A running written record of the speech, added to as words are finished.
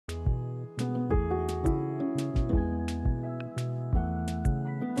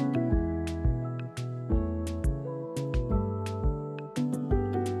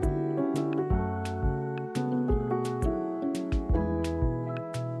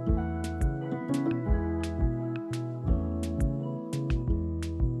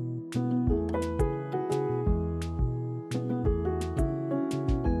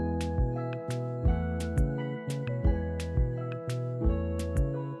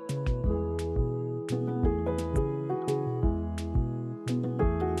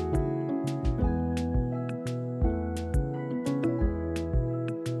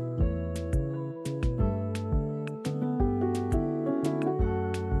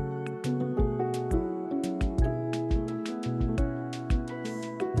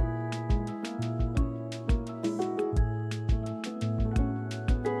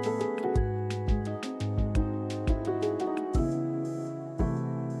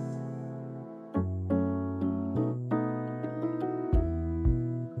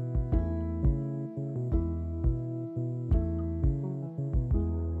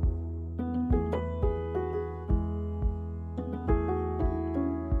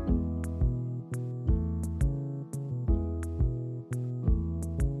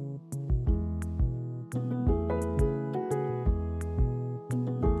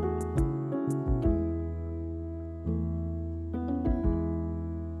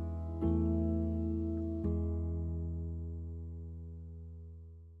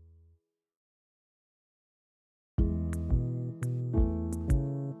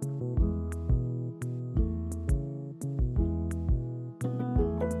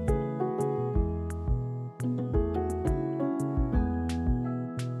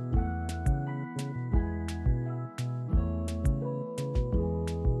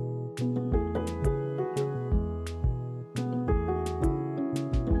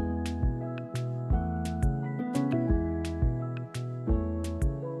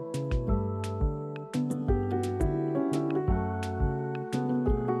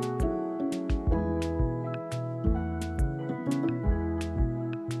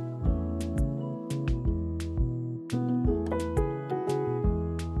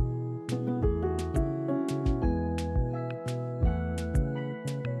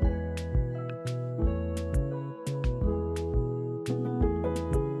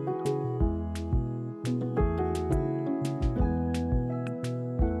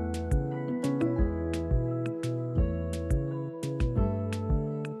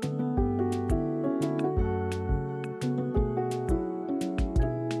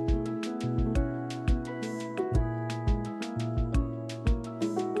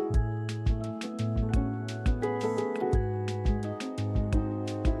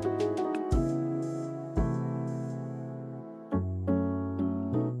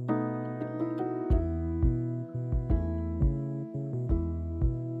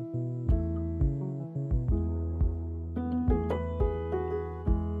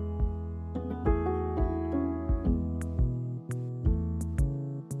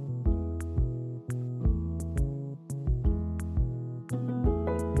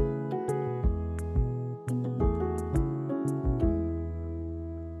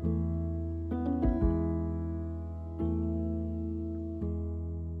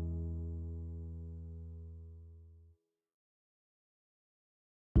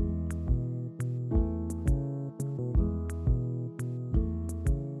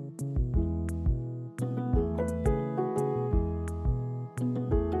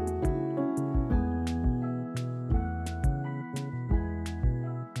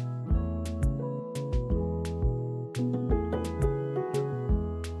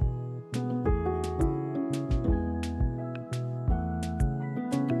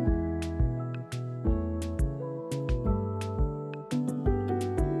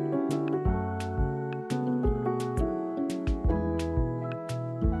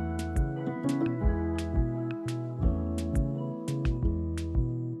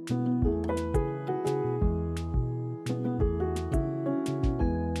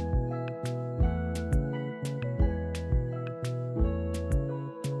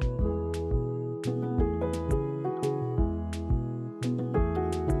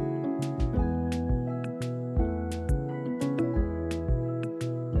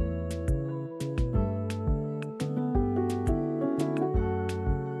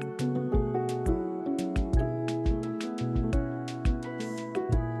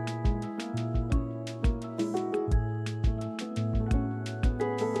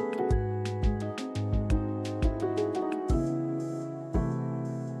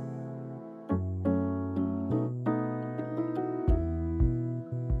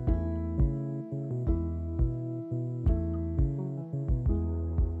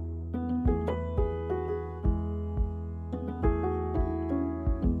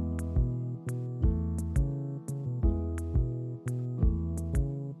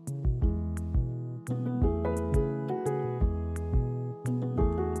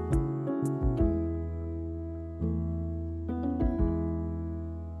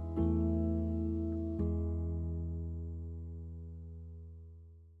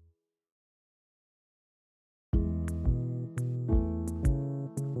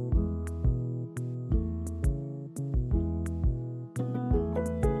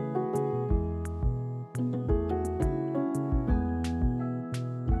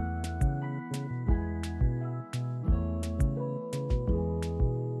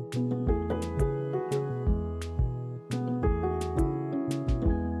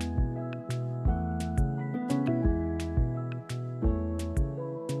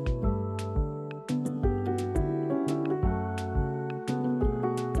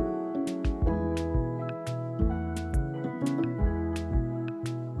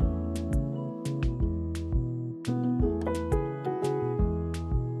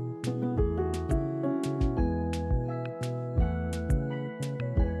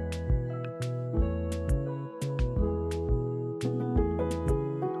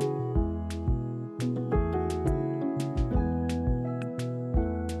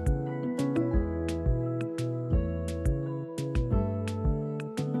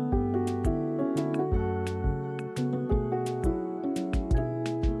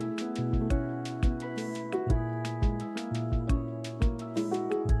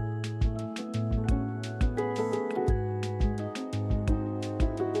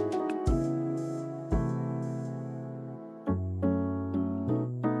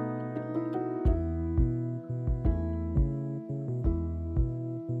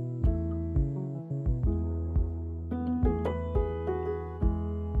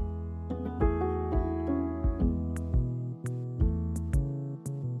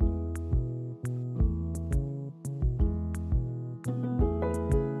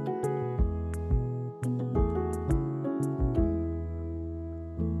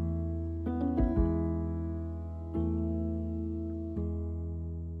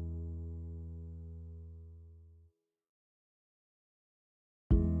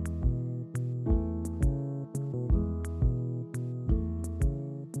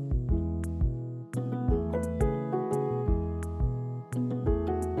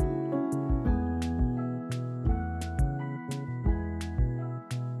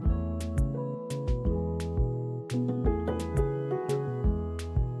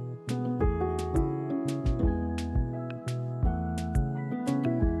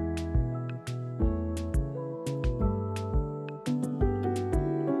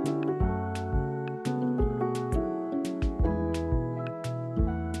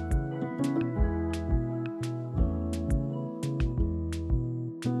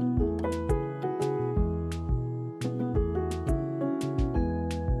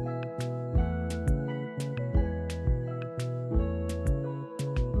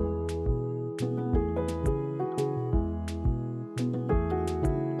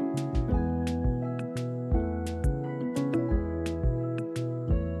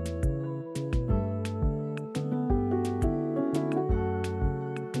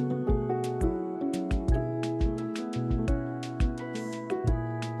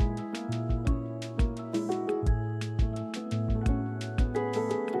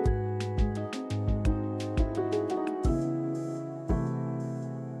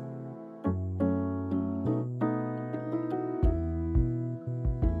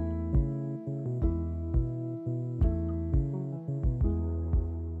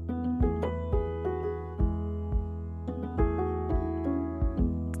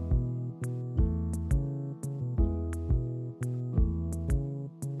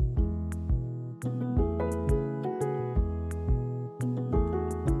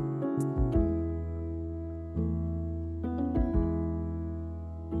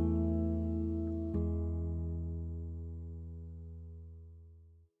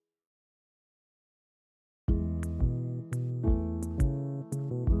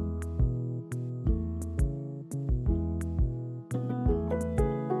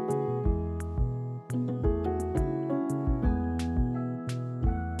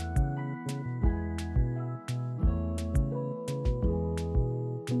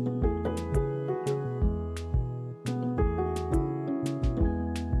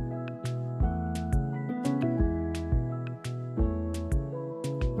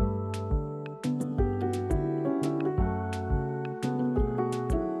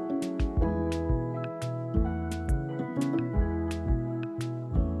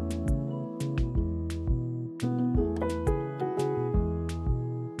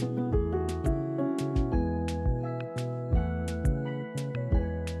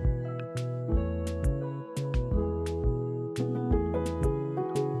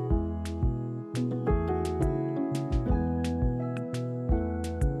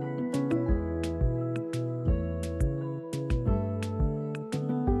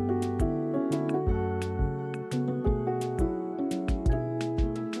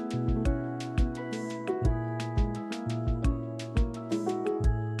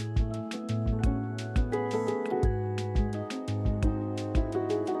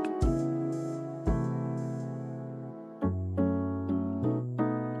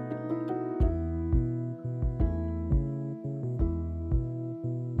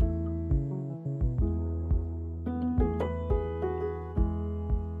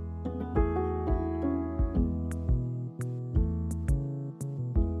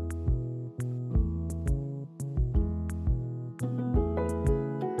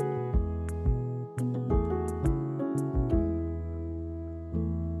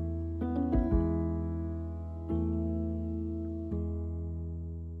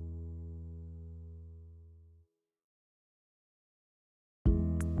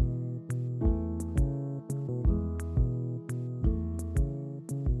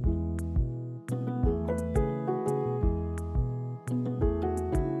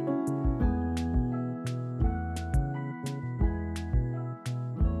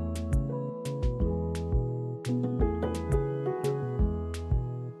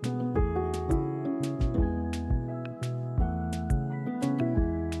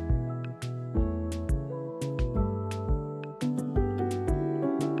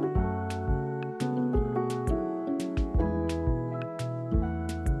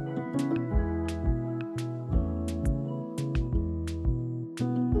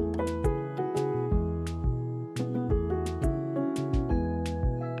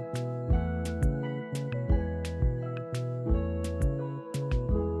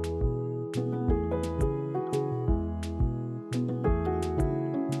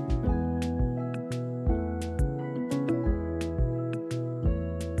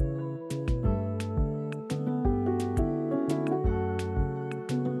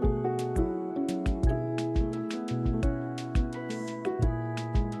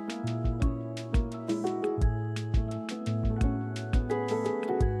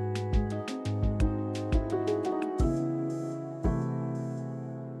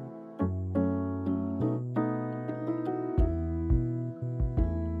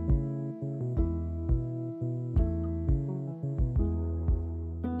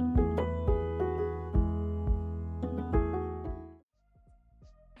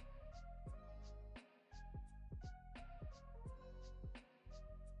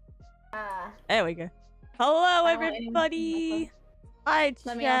There we go. Hello, everybody. Hi,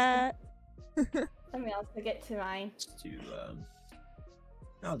 chat. Let me also get to mine.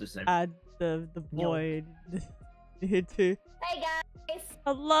 I'll just say. Add the void here too. Hey guys.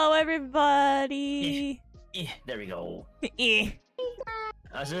 Hello, everybody. There we go. Eh.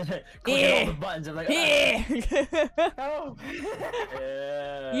 I was just clicking all the buttons. I'm like, Oh.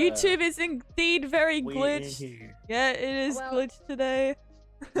 yeah. YouTube is indeed very glitched. Yeah, it is glitched today.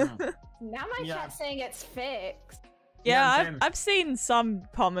 Now my chat's saying it's fixed. Yeah, I've seen some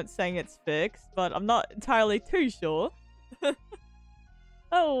comments saying it's fixed, but I'm not entirely too sure.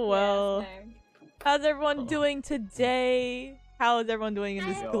 Oh well. How's everyone doing today? How is everyone doing in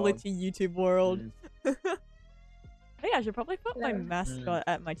this glitchy YouTube world? I think I should probably put my mascot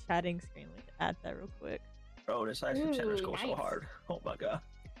at my chatting screen. Let me add that real quick. Bro, this ice challenge goes so hard. Oh my god.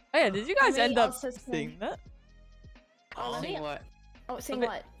 Oh yeah, did you guys end up seeing that? Seeing what? Oh, seeing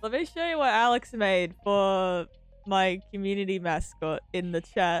what? Let me show you what Alex made for my community mascot in the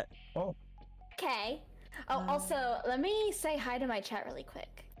chat. Oh. Okay. Oh, also, let me say hi to my chat really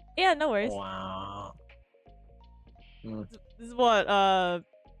quick. Yeah, no worries. Wow. This is what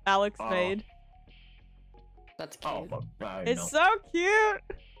Alex made. That's cute. It's so cute.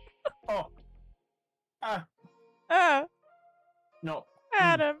 No.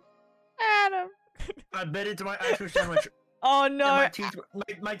 Adam. I bit into my actual sandwich. Oh no.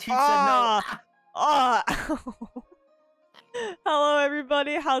 My teeth said no. Hello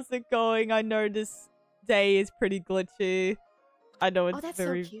everybody, how's it going? I know this day is pretty glitchy. I know it's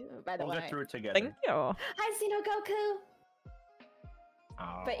very... so cute, by the way. We'll get through it together. Thank you. Hi, Xeno Goku.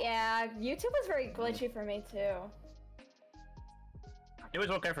 But yeah, YouTube was very glitchy for me too. It was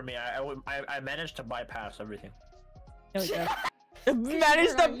okay for me. I managed to bypass everything. There we go.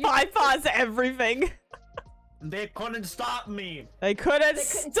 Managed to bypass everything. They couldn't stop me. They couldn't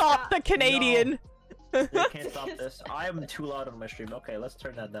stop the Canadian. No. They can't stop this. I am too loud on my stream. Okay, let's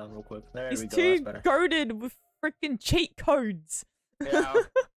turn that down real quick. There we go. He's too goated with freaking cheat codes. Yeah.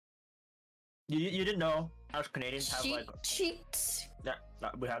 you didn't know us Canadians have like cheats. Yeah,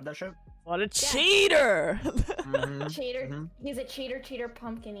 we have that shit. What a cheater! Cheater. He's a cheater,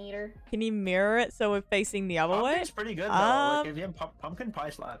 pumpkin eater. Can you mirror it so we're facing the other way? It's pretty good though. Like if you have pumpkin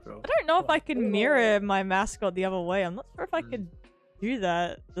pie slap, bro. I don't know if I can mirror my mascot the other way. I'm not sure if I could do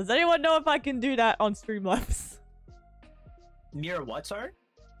that. Does anyone know if I can do that on Streamlabs? Mirror what, sorry?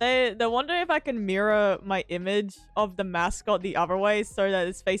 They're wondering if I can mirror my image of the mascot the other way so that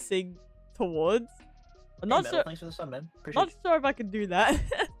it's facing towards. I'm not sure. Thanks for the sub, man. Not sure if I can do that.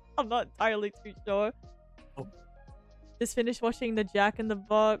 I'm not entirely too sure. Just finished watching the Jack in the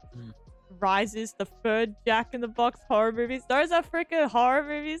Box Rises, the third Jack in the Box horror movies. Those are freaking horror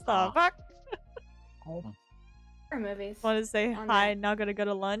movies. The fuck? Horror movies. Want to say hi? Now gotta go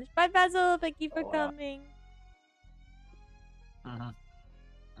to lunch. Bye, Basil. Thank you for coming.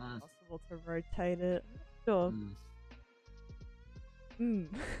 Possible to rotate it. Sure.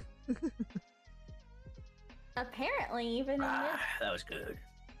 Apparently, even in this... that was good.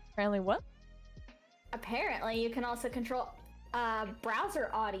 Apparently what? Apparently, you can also control browser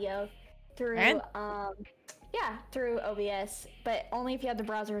audio through through OBS, but only if you have the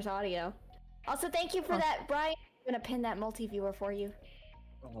browser's audio. Also, thank you for that, Brian. I'm gonna pin that multi-viewer for you.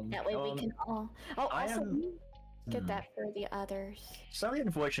 That way we can all... Oh, also get that for the others. It's really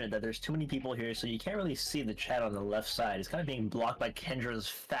unfortunate that there's too many people here, so you can't really see the chat on the left side. It's kind of being blocked by Kendra's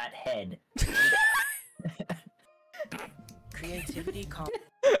fat head. Creativity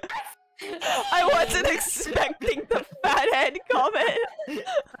I wasn't expecting the fat head comment.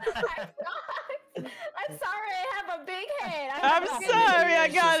 I'm sorry, I have a big head. I'm sorry, I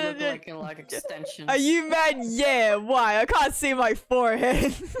got it. Like extensions. Are you mad? Yeah, why? I can't see my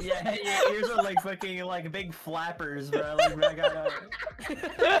forehead. Yeah, your ears are like fucking like big flappers, bro. Like, bro, I got a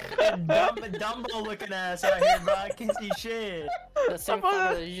Dumbo looking ass out here, bro. I can't see shit. The same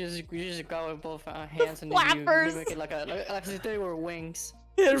flapper that you just go with both hands and then you make it like if they were wings.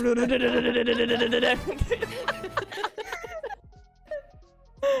 Hey,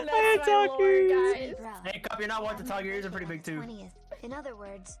 Cup, you're not one to talk. Your ears are pretty big too. In other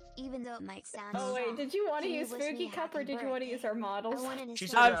words, even though it might sound. Oh wait, did you want to use Spooky Cup or did you want to use our models?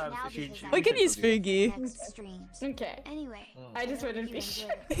 We can use Spooky. Okay. Anyway, I just wanted to be sure.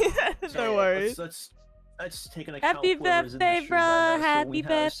 No worries. Let's take an account. Happy birthday, bro! Happy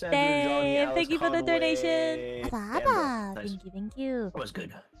birthday! And thank you for the donation. Thank you. That was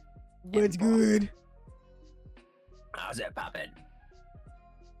good. What's good? How's that poppin'?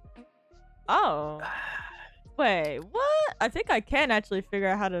 Oh. Wait, what? I think I can actually figure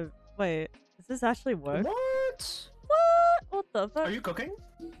out how to... Wait, does this actually work? What? What? What the fuck? Are you cooking?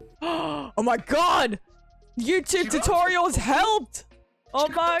 Oh my god! YouTube tutorials helped!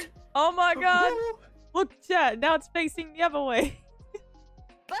 Oh my god! Look, chat, now it's facing the other way.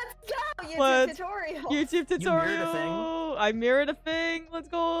 Let's go! YouTube Let's- tutorial! YouTube tutorial! I mirrored a thing. Let's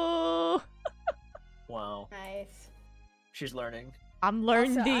go! Wow. Nice. She's learning. I'm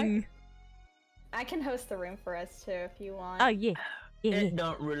Also, learning. I can host the room for us too if you want. Oh yeah. Yeah. It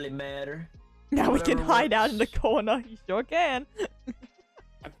don't really matter. Now we can whatever hide out in the works. corner. You sure can.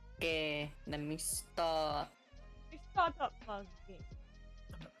 Okay, let me start. We start up monkey.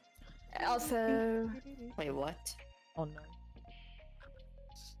 Also, Wait, what? Oh no.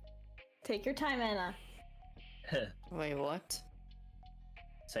 take your time, Anna. Wait, what?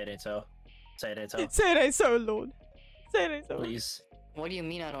 Say it ain't so. Say it ain't so. Say it ain't so, Lord. Say it ain't so. Please. What do you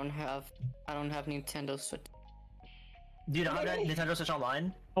mean I don't have Nintendo Switch? Do you not have that Nintendo Switch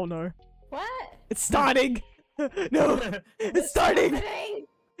Online? Oh no. What? It's starting. No. It's starting. Happening?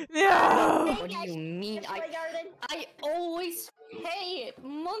 No. What do you mean? I always pay it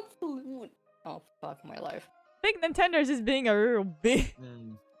monthly. Oh fuck my life. I think Nintendo's is being a real big.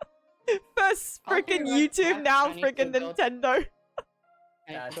 Mm. First I'll be freaking right YouTube, back. now I need to freaking go- Nintendo.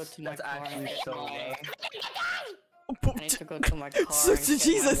 I need to go to my That's car and actually get so my. Oh, I need to go to my car Such a and get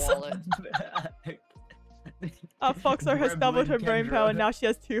Jesus. my wallet. Foxer has Grab doubled her one, brain Kendra. power. Now she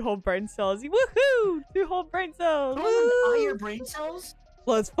has 2 whole brain cells. Woohoo! 2 whole brain cells. Some of them are Woo! your brain cells?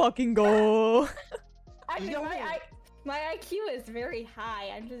 Let's fucking go. I mean, Yo. my IQ is very high.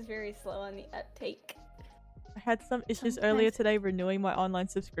 I'm just very slow on the uptake. I had some issues Sometimes- earlier today renewing my online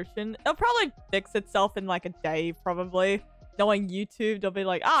subscription. It'll probably fix itself in like a day, probably. Knowing YouTube, they'll be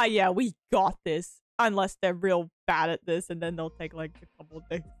like, ah, yeah, we got this. Unless they're real bad at this, and then they'll take like a couple of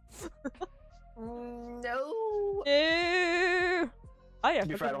days. No. Ew. Oh yeah. To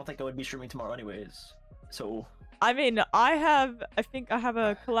be fair, I fucking- don't think I would be streaming tomorrow anyways. So, I mean, I think I have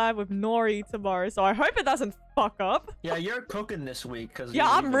a collab with Nori tomorrow, so I hope it doesn't fuck up. yeah, you're cooking this week, cause Yeah,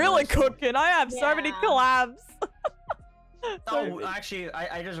 you're I'm leaving really us, so- cooking. I have so many Yeah. collabs. Oh, actually,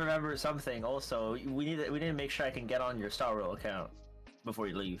 I just remembered something. Also, we need to make sure I can get on your Star Rail account before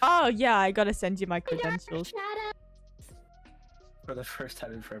you leave Oh yeah, I gotta send you my credentials. for the first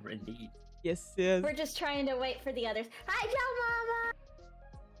time in forever. Indeed. Yes, yes. We're just trying to wait for the others. Hi, Joe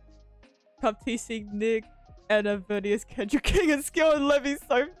Cup teasing Nick, Anna, Vernius, Kendra, King, and Skill, and Lebby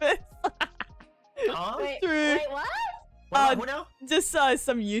so fast. Huh? Mama. Wait, True. wait, what? Who now? Just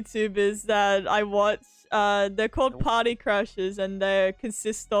some YouTubers that I watch. They're called Party Crashers, and they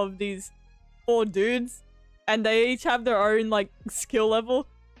consist of these 4 dudes, and they each have their own like skill level.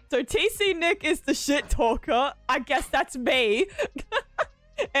 So TC Nick is the shit talker. I guess that's me.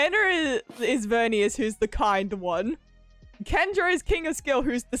 Anna is Vernius, who's the kind one. Kendra is King of Skill,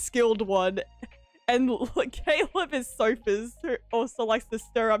 who's the skilled one. And Caleb is Sofas, who also likes to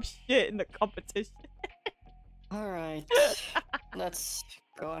stir up shit in the competition. Alright. Let's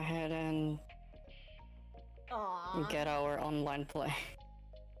go ahead and Aww. get our online play.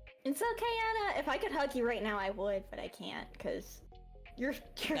 It's okay, Anna. If I could hug you right now, I would, but I can't, because you're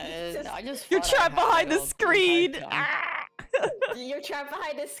I just You're thought I trapped had behind it the all screen. time. Ah! you're trapped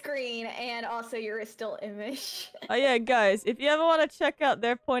behind a screen, and also you're a still image. Oh yeah, guys, if you ever want to check out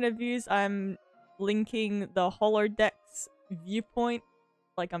their point of views, I'm linking the Holodecks viewpoint.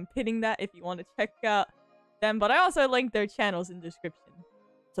 Like, I'm pinning that if you want to check out them. But I also link their channels in the description.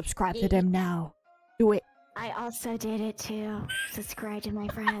 Subscribe to them now. Do it. I also did it too. Subscribe to my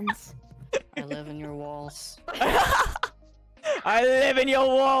friends. I live in your walls. I live in your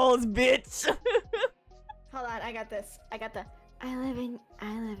walls, bitch. Hold on, I got this. I got the. I live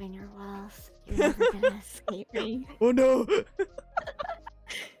in your walls. You're never gonna escape me. Oh no.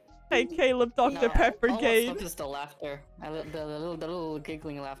 Hey, Caleb, Dr. No, Pepper all Game. what's up is the laughter. The little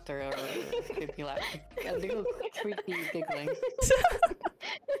giggling laughter, or creepy laughter. Yeah, the little creepy giggling.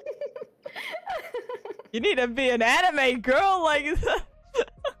 You need to be an anime girl, like.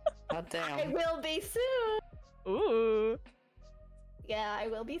 God damn. I will be soon. Ooh. Yeah, I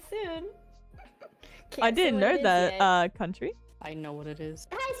will be soon. I Can't say didn't what know it is that, yet. country. I know what it is.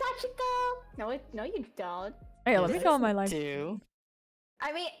 Hi, Sachiko. No, you don't. Hey, let me Yes, go on my I live. do.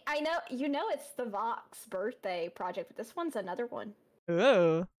 I mean, you know it's the Vox birthday project, but this one's another one.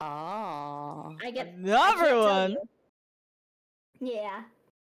 Ooh. Ah. I can't Another tell one. you. Yeah.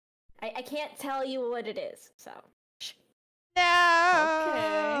 I can't tell you what it is, so.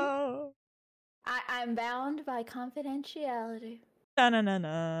 No. I'm bound by confidentiality.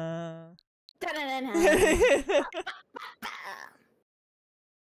 Da-na-na-na. Da-na-na-na.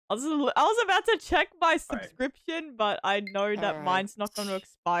 I was about to check my subscription, but I know that Alright. mine's not going to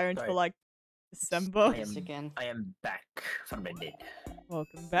expire until Sorry. like December. Again. I am back from the dead.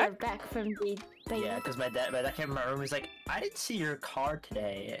 Welcome We're back. back from the Yeah, because my dad came in my room. He's like, I didn't see your car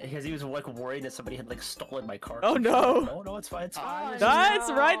today, because he was like worried that somebody had like stolen my car. Oh, no. No, it's fine. It's fine.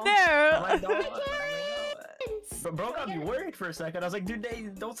 That's right there. I'm like, no, But bro got me worried for a second. I was like, dude,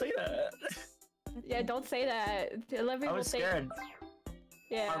 don't say that. Yeah, don't say that. Lebby I will was think- scared.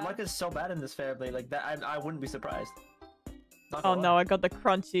 Yeah. Our luck is so bad in this family. Like that, I wouldn't be surprised. Not Oh gonna no, lie. I got the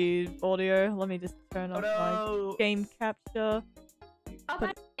crunchy audio. Let me just turn Oh off my no! game capture. Oh, by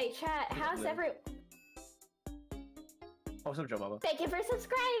the way, chat, how's every... What's up, Joe Mama? Thank you for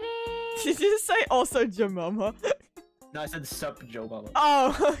subscribing! Did you just say also Jemima? No, I said sup, Joe Mama.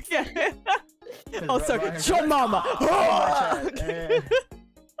 Oh, okay. Also, Jemima. Oh,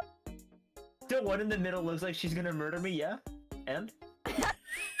 the one in the middle looks like she's gonna murder me. Yeah, and.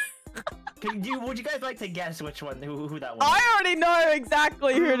 Would you guys like to guess which one, who that was? I already know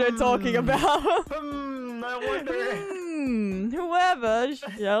exactly who they're talking about. I wonder. Whoever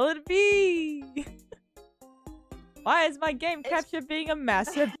shall it be? Why is my game capture being a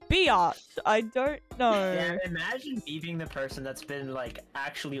massive biatch? I don't know. Yeah, imagine being the person that's been like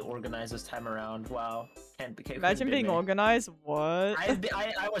actually organized this time around. Wow. Imagine being organized. What?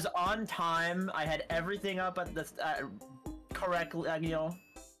 I was on time. I had everything up at the correctly. You know,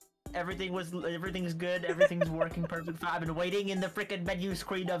 everything's good. Everything's working perfect. I've been waiting in the freaking menu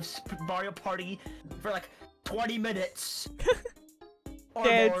screen of Mario Party for like 20 minutes. Or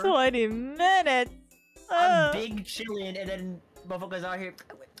Yeah, more. 20 minutes. I'm big chilling, and then motherfuckers out here.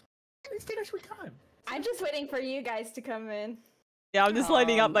 Let's take our sweet time. I'm just waiting for you guys to come in. Yeah, I'm just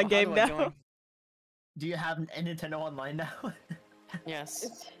lighting up my how game do I now. join? Do you have a Nintendo Online now? Yes.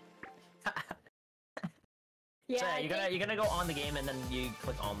 Yeah, So I you're gonna go on the game and then you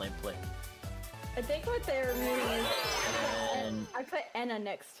click online play. think what they're meaning is... And I put Anna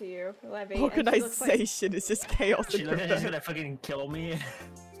next to you, Lebby. and she looks like- Organization is just chaos she's and just confusion. gonna fucking kill me.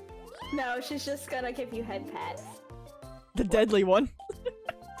 No, she's just gonna give you head pats. The deadly one.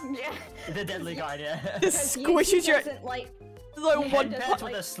 Yeah. The deadly guy, yeah. Just Because squishes YouTube your... doesn't like... Like Yeah, one that's Pets pu-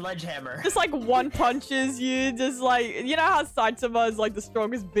 with a sledgehammer. just like one punches you, just like, you know how Saitama is like the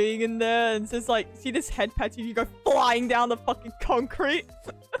strongest being in there, and it's just like, see this head pat you go flying down the fucking concrete.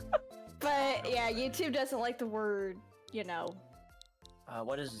 But yeah, YouTube doesn't like the word, you know.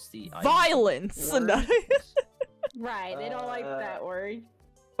 What is the Violence. Word? No. Right, they don't like that word.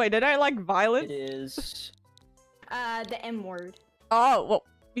 Wait, they don't like violence? It is. The M word. Oh, well,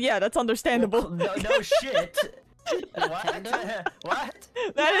 yeah, that's understandable. No shit. What? Kendra? What?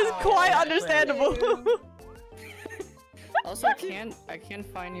 That is Oh, quite wait. understandable. Also, I can't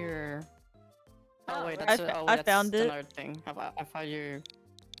find your. Oh wait, that's I found it. another thing. I found your.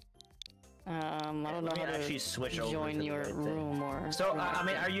 I don't know Let me how to actually switch over join to the your right thing. room or. So, I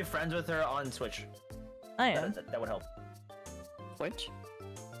mean, are you friends with her on Switch? I am. That would help. Switch?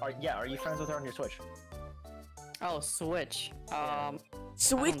 Are you friends with her on your Switch? Oh, Switch.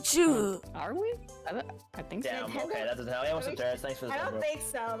 Switch you. Are we? I think so. Damn, okay, that doesn't help. Hey, what's up, Terrence? Thanks for the I time, don't bro. think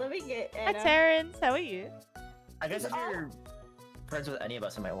so. Let me get Hi, Anna. Terrence. How are you? I guess if you're friends with any of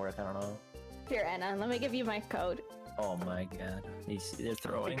us, it might work. I don't know. Here, Anna. Let me give you my code. Oh my god. They're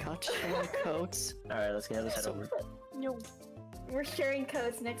throwing. Couch coats. Alright, let's get this head over. No. We're sharing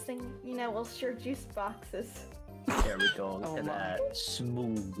codes. Next thing you know, we'll share juice boxes. There we go. Look Oh at my. that.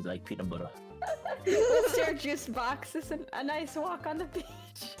 Smooth like peanut butter. We'll share juice boxes and a nice walk on the beach.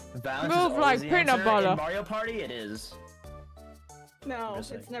 Balance Move is like always the peanut answer. butter. In Mario Party, it is. No,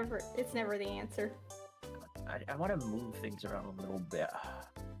 Just it's never the answer. I want to move things around a little bit.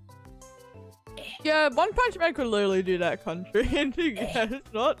 Yeah, One Punch Man could literally do that, country. And yeah,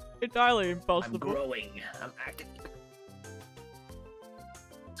 it's not entirely I'm impossible. growing. I'm active.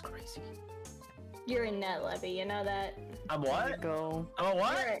 It's crazy. You're a nut, Lebby. You know that. I'm There you what? go. I'm a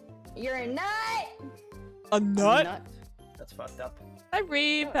what? You're a nut. A nut? That's fucked up. Hi,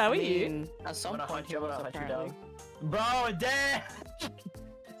 Reeve. How are you? At some I'm gonna point, hunt you, he I'm was gonna hunt you apparently. down. Bro, damn!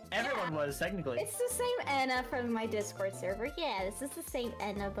 Everyone was, technically. It's the same Anna from my Discord server. Yeah, this is the same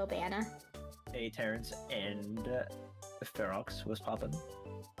Anna Bobana. Hey, Terrence and Ferox was popping.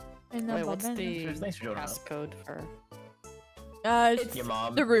 Wait, what's the Thanks for joining us. passcode for? It's Your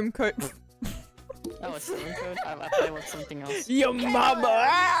mom. the room code. Oh, it's the room code? I thought it was something else. Your mama!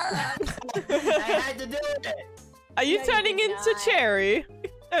 I had to do it! Are you No, you turning did into not. Cherry?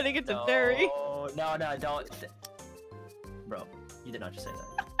 Turning into Cherry? No, don't. Bro, you did not just say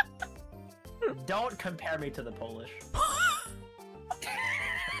that. Don't compare me to the Polish.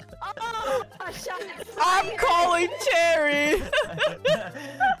 Oh, a shot. I'm calling Cherry! Do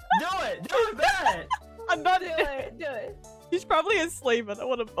it, bet! I'm not. Do it. She's probably asleep. I don't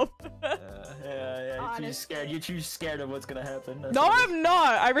want to bump her. Yeah, you're too Honestly. scared. You're too scared of what's gonna happen. That's No, what it I'm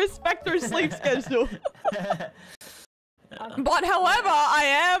not. I respect her sleep schedule. is. But however, I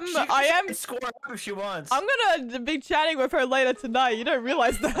am. Score up if she wants. I'm gonna be chatting with her later tonight. You don't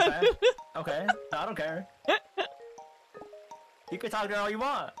realize that. Okay. Okay. No, I don't care. You can talk to her all you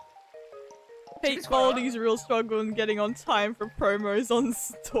want. Pete Goldie's real struggle in getting on time for promos on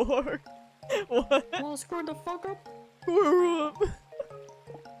store. What? Well, screw the fuck up.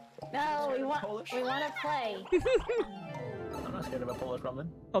 No, we want Polish? to play. I'm not scared of a Polish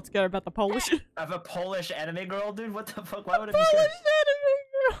woman. Not scared about the Polish. I have a Polish anime girl, dude. What the fuck? Why would I be Polish scared?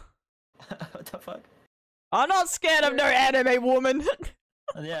 anime girl. What the fuck? I'm not scared of no anime woman.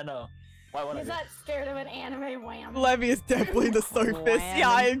 Yeah, no. Why would I He's be? not scared of an anime wham. Lebby is definitely the surface. Yeah,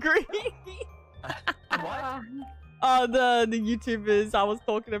 I agree. What? The YouTubers I was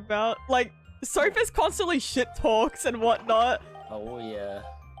talking about, like, Sophus constantly shit talks and whatnot. Oh yeah.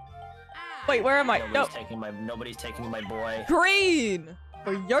 Wait, where am I? No, Nobody's taking my boy. green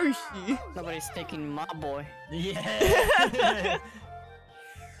for Yoshi. Nobody's taking my boy. Yeah.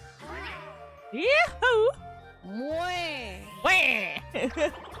 Yahoo! Mwah. Wah!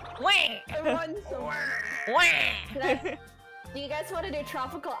 Wah! Everyone's so... Wah! Do you guys want to do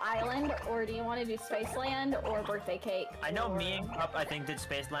Tropical Island, or do you want to do Spaceland, or Birthday Cake? I know or... me and Cup, I think, did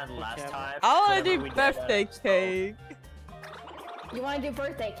Spaceland last time. I want to Whenever do we did, birthday so- cake. You want to do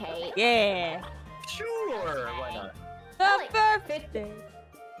Birthday Cake? Yeah. Sure, why not? Like The birthday.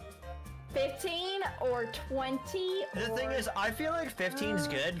 15 or 20? The thing is, I feel like 15's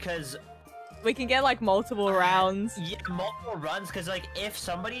good, because We can get like multiple rounds. yeah, multiple runs, because like if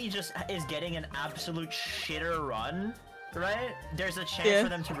somebody just is getting an absolute shitter run, right? There's a chance for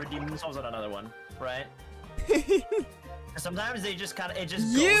them to redeem themselves on another one, right? Sometimes they just kind of, it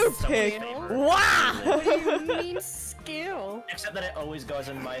just goes You in somebody's pick. favor. Wow. What do you mean skill? Except that it always goes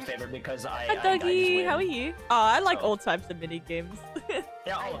in my favor because I Hi, just Dougie. win. How are you? Oh, I like So- all types of mini games.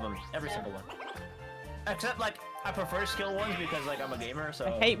 Yeah, all of them, every single one. Except like I prefer skill ones because like I'm a gamer, so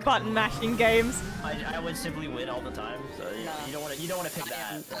I hate button mashing games. I would simply win all the time. So Nah. you don't want to pick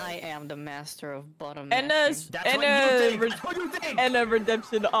that. I am the master of bottom And mashing. That's what you think. That's what you think. and a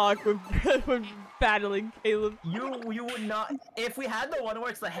redemption arc with, with battling Caleb. You would not. If we had the one where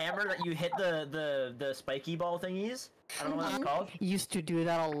it's the hammer that you hit the spiky ball thingies. I don't know what it's called. Used to do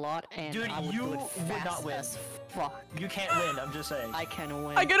that a lot, and Dude, I would you do it would fast not win. as fuck. You can't win. I'm just saying. I can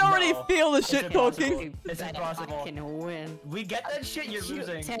win. I can already No, feel the it's shit impossible. talking. It's Bet impossible. I can win. We get that shit. You're Shoot,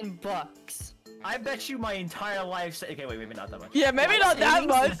 losing. $10. I bet you my entire life. Okay, wait, maybe not that much. Yeah, maybe not that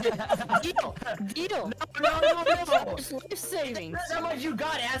much. Deal! Deal! No. It's life savings. That's how much you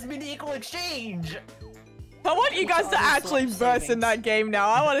got. It has to be the equal exchange. I want you guys to actually verse in that game now.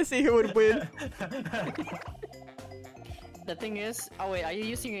 I want to see who would win. The thing is, oh wait, are you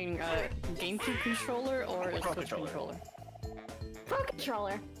using a GameCube controller or a Pro Switch controller. controller? Pro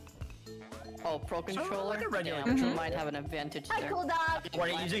Controller. Oh, Pro controller. like a regular Damn, you controller. might have an advantage Hi, there. cool dog. What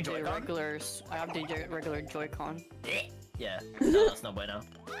are you using, The Joy-Con? regulars. I have the regular Joy-Con. Yeah, no, that's no bueno.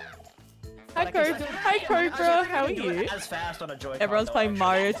 Hi, Cobra. Hi, Cobra. How are you? As fast on a Joy-Con, Everyone's though, playing actually.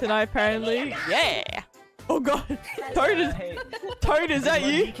 Mario tonight, apparently. Yeah. Oh god. Toad is, Hey, Toad, is that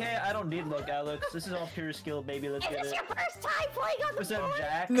look, you? DK, I don't need look, Alex. This is all pure skill, baby. Let's Is get this it. your first time playing on the What's up, board?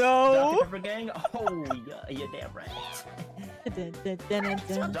 Jack? No. Dr. Pepper gang? Oh, yeah, you're damn right.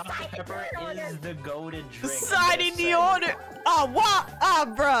 Dr. Pepper is the goated drink. Signing the order. Oh, what? Ah,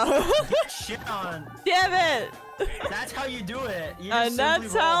 bro. Shit on. Damn it. That's how you do it. You just And simply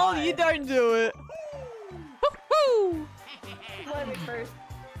that's roll how high. you don't do it. Woohoo! Let me first.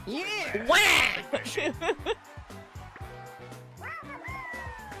 Yeah! Wah!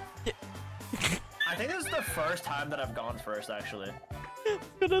 I think this is the first time that I've gone first, actually. I'm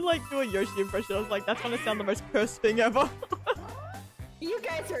gonna like do a Yoshi impression. I was like, that's gonna sound the most cursed thing ever. You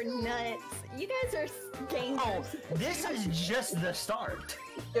guys are nuts. You guys are gamers. Oh, this is just the start.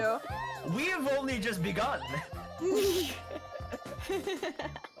 Yeah. We've only just begun. Wait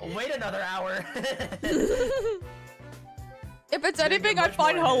another hour. If it's Gonna anything get I much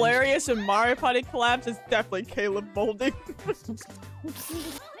find more hinged. hilarious in Mario Party collabs, it's definitely Caleb molding.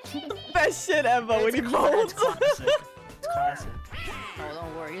 Best shit ever when he molds. It's classic. It's classic. Oh,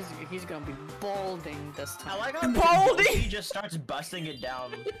 don't worry, he's gonna be balding this I time. like how Baldy! Yoshi just starts busting it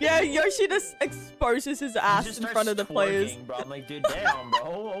down. Yeah, Yoshi just exposes his He ass just in starts front of the players. twerking, bro. I'm like, dude, damn,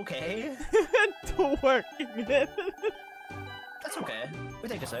 bro. Okay. Twerking it. That's okay. We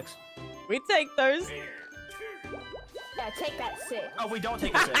take a 6. We take those. Yeah, take that 6. Oh, we don't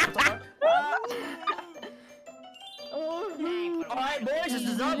take a 6. What the fuck? Alright, boys, this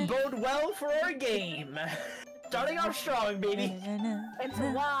does not bode well for our game. Starting off strong, baby. It's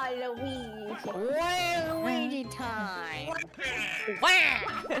Waluigi. Waluigi time.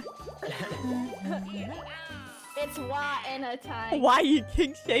 It's in a time. Why are you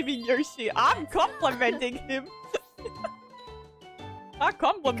king shaming Yoshi? I'm complimenting him. I'm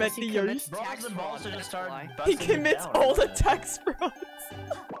complimenting Yoshi. Bros and balls to just start He busting commits down. all the tax frauds.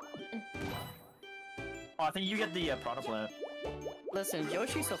 Oh, I think you get the Prada plant. Listen,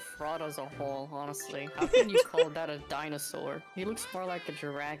 Yoshi's a fraud as a whole, honestly. How can you call that a dinosaur? He looks more like a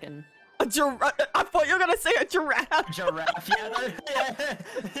dragon. A giraffe? I thought you were gonna say a giraffe. Giraffe, yeah.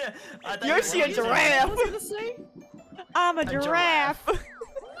 I thought Yoshi you a were giraffe. What was I gonna say? I'm a giraffe.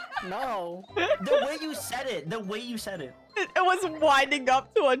 No. The way you said it. It was winding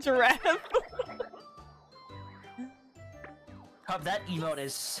up to a giraffe. Cup, that emote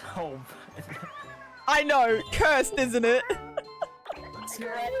is so... I know, cursed, isn't it? It's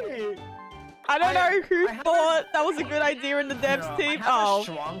great. I don't know who I haven't- thought that was a good idea in the devs No, team. I have a Oh,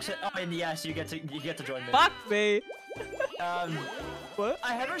 strong and yes, you get to join me. fuck me. What?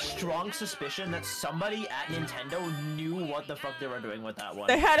 I have a strong suspicion that somebody at Nintendo knew what the fuck they were doing with that one.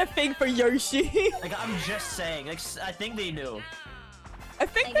 They had a thing for Yoshi. Like, I'm just saying, like, I think they knew. I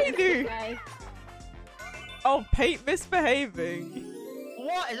think they knew. Oh, Pate misbehaving.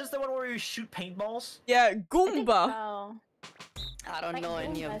 What? Is this the one where you shoot paintballs? Yeah, Goomba. Oh. I don't know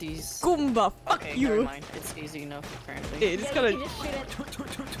any of these. Goomba, fuck Okay, you. never mind. It's easy enough, apparently. Yeah, just Yeah, gotta... you just shoot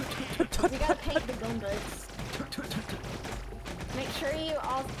it. You gotta paint the Goombas. Make sure you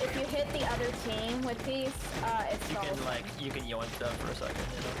all, if you hit the other team with these, it You stalls. can, like, you can yoink them for a second,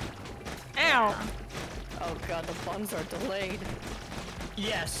 you know? Ow. Oh god, the buns are delayed.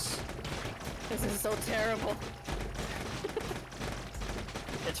 Yes! This is so terrible.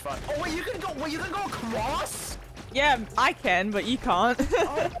 It's fun. Oh, wait, you can go across? Yeah, I can, but you can't.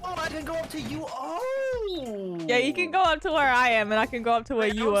 Oh, I can go up to you. Oh! Yeah, you can go up to where I am, and I can go up to where I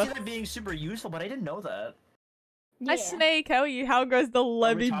you don't are. see that being super useful, but I didn't know that. Hi, Snake. How are you? How goes the Are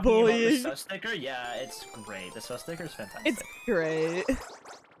we Lebby talking bullying? about the sus sticker? Yeah, it's great. The sus sticker is fantastic. It's great.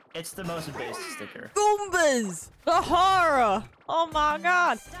 It's the most base sticker. Goombas! The horror! Oh my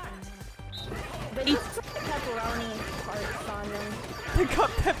god! They just put the pepperoni parts on them. They got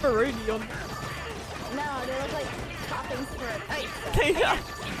pepperoni on. No, they look like toppings for a pizza.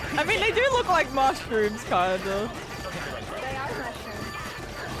 They, I mean, they do look like mushrooms, kinda. They are mushrooms.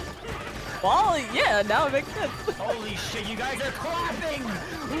 Well, yeah, now it makes sense. Holy shit, you guys are clapping!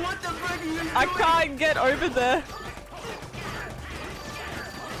 What the frick are you doing? I can't get over there.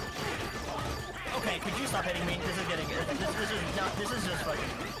 Okay, could you stop hitting me? This is getting... This is just fucking...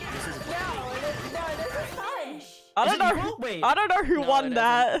 This is... No, this is fun. I don't it know. equal? Wait. I don't know who No, won it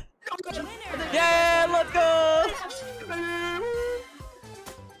that. Yeah, let's go.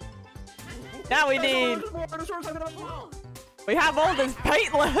 Now we need. We have all this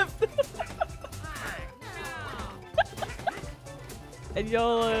paint left. And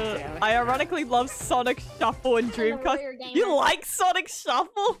I ironically love Sonic Shuffle and Dreamcast. warrior gamer. You like Sonic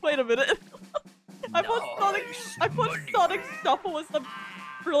Shuffle? Wait a minute. I thought Sonic Shuffle was some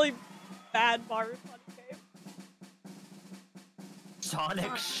really bad Mario Party game.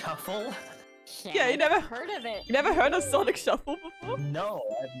 Sonic Shuffle? Yeah, you never Heard of it? You never heard of Sonic Shuffle before? No,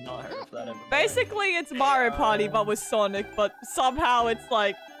 I've not heard of that ever. Basically, it's Mario Party, but with Sonic, but somehow it's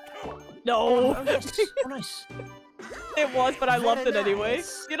like... No. Oh, nice. Oh, nice. It was, but I loved it Very anyway.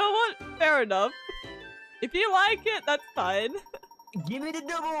 nice. You know what? Fair enough. If you like it, that's fine. Give me the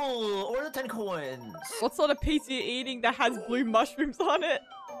double or the 10 coins. What sort of pizza are you eating that has blue mushrooms on it?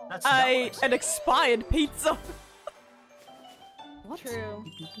 That's not what I An said. expired pizza. True.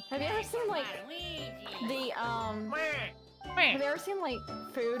 Have you ever seen like the Have you ever seen like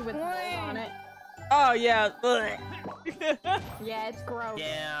food with mold on it? Oh yeah. Yeah, it's gross.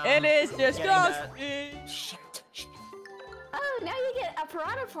 Yeah. It is getting that. disgusting. Shit. Oh, now you get a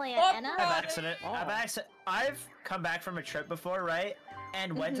piranha plant, What? Anna. I've come back from a trip before, right?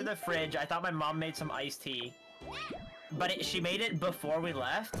 And went to the fridge. I thought my mom made some iced tea. But she made it before we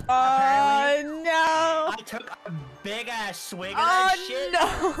left. Apparently. No. I took a big ass swig of that shit.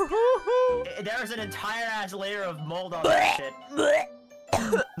 Oh There was an entire ass layer of mold on that shit. no.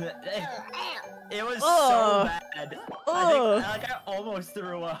 It was Ugh. so bad. Ugh. I almost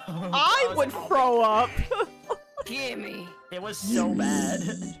threw up. I was would like, throw up. Gimme. It was so bad.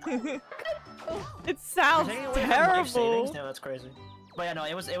 It sounds Taking away my life terrible. savings? No, that's crazy. But yeah, no,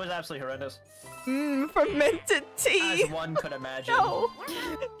 it was absolutely horrendous. Fermented tea. As one could imagine. No.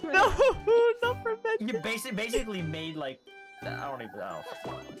 No, not fermented. You basically made like I don't even know.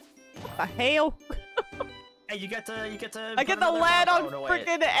 The hell? Hey, you get to. I get the put another lad pop- on oh, no, wait.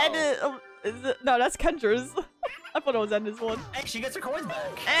 freaking edit. No, that's Kendra's. I thought it was Ender's one. Hey, she gets her coins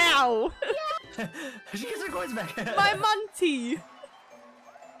back. Ow! She gets her coins back. My Monty!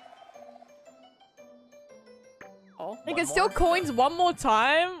 Oh, I can steal coins one more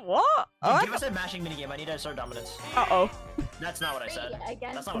time? What? Give us a mashing minigame. I need to assert dominance. Uh-oh. That's not what I said.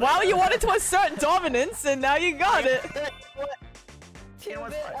 Again. That's not what Well, I you said. wanted to assert dominance, and now you got it. Two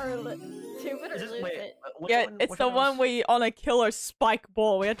bit or lose Wait, it. which Yeah, one- it's which the one one was- where you on a killer spike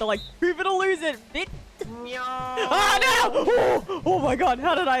ball. We have to like prove it or lose it, bitch. Oh no! Oh my god,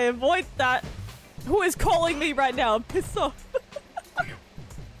 how did I avoid that? Who is calling me right now? I'm pissed off.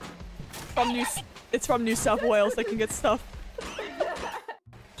 It's from New South Wales. They can get stuff.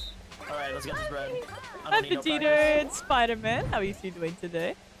 Alright, let's get this bread. I Hi, don't need no Vegeta practice. and Spider-Man. How are you two doing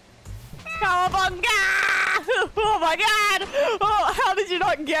today? Cowabunga! Oh my god! Oh, how did you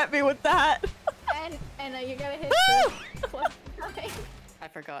not get me with that? And you're gonna hit Woo! the plus 9. I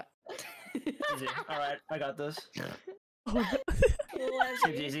forgot. Easy. Alright, I got this. Oh,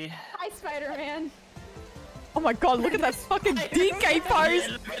 Seems easy. Hi, Spider-Man. oh my god, look at that fucking DK pose!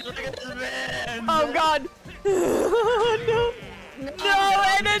 Look at this man! Oh god! No! No,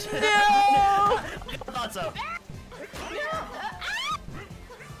 Anna, no! I thought so.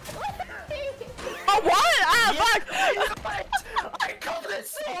 Oh, what? Ah, fuck! I called it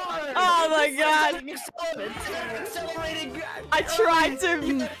sword! Oh my god!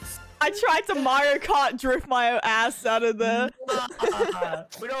 Accelerating! I tried to Mario Kart drift my ass out of there.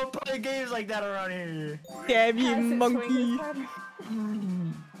 We don't play games like that around here. Damn you, monkey.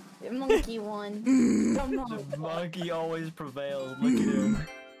 The monkey won. Come on. The monkey always prevails. Look at him.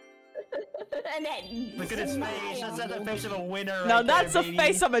 And then Look at his face. That's the face of a winner. Now right that's there, the baby.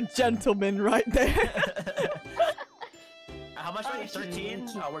 face of a gentleman right there. How much are you? 13?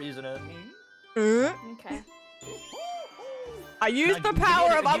 Oh, we're using it. Okay. I used the Now,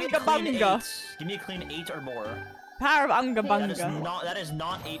 power of give me a Unga clean Bunga. 8. Give me a clean 8 or more. Power of Unga That is Bunga. not. That is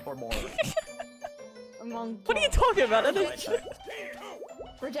not 8 or more. A monkey. What are you talking about? That Right is- check.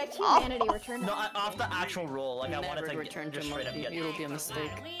 Reject humanity. Return. No, off the actual roll. Like I Never wanted to return to just straight up monkey. get. It'll be a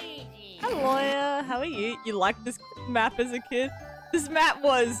mistake. Hello, how are you? You liked this map as a kid? This map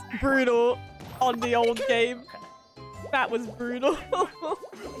was brutal on the old game. That was brutal.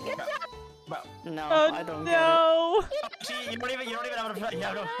 No, Oh I don't no! Actually, you don't even have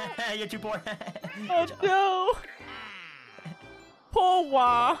enough. You're too poor. Oh no! Poor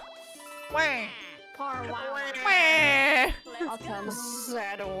Wah. Wah. Par wow. Wah. I'll tell get him. it.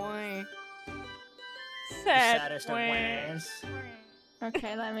 Sad away. Sad. Saddest of Wah. ways.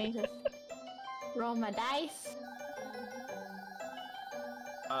 Okay, let me just roll my dice.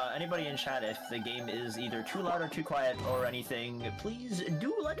 Anybody in chat, if the game is either too loud or too quiet or anything, please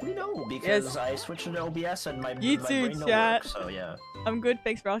do let me know because Yes. I switched to OBS and my You my too, brain don't chat. work, so yeah. I'm good,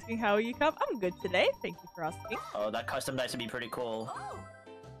 thanks for asking. How are you, Cup? I'm good today. Thank you for asking. Oh, that custom dice would be pretty cool.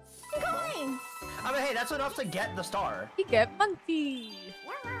 Fine. I mean, hey, that's enough to get the star. You get monkey.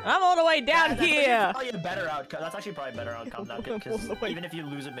 I'm all the way down That's here. Probably a better outcome. That's actually probably a better outcome now because All the way- even if you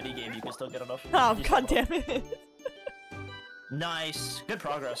lose a mini game, you can still get enough. Oh, You god still- damn it. Nice, good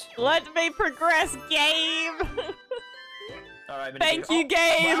progress. Let me progress, game. All right, mini Thank game. you,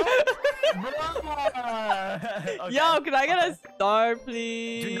 game. Okay. Yo, can I get okay. a star,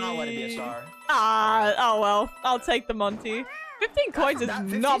 please? Do not let it be a star. Ah, oh well. I'll take the Monty. 15 coins is That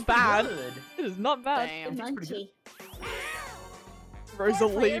 50's not pretty bad. good. It is not bad. Damn. Monkey.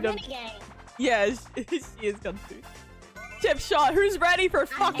 Rosalina. Yeah, she is gonna do. Chip shot. Who's ready for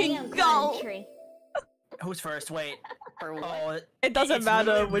fucking go? Who's first? Wait. For what? Oh, It doesn't it's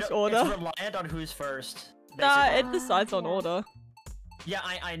matter literally- which It's order. reliant on who's first. Nah, basically. it decides on order. Yeah,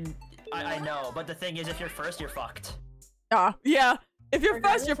 I know, but the thing is, if you're first, you're fucked. Ah, yeah. If you're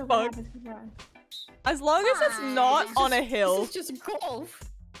first, you're fucked. As long as it's not on a hill. This is just golf.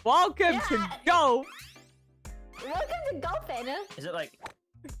 Welcome to Yeah. go. Welcome to golf, Anna. Is it like?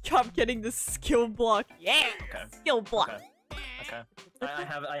 Keep getting the skill block. Yeah, Okay. skill block. Okay.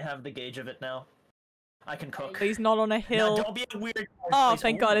 I have the gauge of it now. I can cook. But he's not on a No, hill. don't be a weird. Oh, place.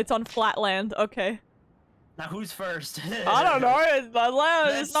 thank God, it's on flat land. Okay. Now who's first? I don't know. It's not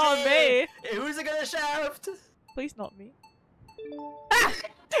land. It's not me. Who's it gonna shaft? Please not me.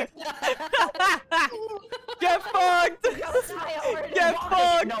 Get fucked! That's my order. Get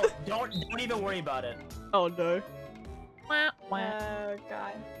fucked! No, don't even worry about it. Oh no. Oh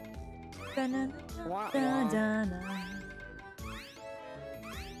god. Wah, wah.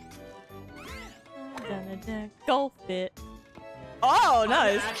 Golf it. Oh, I'm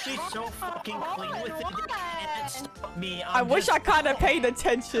nice. actually so fucking clean with it. It can't stop me. I wish I kind of paid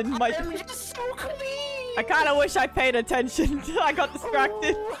attention. My, I'm just so clean. I kind of wish I paid attention. I got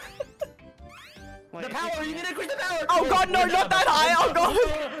distracted. The power! You need to increase the power! Oh god, no, not that high! Oh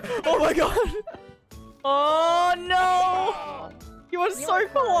god! Oh my god! Oh no! You were so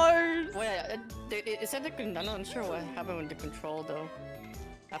close! Wait, it said I'm not sure what happened with the control though.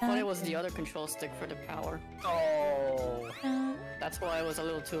 I thought it was the other control stick for the power. Oh. That's why I was a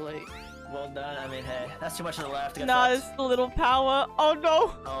little too late. Well done. I mean, hey, that's too much to the left. Nah, it's the little power. Oh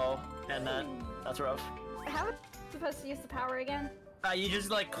no! Oh, and that's rough. How am I supposed to use the power again? You just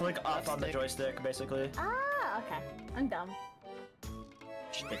like click up on the joystick, basically. Ah, okay. I'm dumb.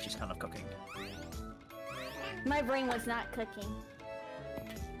 She's kind of cooking. My brain was not cooking.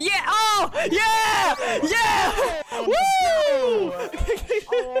 Yeah! Oh! Yeah! Yeah! Woo!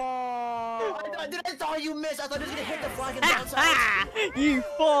 Oh, I thought you missed. I thought it was gonna hit the flag on the outside. You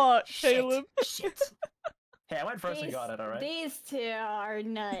fought, Caleb. Shit. Hey, I went first and got it, alright? These two are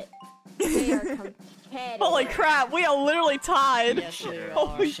nuts. They are competitive. Holy crap, we are literally tied. Yes, they are.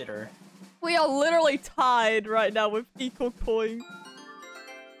 Holy shitter. We are literally tied right now with equal coins.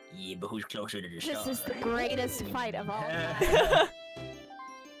 Yeah, but who's closer to the This star? is the greatest fight of all.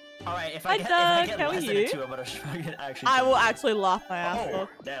 Alright, if Hi, I get Doug, how are less than you? a 2, I'm gonna actually. I will actually laugh my ass Oh, off.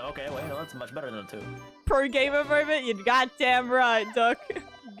 damn, okay, wait, no, that's much better than a 2. Pro gamer moment? You goddamn right, Duck.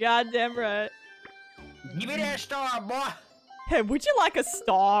 Goddamn right. Give me that star, boy! Hey, would you like a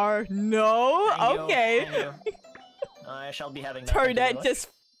star? No? Thank you, Okay. thank you. I shall be having that. Thank you very Toadette much. just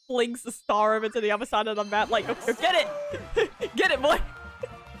flings the star over to the other side of the map like, go get it! Get it, boy!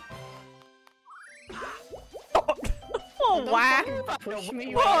 Oh, wow! Push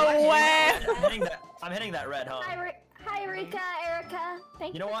me. Oh, wow! I'm hitting that red, huh? Hi, Rika, Erica.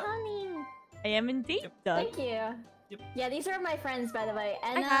 Thank You you know for what? coming. I am indeed, Doug. Thank you. Yep. Yeah, these are my friends, by the way.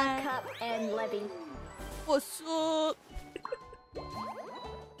 Anna, Hi. Cup, and Lebby. What's up?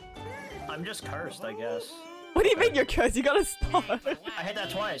 I'm just cursed, I guess. What do you mean you're cursed? You got a star. I hit that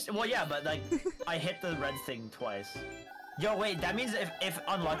twice. Well, yeah, but like, I hit the red thing twice. Yo, wait, that means if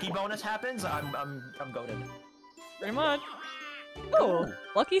unlucky bonus happens, I'm goated. Pretty much. Oh,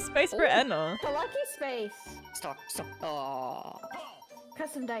 lucky space for Anna. The lucky space. Stop. Oh.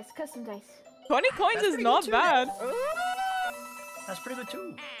 Custom dice, custom dice. 20 coins That's is pretty not good too, bad. That's pretty good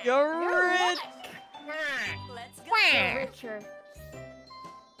too. You're rich. You're richer.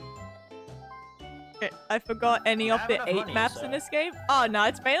 Okay, I forgot any I of have the enough 8 money, maps so- in this game. Oh no,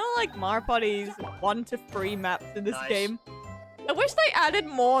 it's mainly like Mario Party's 1 to 3 maps in this Nice. game. I wish they added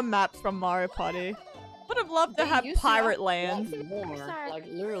more maps from Mario Party. Would have loved to They have used to Pirate have a Land. lot more. Like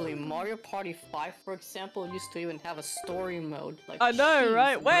literally, Mario Party 5, for example, used to even have a story mode. Like, I know, jeez,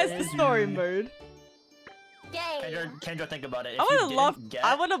 right? Where's the man. story mode? Yay! Kendra, think about it. If I you would've didn't loved- get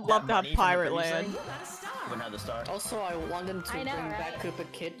I would've that loved to have money from the Pirate previous Land. thing, you wouldn't have the star. Also, I want them to I know, bring back right?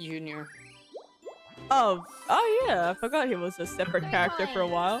 Koopa Kid Jr. Oh yeah, I forgot he was a separate character for a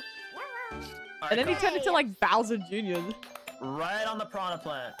while. Alright, And then he go. turned into like Bowser Jr. Right on the piranha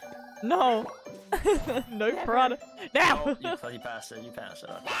plant. No. No piranha. Now! Oh, you passed it. You passed it.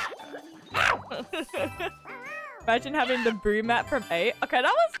 Okay. Imagine having the Boo map from 8. Okay,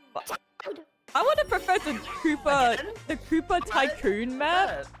 that was... I would have preferred the Koopa Tycoon map.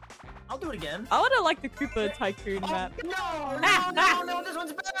 Yeah, I'll do it again. I would have liked the Koopa Tycoon map. No, this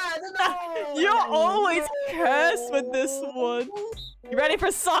one's bad. No. You're always cursed with this one. You ready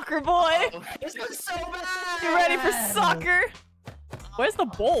for soccer, boy? This one's so bad. You ready for soccer? Where's the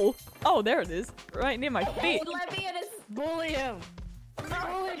ball? Oh, there it is. Right near my feet. Lebby and his... Bully him!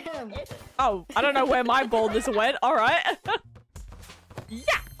 Bully him! Oh, I don't know where my ball just went. Alright. Yeah!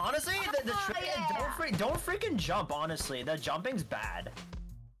 Honestly, the trick is don't freaking jump. Honestly, the jumping's bad.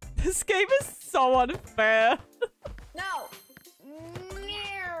 This game is so unfair. No!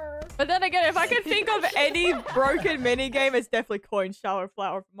 But then again, if I could think of any broken minigame, it's definitely Coin Shower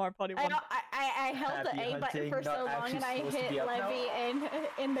Flower from Mario Party 1. I held the Happy A button for hunting, so not long actually and I supposed to hit be up now.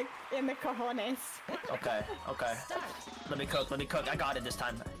 Lebby in the cojones. Okay. Let me cook. I got it this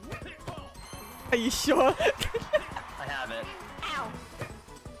time. Are you sure? I have it. Ow!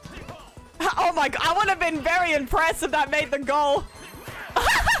 Oh my god, I would have been very impressed if that made the goal.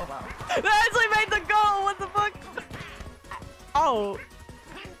 Oh wow. That actually made the goal, what the fuck? Oh.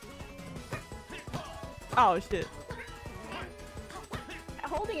 Oh shit.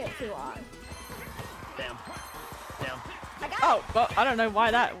 Holding it too long. Damn. I got Oh, well, I don't know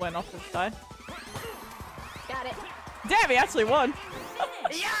why that went off the side. it. Got it. Damn, he actually won.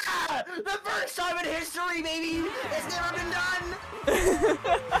 Yeah! The first time in history, baby! It's never been done!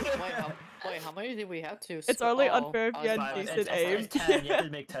 Wait, how many did we have to? It's only Oh, unfair if you had Five. decent It's aim. 10. You have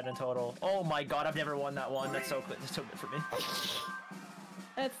to make 10 in total. Oh my god, I've never won that one. That's so good. That's so good for me.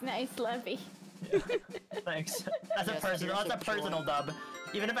 That's nice, Lebby. Yeah. Thanks. That's a personal dub.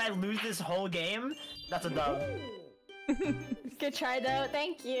 Even if I lose this whole game, that's a dub. Good try though.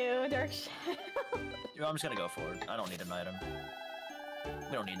 Thank you, Dark I'm just gonna go for it. I don't need an item.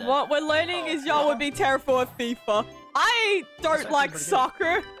 We don't need that. What we're learning is y'all would be terrible at FIFA. I don't like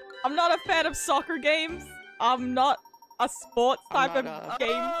soccer. I'm not a fan of soccer games. I'm not a sports type of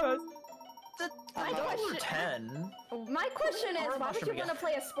game person. I don't over 10. My question is, why would you want to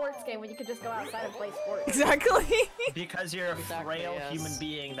play a sports game when you could just go outside and play sports? Exactly. Because you're a frail human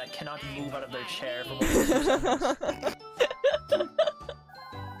being that cannot move out of their chair for more than 2 seconds.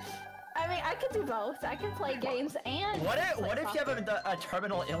 I mean, I can do both. I can play games and. What if you have a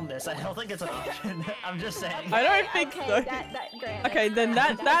terminal illness? I don't think it's an option. I'm just saying. I don't think so. Granted. Okay, then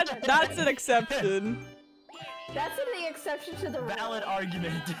that's an exception. That's the exception to the rule. Valid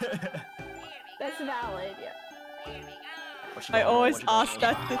argument. That's valid, yeah. I always ask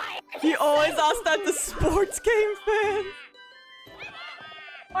that. He always asks that the sports game fan.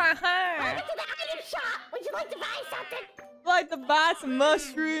 Welcome to the item shop. Would you like to buy something? Like to buy some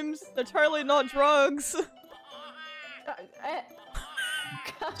mushrooms. They're totally not drugs.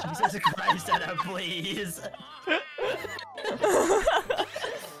 Jesus Christ, Anna, please.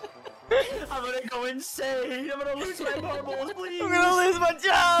 I'm gonna go insane. I'm gonna lose my marbles, please. I'm gonna lose my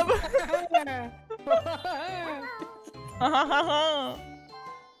job.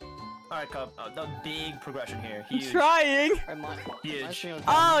 Alright, come. The big progression here. Huge. I'm trying. Huge.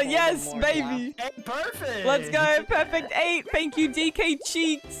 Oh, yes, baby. Hey, perfect. Let's go. Perfect 8. Thank you, DK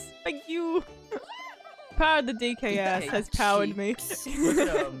Cheeks. Thank you. Power of the DK ass has powered me. Look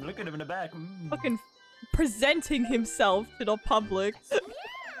at him. Look at him in the back. Fucking presenting himself to the public.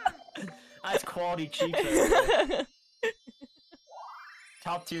 That's quality cheeks.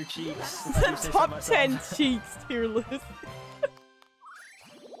 Top tier cheeks. Top 10 cheeks tier list.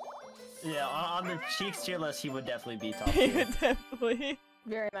 Yeah, on the cheeks tier list, he would definitely be top tier. tier. Definitely.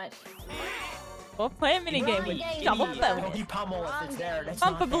 Very much. We'll play a minigame with double bonus. Pummel if it's there.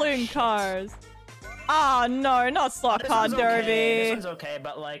 Bumper balloon cars. Ah, no, not slot car derby. Okay. This one's okay,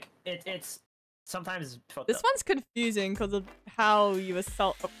 but like, it's sometimes fucked This up. one's confusing because of how you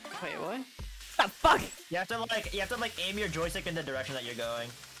assault. Oh. Wait, what? The fuck? You have to like aim your joystick in the direction that you're going.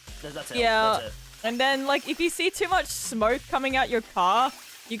 That's it. Yeah. That's it. And then like if you see too much smoke coming out your car,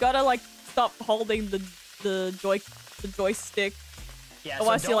 you gotta like stop holding the joystick. Yeah,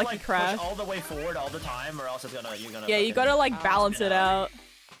 otherwise so you don't, like crash. Push all the way forward all the time, or else you're gonna. Yeah, you gotta like balance it out.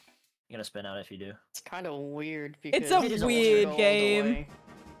 You're gonna spin out if you do. It's kind of weird because it's a weird game.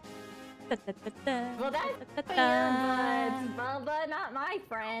 Well, that's for your buds, but not my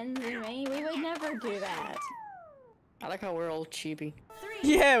friends. I mean, we would never do that. I like how we're all cheapy.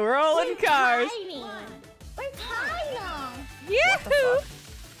 Yeah, we're all in cars. Tiny. We're tiny. Yahoo!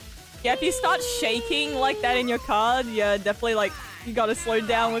 Yeah, if you start shaking like that in your car, yeah, definitely like you gotta slow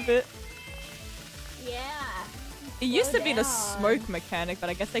down with it. Yeah. It used to be the smoke mechanic, but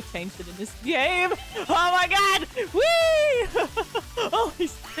I guess they changed it in this game. Oh my god! Whee! Holy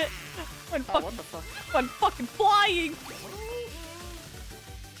shit! Went fucking flying!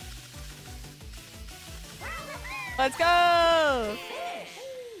 Let's go! I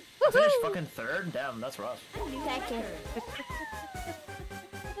finished fucking third? Damn, that's rough.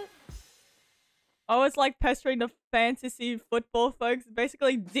 I was like pestering the fantasy football folks.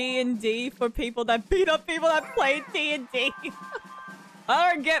 Basically D&D for people that beat up people that play D&D.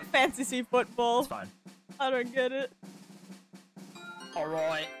 I don't get fantasy football. It's fine. I don't get it.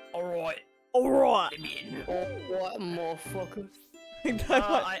 Alright. Alright. Oh, what motherfucker?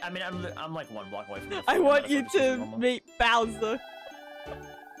 I mean, I'm like 1 block away from it. I want you to meet Bowser.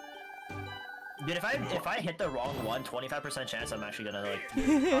 Dude, if I hit the wrong one, 25% chance I'm actually gonna like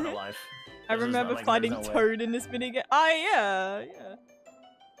run alive. I remember fighting Toad in this minigame. Oh yeah.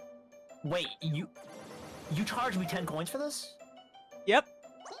 Wait, you charged me 10 coins for this? Yep.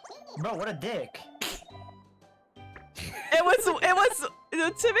 Bro, what a dick. It was,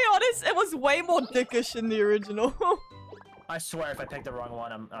 to be honest, it was way more dickish in the original. I swear if I pick the wrong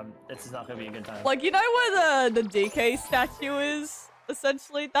one, it's not gonna be a good time. Like, you know where the DK statue is,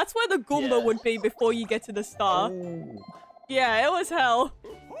 essentially? That's where the Goomba would be before you get to the star. Oh. Yeah, it was hell.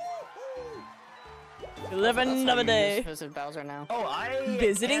 You live another day. Visit Bowser now. Oh,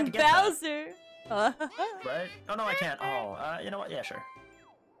 Visiting Bowser. Right? Oh no, I can't. Oh, you know what? Yeah, sure.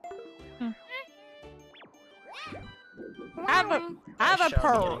 I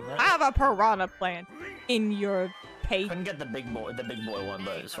have a piranha plant in your cake. Couldn't get the big boy one,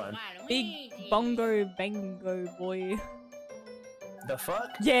 but it's fine. Big bongo bango boy. The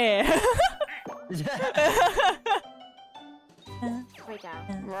fuck? Yeah. freak out.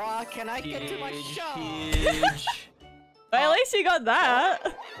 Raw, can I get to my show? Huge. But at least you got that.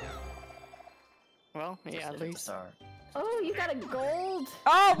 Well, yeah, at least. Oh, you got a gold.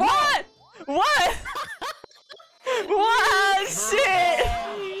 Oh, what? What? What? Shit!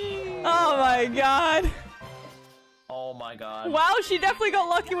 Oh my god. Oh my god. Wow, she definitely got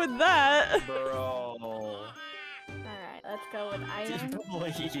lucky with that. Bro. Alright, let's go with iron.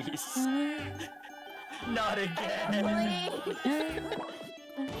 Please. Not again.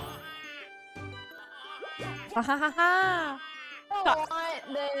 Ha ha ha ha. I don't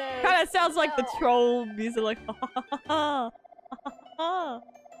want this. Kind of sounds like the No. troll music, like ha ha ha ha ha ha.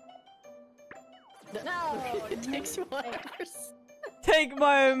 No. It takes 1 hours. Take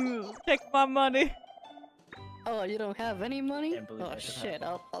my money. Oh, you don't have any money? Can't believe Oh I should shit,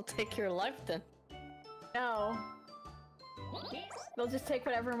 I'll take your life then. No. They'll just take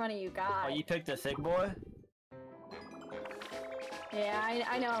whatever money you got. Oh, you picked a thick boy? Yeah,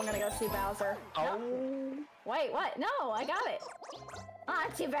 I know I'm gonna go see Bowser. Oh. Wait, what? No, I got it. Oh,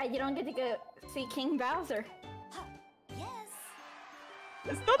 that's too bad you don't get to go see King Bowser.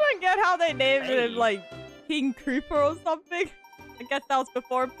 I still don't get how they named Hey. it like King Creeper or something. I guess that was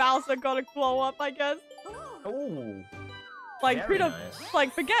before Bowser got a glow up, I guess. Oh. Like, Very pretty, nice.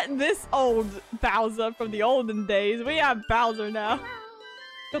 like, forget this old Bowser from the olden days. We have Bowser now.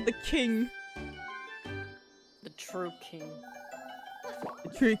 Got the king. The true king. The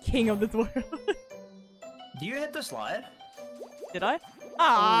true king of this world. Do you hit the slide? Did I?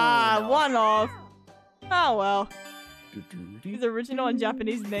 Ah, no. one off. Oh well. His original and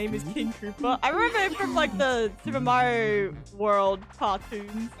Japanese name is King Koopa. I remember it from like the Super Mario World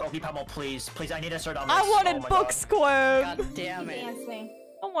cartoons. Oh, Pamo, please. Please, I need to start on this. I wanted oh my Book God. Squirm. God damn it. Dancing.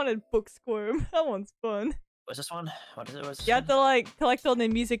 I wanted Book Squirm. That one's fun. What's this one? What is it? What's this You have to like collect all the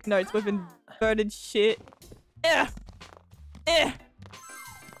music notes with inverted shit. Eh. Eh.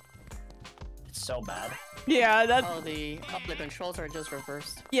 It's so bad. Yeah, that's The controls are just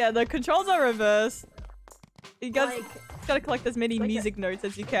reversed. yeah. The controls are reversed. You guys Like, gotta collect as many like a- music notes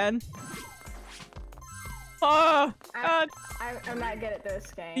as you can. Oh God. I'm not good at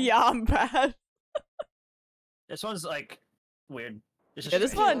this game. Yeah, I'm bad. This one's like weird. It's Yeah,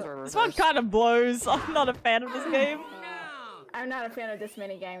 this strange. one kind of blows. I'm not a fan of this game. I'm not a fan of this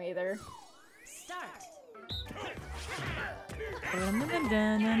mini game either.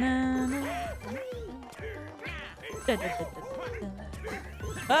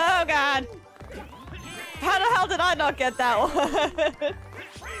 Oh God! How the hell did I not get that one?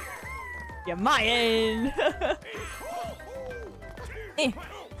 You're mine. Eh.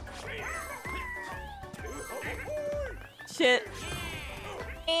 Shit.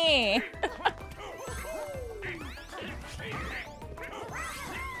 Eh.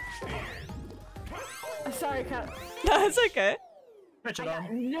 I'm sorry, Cut. No, it's okay. Richard, I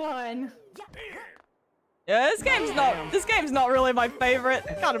got none. Yeah, this game's not really my favorite.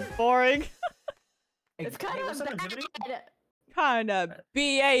 Kind of boring. It's kind Hey, of what's up, bad. activity? Kind of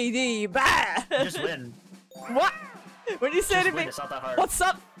BAD bad. Just win. What? When you say Just to win. me, It's not that hard. what's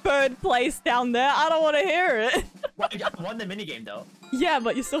up, third place down there? I don't want to hear it. Well, I won the minigame though. Yeah,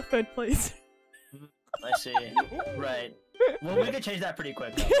 but you're still third place. I see. Right. Well, we could change that pretty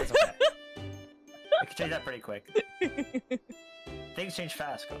quick though. It's okay. We could change that pretty quick. Things change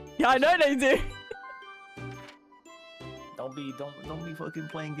fast. Go. Yeah, I know they do. Don't be fucking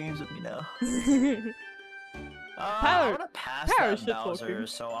playing games with me now. Power- I'm gonna pass power that shit Bowser, talking.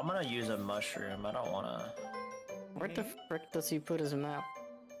 so I'm gonna use a mushroom. I don't wanna. Where the frick does he put his map?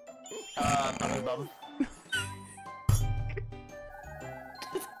 Bum.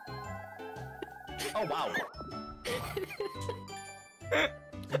 Oh wow.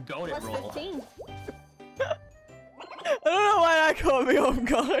 Go it Plus roll. 15. I don't know why that caught me off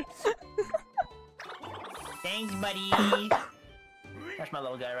guard. Thanks, buddy. That's my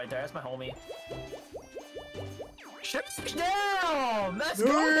little guy right there. That's my homie. Shut down! That's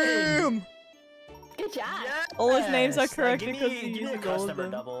good! Good job. All his names are Yes! correct Give because me, he give me a used all of customer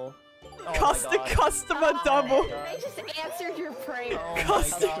them. double. Oh my Customer God. double. They just answered your prayer. Oh my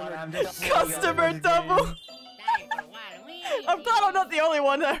Customer- God, I'm just so good Customer at this double. game. I'm glad I'm not the only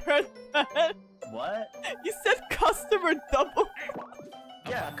one that heard that. What? You said customer double.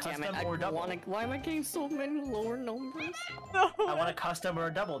 Yeah, Damn custom it, or double. why am I getting so many lower numbers? No. I want a custom or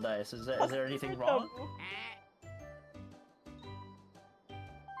a double dice. Is there anything wrong?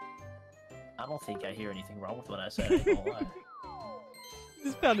 I don't think I hear anything wrong with what I said. I ain't gonna lie.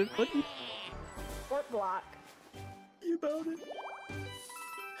 Just found it funny. Fort block. You about it?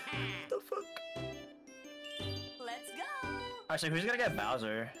 The fuck? Actually, who's gonna get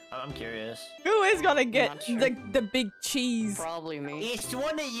Bowser? I'm curious. Who is gonna get sure. the big cheese? Probably me. It's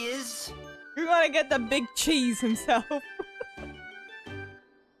one of yous. Who's gonna get the big cheese himself? What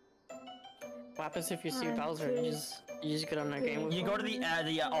happens if you see Bowser? You just get on a game with You him? go to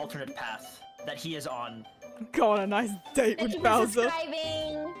the alternate path that he is on. Go on a nice date Thank with you for Bowser.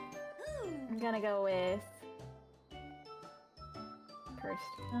 subscribing. I'm gonna go with first.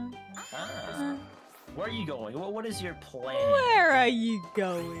 Ah. Where are you going? What is your plan? Where are you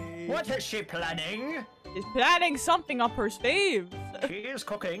going? What is she planning? She's planning something up her sleeves. She is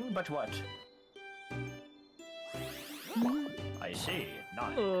cooking, but what? I see.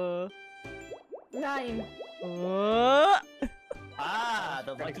 Nice. 9. Ah,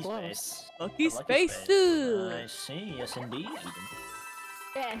 the lucky close. space. Lucky The space too. I see. Yes, indeed.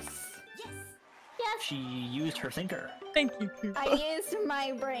 Yes. Yes. She used her thinker. Thank you, Cooper. I used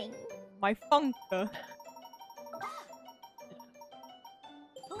my brain. My funker.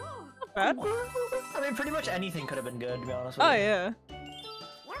 Not bad. I mean, pretty much anything could have been good, to be honest with Oh you. yeah.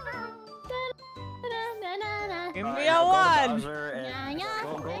 Give me a Now go to 1. Bowser and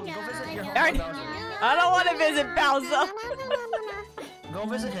go visit your Darn. homie Bowser. I don't want to visit Bowser. Go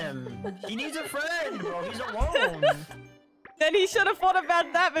visit him. He needs a friend, bro. He's alone. Then he should have thought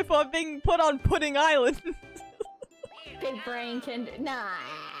about that before being put on Pudding Island. Big brain can nah.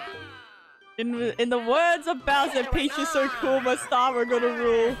 In the words of Bowser, Peach is so cool, my star we're gonna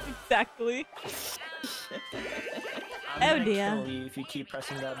rule. Exactly. I'm Oh, gonna dear. kill you if you keep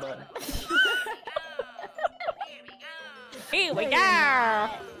pressing that button. Here we go!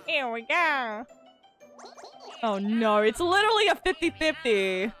 Here we go! Oh no, it's literally a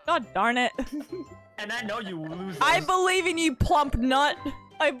 50-50. God darn it. And I know you will lose. I this. believe in you, plump nut.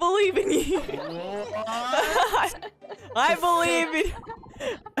 I believe in you. What? I believe in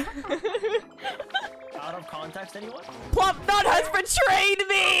Out of context, anyone? Plump nut has betrayed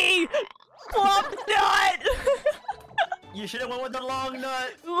me! Plump nut! You should have went with the long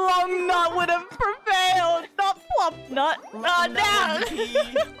nut. Long nut would have prevailed, not plump nut. Oh Long no! nut would be-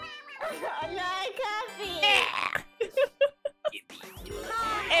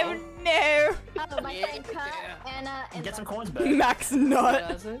 Oh no! Oh, my friend cut and Get some coins back. Max nut.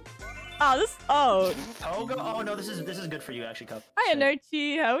 Does it? Oh, this. Oh. Togo? Oh no, this is good for you actually, Cup. Hi,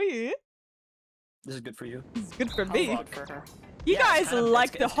 Anochi. How are you? This is good for you. It's good for I'll me. vote for her. You Yeah, guys it's kinda-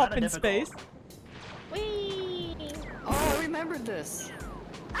 like it's to hop kinda in difficult. space. Wee. Oh, I remembered this.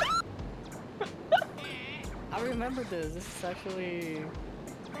 I remember this. This is actually.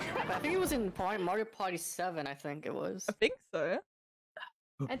 I think it was in Mario Party 7. I think it was. I think so.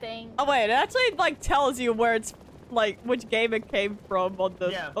 I think. Oh wait, it actually like tells you where it's like which game it came from on the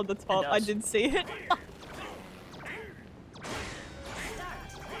Yeah, top. I does. didn't see it.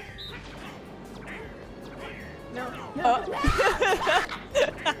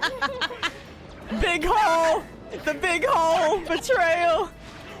 Big hole! The big hole! Betrayal!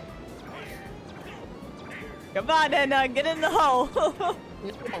 Come on then, get in the hole! No,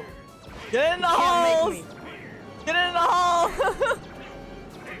 Get in the can't holes! make me. Get in the hole!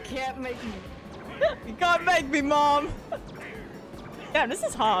 Can't make me. You can't make me, Mom! Damn, this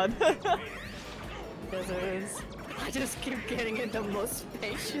is hard. Yes, it is. I just keep getting in the most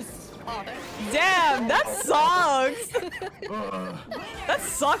spacious spot. Damn, that sucks! That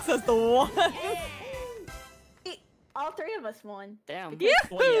sucks as the one! All three of us won. Damn. Yeah!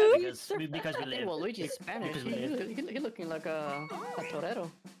 Well, yeah, because we Hey, live. well, Luigi's Spanish. Because we live. You're looking like a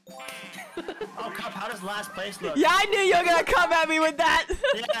torero. Oh, Cup, how does last place look? Yeah, I knew you were gonna come at me with that!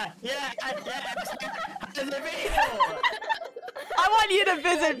 Yeah. How does it feel? I want you to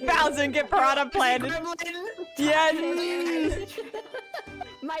visit Bowser and get Piranha Planet. Gremlin? Yeah.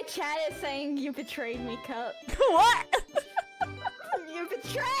 My chat is saying you betrayed me, Cup. What? You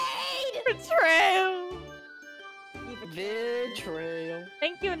betrayed! Betrayal. You betrayed. Betrayal.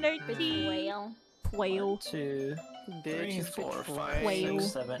 Thank you, Nerdy. Whale. Whale. 1, 2, 3, Bitch, 4, 5, Whale.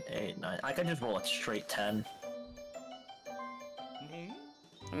 6, 7, 8, 9. I can just roll a straight 10.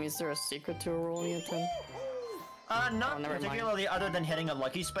 I mean, is there a secret to rolling a 10? Not never mind. particularly other than hitting a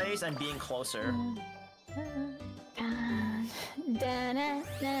lucky space and being closer.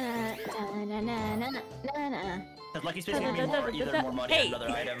 Because lucky space gives me more, either more money or another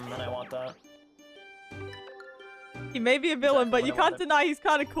item, and I want that. He may be a villain, but you what I can't wanted. deny he's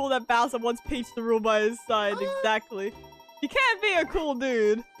kind of cool that Bowser wants Peach to rule by his side. Exactly. You can't be a cool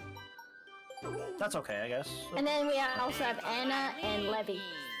dude. That's okay, I guess. And then we also have Anna and Lebby.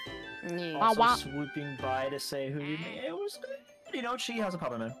 Yeah. Wow, Also wow. swooping by to say who it was. You know, she has a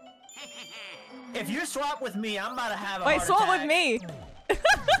problem, man. If you swap with me, I'm about to have a Wait, heart swap attack. with me.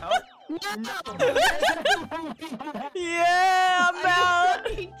 Oh, Yeah, I'm out. Are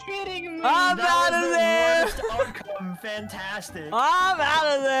you kidding me? I'm out of there. Worst outcome. Fantastic. I'm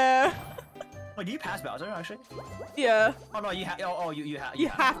out of there. Wait, do you pass Bowser actually? Yeah, Oh no, you have. Oh, you have. you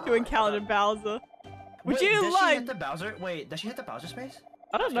have to encounter Bowser. Would Wait, you does like? she hit the Bowser? Wait, does she hit the Bowser space?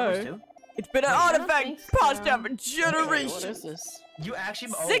 I don't Afterwards, know. too? It's been an I don't artifact think passed so. down for Wait, what generations. is this? You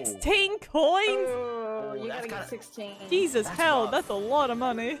actually. Oh. 16 coins? Oh, you that's gotta kinda- get 16. Jesus, That's hell, rough. that's a lot of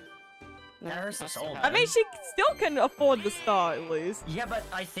money. That hurts the soul, I mean, she still can afford the star at least. Yeah, but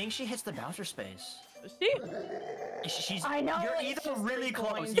I think she hits the Bowser space. Does she? She's. I know, You're it's either just really three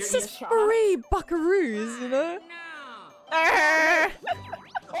close. coins. You're It's Yeah, just shot. free buckaroos, you know? Arrgh.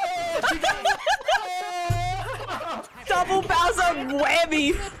 Oh, she got Double Bowser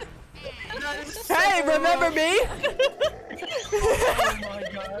whammy! That is so Hey, remember me? Oh my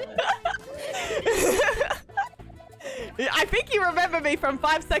god. I think you remember me from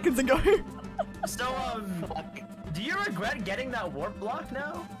 5 seconds ago. So, do you regret getting that warp block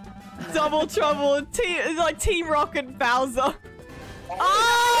now? Double trouble, like Team Rocket Bowser.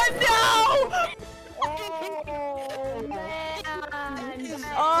 Oh no! Oh, man.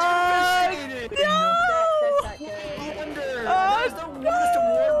 Oh no! Wonder. Oh, That's the worst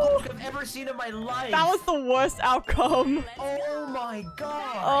warp block I've ever seen in my life. That was the worst outcome. Oh my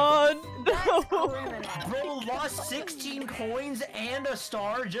god. Oh no! Bro lost 16 coins and a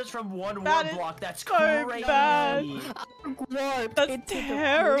star just from one That warp is block. That's so crazy. bad. Warped That's into the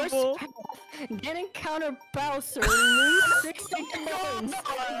terrible. worst path. Then encounter Bowser, lose 60 coins.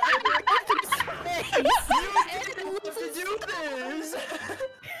 You didn't have to do this.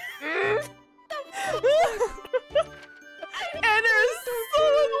 And there's so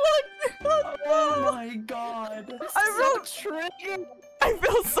unlucky. Oh my god. I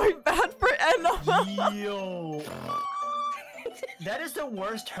feel so bad for Anna. Yo. That is the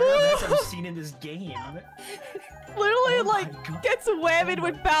worst tournament I've seen in this game. Literally, Oh my like, God. gets whammied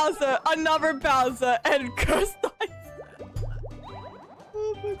with Bowser, another Bowser, and cursed dice.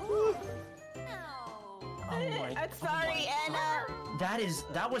 Oh my god. Oh my I'm sorry, Anna.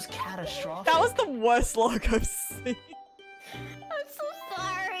 That was catastrophic. That was the worst luck I've seen. I'm so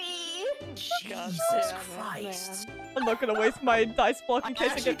sorry. Jesus Christ. I'm not gonna waste my dice block in case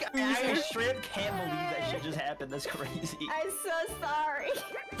I actually, get I foozed. straight up can't believe that shit just happened. That's crazy. I'm so sorry.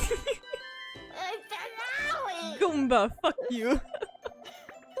 Goomba, fuck you.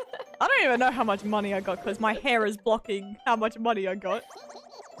 I don't even know how much money I got because my hair is blocking how much money I got.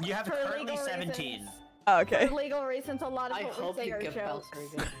 You have For currently legal 17. reasons. Oh, okay. For legal reasons, a lot of I what we hope say you are get jokes. Bowser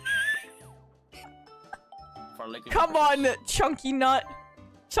again. For legal Come on, purposes. chunky nut. For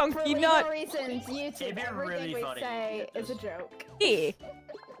Chunky legal nut. reasons, YouTube, It'd be everything really we funny say if you is a did joke. Yeah.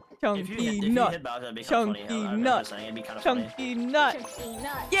 If Chunky you nut. hit Bowser, it'd be kind of funny. Chunky I'm nut. just saying, it'd be kind of funny. Chunky nut. Chunky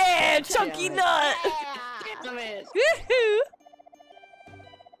nut. Yeah, chunky Damn it. nut. Damn it. Woohoo.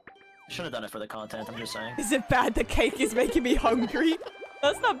 Should have done it for the content, I'm just saying. Is it bad the cake is making me hungry?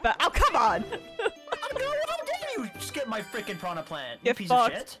 That's not bad. Oh, come on. How dare you skip my freaking piranha plant, you Get piece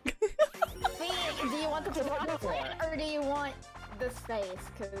fucked. of shit? Do you want the piranha plant or do you want the space?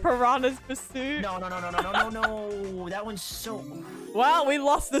 Cause Piranha's pursuit. No. That one's so... Well, we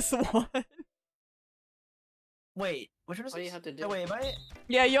lost this one. Wait, which one is What do you this? have to do? Oh, wait, am I...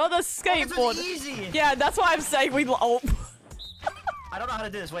 Yeah, you're the This skateboard. is easy! Yeah, that's why I'm saying we. Oh, I don't know how to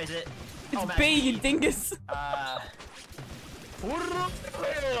do this. Wait, is it... it's Max B, you dingus.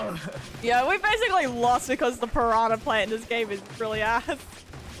 Yeah, we basically lost because the piranha plant in this game is really ass.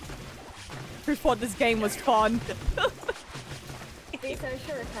 Who thought this game was fun? be so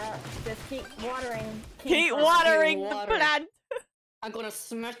sure, Kat. Just keep watering. Keep watering the water. plant. I'm gonna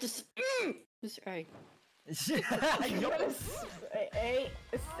smash this. This right.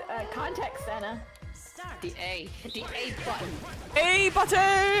 Context, Anna. The A button. A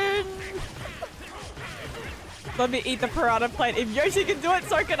button. Let me eat the piranha plant. If Yoshi can do it,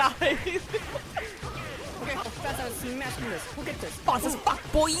 so can I. Okay, how fast I'm smashing this. Look at this. Fast as fuck,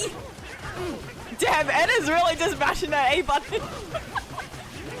 boy. Damn, Anna's really just mashing that A button.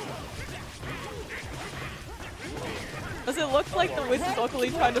 Does it look like the wizard's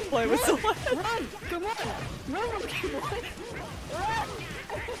awkwardly trying to play with someone? Run! Come on! Run! Come on!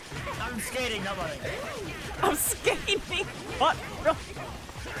 I'm skating, nobody. I'm skating. What?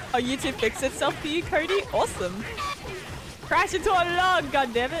 Oh, YouTube fixed itself for you, Cody? Awesome. Crash into a log,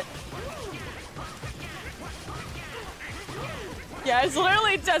 goddammit. Yeah, it's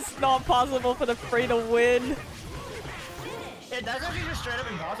literally just not possible for the free to win. Yeah, that's actually just straight up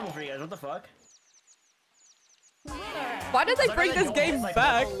impossible for you guys. What the fuck? Why did they Like, bring I this don't game like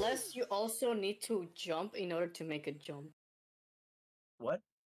back? Unless you also need to jump in order to make a jump. What?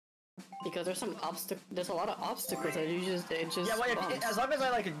 Because there's some there's a lot of obstacles that it just Yeah, well, bumps. as long as I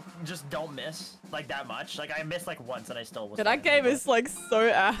like just don't miss like that much. Like I missed like once and I still was. Yeah, that game is like so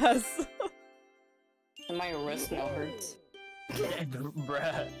ass. And my wrist now hurts.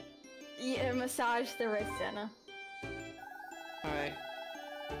 Bruh. Yeah, massage the wrist, Anna. Alright.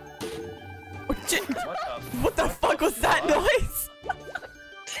 What the fuck was that noise?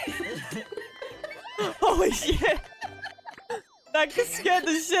 Holy shit. That scared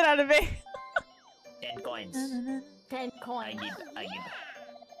the shit out of me. 10 coins. 10 coins. I need.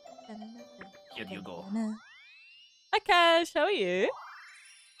 Here you go. Hi Cash, how are you?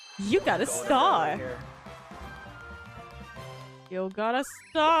 You got a star. You got a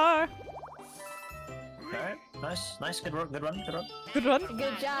star. Alright, nice, good run. Good run. Good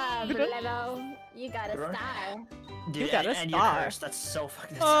job, Good run. Levo. You got a Good run. star. Dude, got a and star. you're cursed. That's so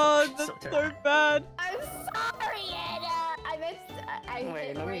fucking. Oh, so that's terrible. so bad. I'm sorry, Anna. I missed. I Wait,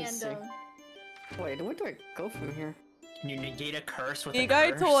 hit let me see. random. Wait, where do I go from here? You negate a curse with You a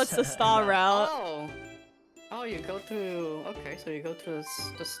go curse. towards the star route. Oh! Oh, you go through... Okay, so you go to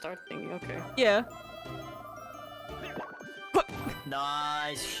the start thingy, okay. Yeah.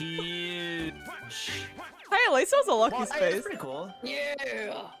 Nice, huge. Hey, at least it was a lucky Well, hey, space. that's pretty cool. Yeah!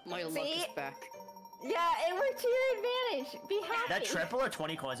 My luck is See? back. Yeah, it worked to your advantage. Be happy. That triple or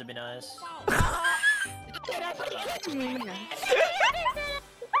 20 coins would be nice.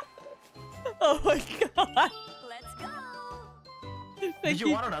 Oh my god. Let's go. Thank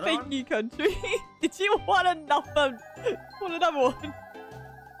you want another thank one? you, country. Did you want another? Want another one?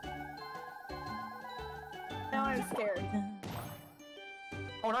 Now I'm scared.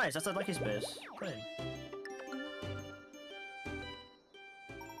 Oh, nice. That's a lucky space. Great.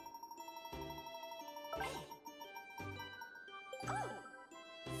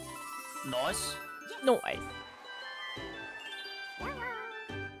 Nice. Nice.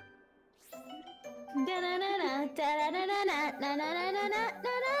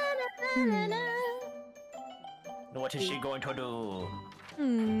 What is she going to do?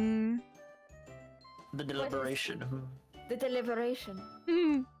 Hmm. The deliberation. The deliberation.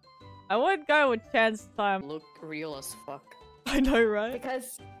 Hmm. I would go with chance time. Look real as fuck. I know, right?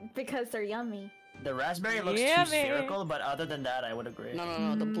 Because they're yummy. The raspberry looks Yeah, too man. spherical, but other than that, I would agree.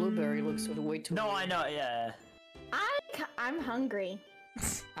 No, the blueberry looks way too No, weird. I know, yeah. I'm hungry.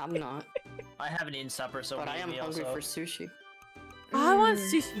 I'm not, I haven't eaten supper, so but I am maybe hungry also for sushi. I want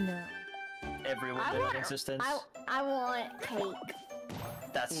sushi now. every I woman want- in existence. I want cake.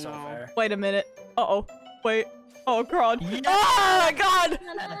 That's so No. fair. Wait a minute. Uh-oh. Wait. Oh, God. Yes! Oh, my God!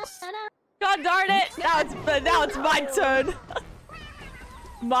 Yes. God darn it! Now it's my turn.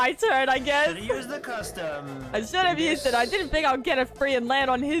 My turn, I guess. Should've used the custom. I should have used it. I didn't think I'd get it free and land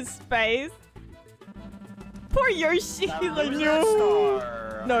on his face. Poor Yoshi. Now He's like, lose that no.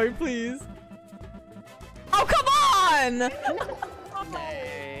 star. No, please. Oh, come on!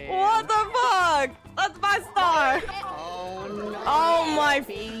 Hey. What the fuck? That's my star. Oh no! Oh my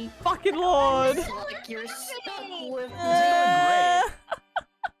baby. fucking lord. It's like you're stuck with Uh,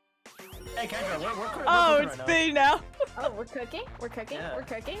 Hey, Kendra, we're cooking oh, right it's now. me now. Oh, we're cooking. We're cooking. Yeah. We're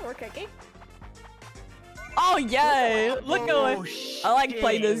cooking. We're cooking. Oh, yay. Look Oh, at it. I like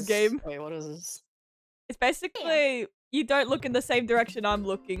playing this shit. game. Wait, what is this? It's basically you don't look in the same direction I'm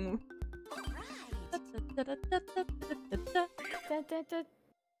looking.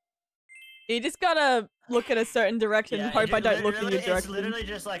 You just gotta look in a certain direction and hope you I don't look in your It's direction. literally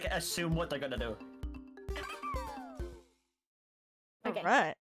just like assume what they're gonna do. Okay.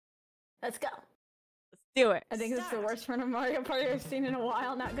 Alright, Let's go. let's do it. I think this is the worst run of Mario Party I've seen in a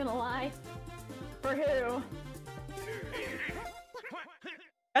while, not gonna lie. For who?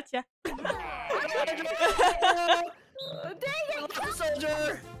 Gotcha. Oh, dang it!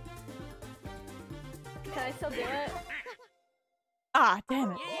 Soldier! Can I still do it? Ah,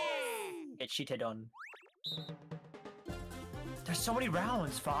 damn it. Get cheated on. There's so many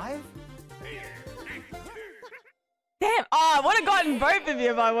rounds. 5? Damn! Oh, I would have gotten both of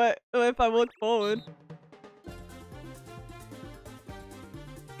you if I looked forward.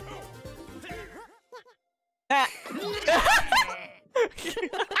 Ah.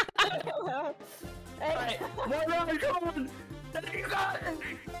 Hey, One round, come on! You got it!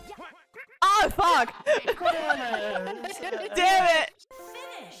 Oh fuck! Damn it!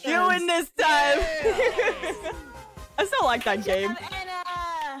 You win this time! I still like that game.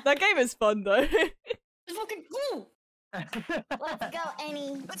 Anna! That game is fun though. It's fucking cool! Let's go,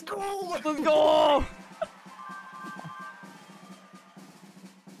 Annie. Let's go! Let's go!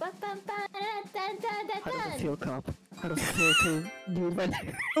 How does it feel, cop? How does it feel to do that?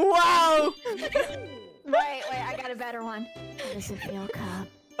 Wow! Wait, I got a better one. How does it feel, Cop?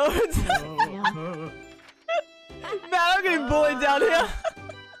 Man, I'm getting bullied down here.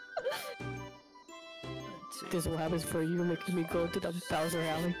 This is what happens for you making me go to the Bowser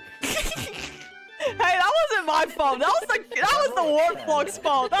alley. Hey, that wasn't my fault. That was the Warfork's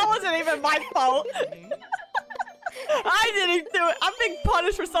fault. That wasn't even my fault. I didn't do it. I'm being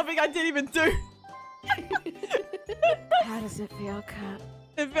punished for something I didn't even do. How does it feel, Kat?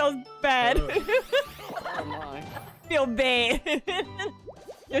 It feels bad. Oh my. Feel bad.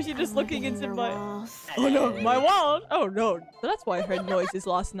 Yoshi just looking into my. walls. Oh no, my wall. Oh no. So that's why I heard noises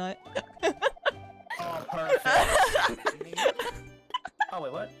last night. Oh, perfect. Oh,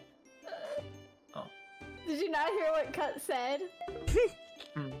 wait, what? Oh. Did you not hear what Kat said?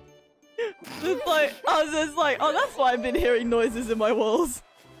 It's like I was just like, oh, that's why I've been hearing noises in my walls.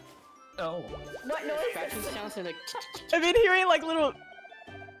 Oh. What Scratching noise? sounds like I've been hearing like little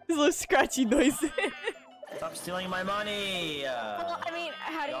scratchy noises. Stop stealing my money! Well, I mean,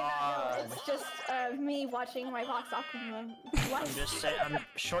 how do you not know? God. It's just me watching my box Aquaman. I'm just saying,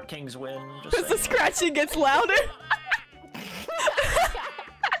 Short Kings win. Just Because the saying. scratching gets louder.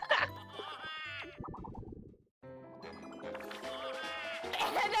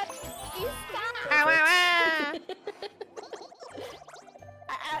 You stop!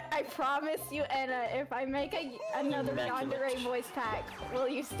 I promise you, Anna, if I make another Immaculate. yandere voice pack, will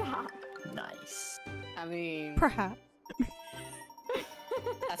you stop? Nice. I mean, Perhaps.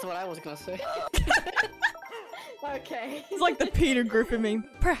 that's what I was gonna say. Okay. It's like the Peter Griffin meme.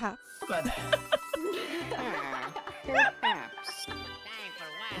 Perhaps. But Perhaps.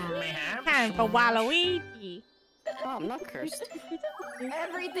 Time for Waluigi. Oh, I'm not cursed.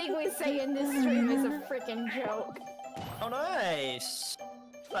 Everything we say in this stream is a freaking joke. oh, nice.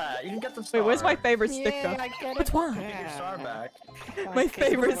 You can get the Wait, star. where's my favorite sticker? Yeah, I get Which it. one? Get your star back. My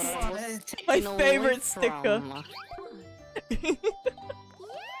favorite What I was my taken away favorite sticker. from.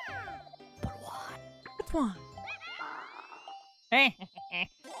 Which one?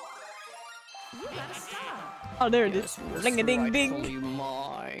 Oh, there it is. Ring a ding ding. Rightfully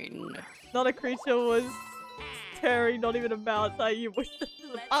mine. Not a creature was Terry, not even a mouse. I you wish this is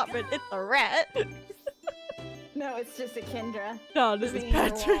an apartment. It's a rat. No, it's just a Kendra. No, this is living in your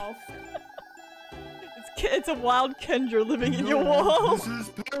Patrick. walls. It's a wild Kendra living in your wall. This is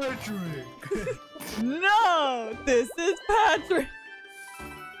Patrick. No, this is Patrick.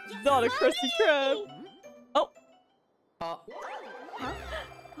 Not a Krusty Krab. Oh,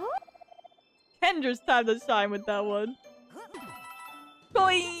 Kendra's time to shine with that one.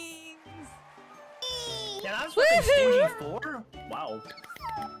 Boings! Yeah, that was fucking stingy 4. Wow.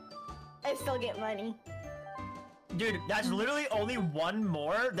 I still get money. Dude, that's literally only one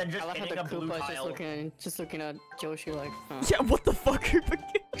more than just I love how hitting the a blue Koopa is tile. just looking at Joshi like, huh. Yeah, what the fuck, Koopa?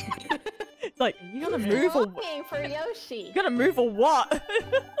 It's like, you gonna move or what? Looking for Yoshi. You gonna move or what?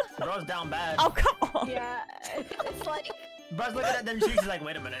 Bro's down bad. Oh, come on! Yeah, it's like Bro's looking at them she's like,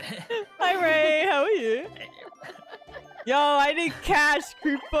 wait a minute. Hi, Ray, how are you? Yo, I need cash,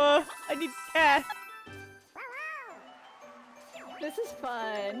 Koopa. I need cash. this is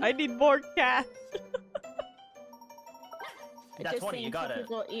fun. I need more cash. That's Just 20, you seeing got two it.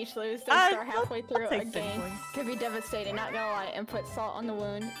 people each lose, they I'll- start halfway through take a that game. point. Could be devastating, not gonna lie, and put salt on the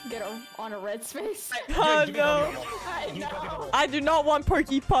wound, get on a red space. Oh, Dude, no. I give me Pokeball. know. I do not want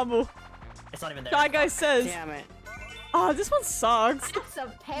Perky Pummel. It's not even there. Shy Guy says, Damn it. oh, this one sucks. That's a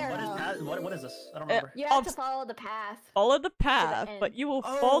What is peril. that? What is this? I don't remember. You have to Obst- follow the path. Follow the path, end. but you will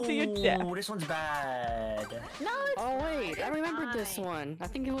fall to your death. Oh, this one's bad. No, it's Oh wait, I remember this fine. one. I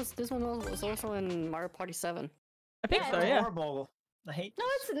think this one was also in Mario Party 7. I think Yeah, so, It's yeah. horrible. I hate No,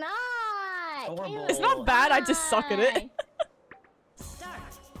 it's not. Horrible. It's not bad, I just suck at it.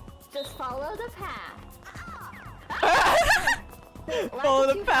 Just follow the path. Follow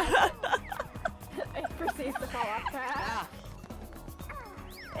the Like, path. It proceeds to fall off path.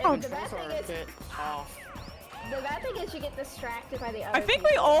 Ah, And the bad those are thing a is, bit off. the bad thing is you get distracted by the other. I think we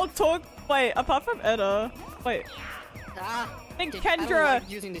people. all took. Wait, apart from Edda. Wait, Ah, I think I don't Kendra, like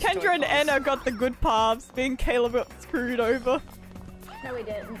using these Kendra and Joy-Cons. Anna got the good paths. Me and Caleb got screwed over. No, we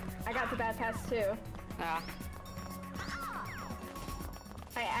didn't. I got the bad pass too. Ah,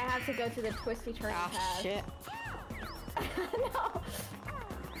 I have to go to the twisty turn ah, path. shit. No.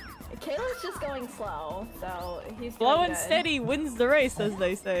 Caleb's just going slow, so he's Slow doing and good. steady wins the race, as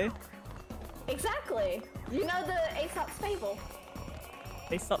they say. Exactly. You know the Aesop's fable.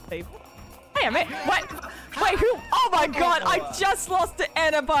 They stop people. Hey, man. What? Wait, who? Oh my god, I just lost to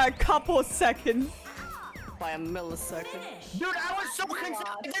Anna by a couple of seconds. By a millisecond. Dude, I was so concerned.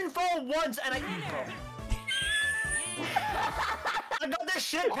 I didn't fall once, and I. I got this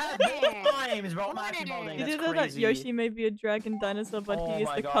shit past both times, bro. I'm actually Malding. You That's do know that crazy. Yoshi may be a dragon dinosaur, but Oh he is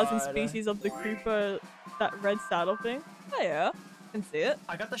my the cousin God. species of the creeper, that red saddle thing? Oh yeah, I can see it.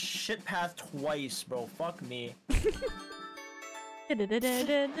 I got the shit path twice, bro. Fuck me.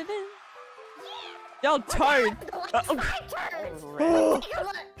 Yo, Toad!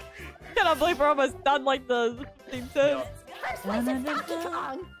 Cannot believe we're almost done like the theme turn. First place is Donkey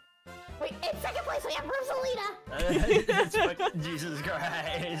Kong. Wait, in second place we have Rosalina. It's fucking Jesus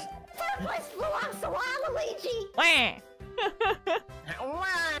Christ. Third place belongs to Waluigi. Wah!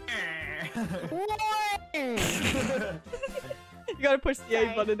 You gotta push the A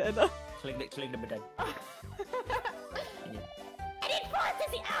Sorry. button, Edna. Cling the button. And in fourth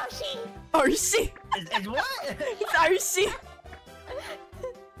is the Oshi. Oshi! Is what? It's Oshi!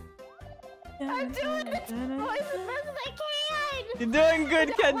 I'm doing this voice as best as I can. You're doing good,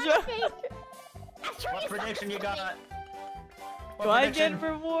 Kendra. What prediction you got? What Do I prediction? get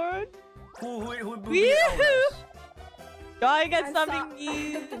reward? Who Woohoo! Do I get I'm something so-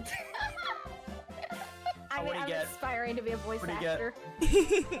 new? I'm What do you get? aspiring to be a voice What do you get? actor.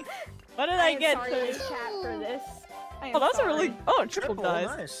 What did I am get? sorry to the chat for this. I am Oh, that's a sorry. really... Oh, triple Triple, dice.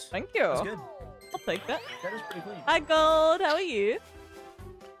 nice. Thank you. That's good. I'll take that. That is pretty clean. Hi, Gold. How are you?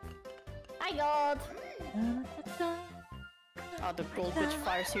 Hi, Gold. Oh, the gold witch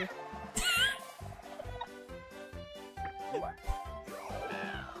fires you.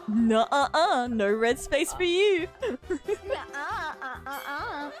 No, no red space for you.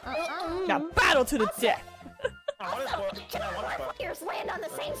 Now battle to the death. I want to score. Can I all want to our score. players land on the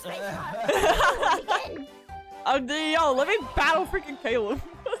same space again? Oh, yo, let me battle freaking Caleb.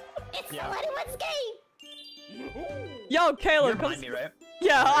 It's Yeah. still anyone's game. Yo, You're Caleb, come. behind me, right?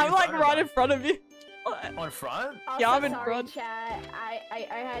 Yeah, Where I'm you like from? right in front of you. On front? Also, Yeah, I'm in sorry, front. chat. I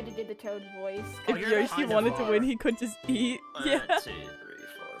had to do the Toad voice. Oh, If you're Yoshi kind of wanted to far. win, he could just eat. Yeah, 1, 2, 3,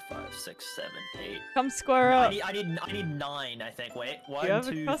 4, 5, 6, 7, 8. come square I up. need 9, I think. Wait. You 1, have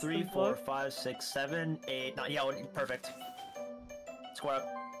a 2, custom 3, 4, block. 5, 6, 7, 8, 9. Yeah, perfect. Square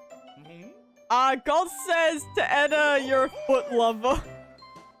up. Gold says to Edna, you're a foot lover.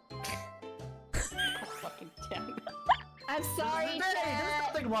 Fucking damn it. I'm sorry, There's chat.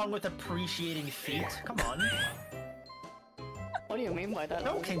 nothing wrong with appreciating feet. Come on. What do you mean by that?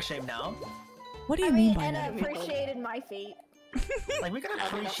 No kink shame now. What do I you mean, mean by and that? I appreciated my feet. Like, we can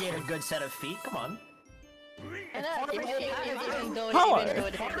appreciate a good set of feet. Come on. And I Even appreciated even though Hello. even though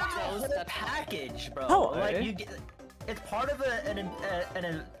it Part hurts of toes, the that package, bro. Hello. Like, you get... It's part of an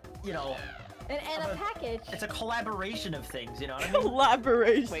you know, and a package. it's a collaboration of things, you know what I mean?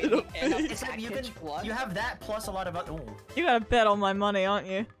 Collaboration. Wait, of and a things. It's like you package what? you have that plus a lot of other. Ooh. You gotta bet on my money, aren't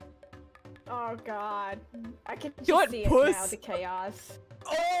you? Oh god. I can just Do it, see it puss. now, the chaos.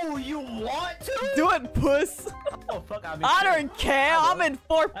 Oh, you want to? Do it, puss. Oh fuck! I don't care. I I'm will. in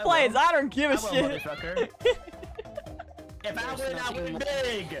fourth I place. will. I don't give a I will, shit. motherfucker. If I win, I win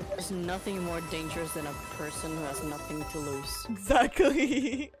big. There's nothing more dangerous than a person who has nothing to lose.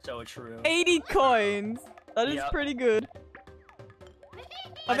 Exactly. So true. 80 coins. That is Yep. pretty good.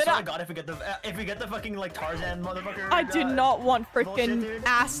 I mean, swear I- to God, if we get the fucking like Tarzan motherfucker. I do not want bullshit, freaking dude.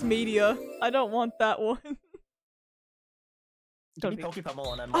 ass media. I don't want that one. Give me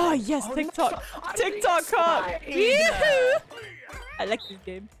Pokepummel and I'm. Oh like, yes, oh, TikTok. no, I'm TikTok card. excited. Yoo-hoo! I like this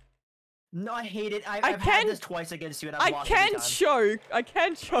game. No, I hate it. I've I had can- this twice against you and I've I lost can every time. choke. I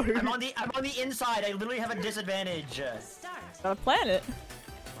can choke. I'm on the inside. I literally have a disadvantage. Gotta plan it.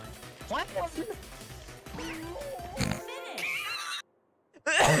 What?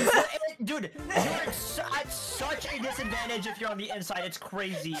 Dude, you're at such a disadvantage if you're on the inside. It's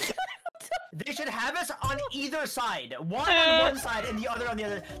crazy. They should have us on either side. One on one side and the other on the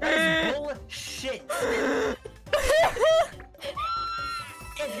other. That is bullshit.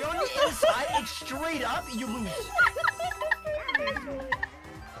 If you're on the inside, it's straight up, you lose.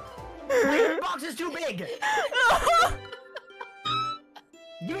 My hitbox is too big.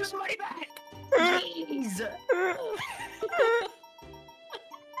 Give us money back. Please.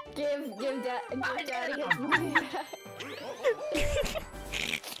 Give daddy his money back.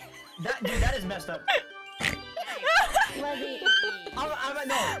 That is messed up. Lebby.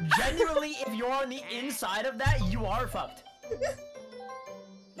 No, genuinely, if you're on the inside of that, you are fucked.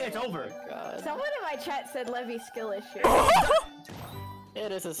 It's over. God. Someone in my chat said Levy's skill issue.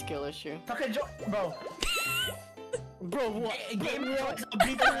 It is a skill issue. Fucking bro. Bro, what? Game rules. I'll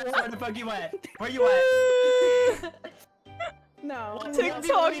beat your ass. Where the fuck you at? Where you at? No.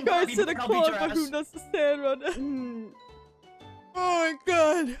 TikTok goes to the I'll beat your club, but ass. who does the stand runner? Oh my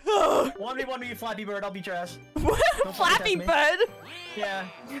god. Oh. 1v1 Flappy Bird. I'll beat your ass. Flappy me. Bird. Yeah.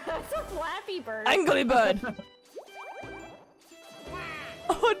 That's a Flappy Bird. Angry Bird.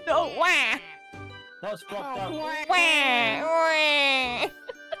 Oh no! Wah! That was fucked up. Wah!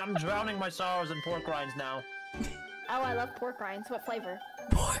 I'm drowning my sorrows in pork rinds now. Oh, I love pork rinds. What flavor?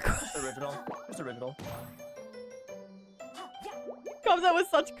 Pork rinds. It's original. It's original. Comes out with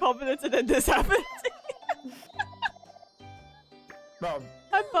such confidence and then this happens. Bro,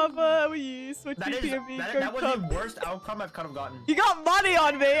 Hi Papa, how are you? Switchy POV, that was the worst outcome I've kind of gotten. You got money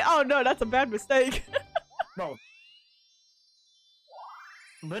on me! Oh no, that's a bad mistake. Bro.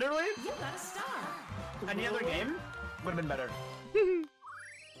 Literally? You got a star. Any other game would have been better.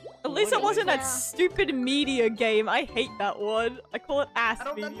 At least it wasn't that stupid media game. I hate that one. I call it ass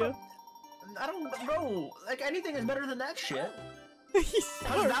media. I don't, bro. Like anything is better than that shit.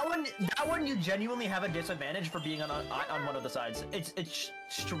 Sure. That one, you genuinely have a disadvantage for being on one of the sides. It's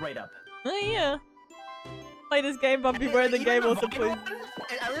straight up. Oh yeah. Play this game, but beware the game also plays.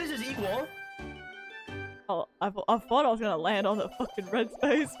 At least it's equal. Oh, I thought I was gonna land on the fucking red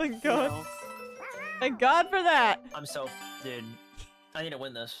space. Thank God. No. Thank God for that. Dude. I need to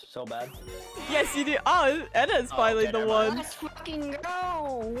win this so bad. Yes, you do. Oh, Edna's finally okay, the never one. mind. Let's fucking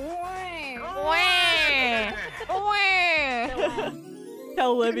go!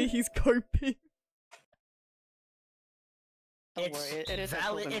 Tell Lebby he's coping. Don't worry, it is a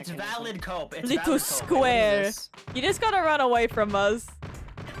valid. coping It's mechanism. valid cope. It's Little valid cope. square. This. You just gotta run away from us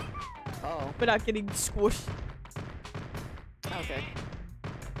Oh, without getting squished. okay.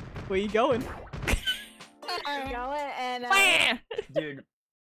 Where you going? Going and Dude,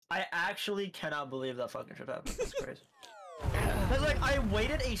 I actually cannot believe that fucking shit happened. That's crazy. Cause like I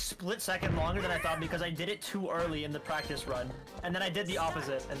waited a split second longer than I thought because I did it too early in the practice run, and then I did the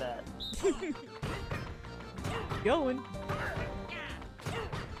opposite in that. Going.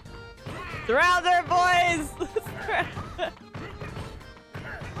 Surround her, boys!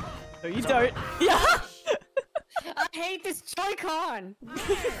 No, you don't. Yeah! I hate this Joy-Con! And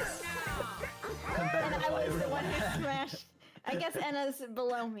I was the one who smashed. I guess Enna's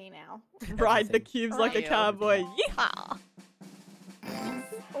below me now. Ride the cubes like a Right. cowboy. Yeehaw!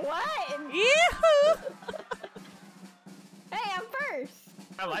 What? Yeehoo! Hey, I'm first.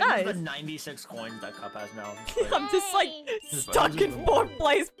 I like Nice. the 96 coins that Cup has now. I'm just like Yay. stuck in fourth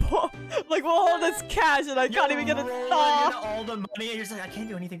place, like with all this cash, and I can't even get a rolling star. in all the money, and you're just like, I can't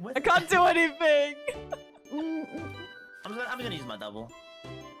do anything with I it. can't do anything. I'm gonna use my double.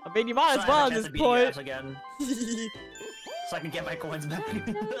 I mean, you might So as I well have at a this chance to beat you point. guys again, so I can get my coins back.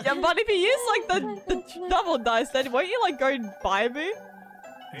 Yeah, but if you use like the double dice, then won't you like go and buy me?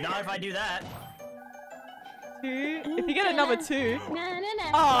 Not if I do that. 2. If you get another 2. Na, na,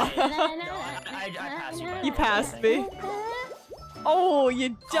 na, Oh. na, na, na, I passed you. You passed me. Oh,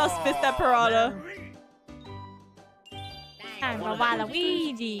 you just missed that piranha. I'm a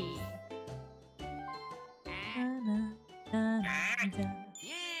Waluigi.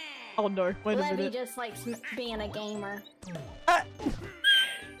 Oh no, wait a Lebby minute. just likes being a gamer. Ah.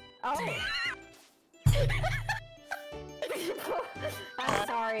 Oh. I'm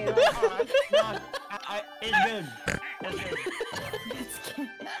sorry. No, it's good. It's good.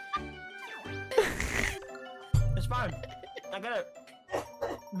 It's fine. I got it.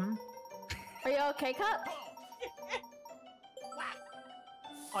 Are you okay, Cup?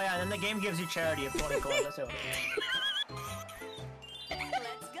 Oh yeah, and then the game gives you charity of 20 coins. That's it.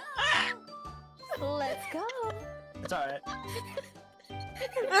 Let's go. It's alright.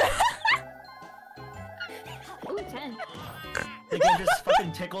 Ooh, 10. The game just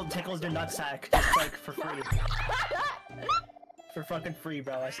fucking tickles your nutsack, just like for free. For fucking free,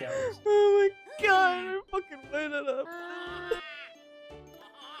 bro. I see how it is. Oh my god, I fucking made it up.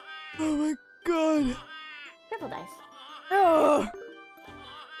 Oh my god. Triple dice. Oh.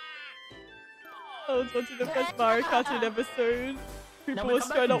 I was watching the first Mario cartoon episode. People we were come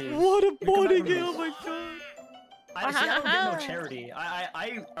back straight up, from these. what a We come back body from game, oh these. my god. I don't get no charity.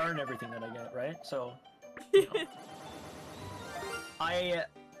 I earn everything that I get, right? So, you know. I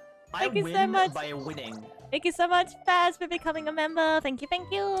Thank you so win much. by winning. Thank you so much, Faz, for becoming a member. Thank you,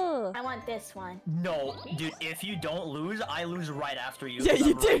 thank you. I want this one. No, dude, if you don't lose, I lose right after you. Yeah, 'cause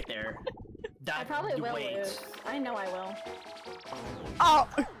you I'm do. Right there. I probably will wait. lose. I know I will. Oh,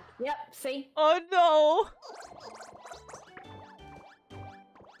 Yep, see? oh no.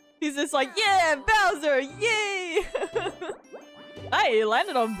 He's just like, yeah, Bowser, yay! Hey, he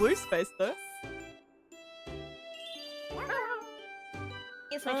landed on blue space though.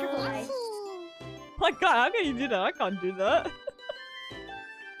 It's my triple dice. My god, how can you do that? I can't do that.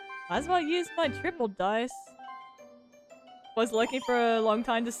 Might as well use my triple dice. Was looking for a long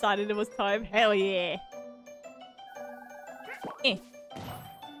time, decided it was time. Hell yeah. Eh.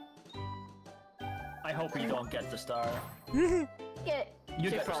 I hope you don't get the star. Get You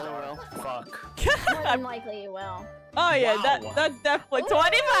She get probably will. Fuck. More than likely you will. Oh yeah, Wow. that's definitely Ooh,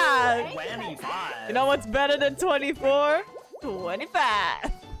 25. 25. You know what's better than 24? 25.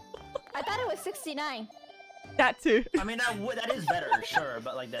 I thought it was 69. That too. I mean, that is better, sure,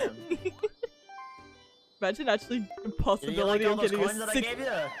 but like, damn. Imagine actually the You like possibility all of those getting coins a that I 6. gave you?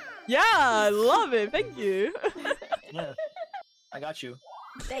 Yeah, I love it. Thank you. Yeah. I got you.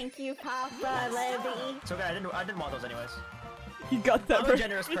 Thank you, Papa Lebby. It's okay. I didn't want those anyways. You got that. I'm a Right.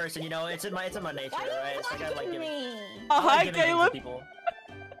 generous person, you know. It's in my nature, Why are you right? It's like I like blocking giving. me? Oh, I like hi, giving things to Caleb. people.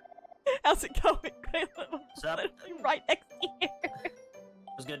 How's it going, Caleb? What's up? Literally right next to you. It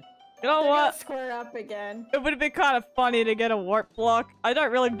was good. You know They're gonna what? square up again. It would have been kind of funny to get a warp block. I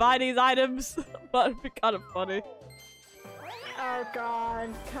don't really buy these items, but it'd be kind of funny. Oh god,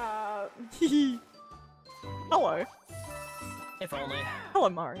 Cup. Hello. If only. Hello,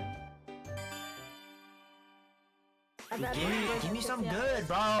 Mario. I bet Give me some good,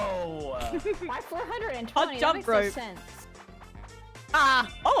 bro. Why 420? Hot That jump makes no rope. sense. Ah!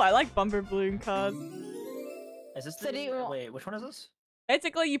 Oh, I like bumper balloon cars. Is this So the... do you- Wait, which one is this?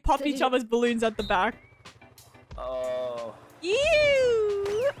 Basically, you pop So each you- other's balloons at the back. Oh.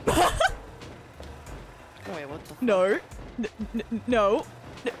 Ew! Wait, what the? No. No.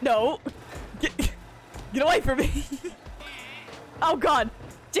 No. Get away from me. Oh god.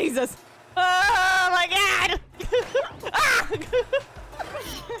 Jesus. Oh my god. Ah!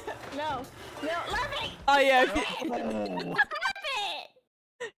 No, let me! Oh yeah. Oh.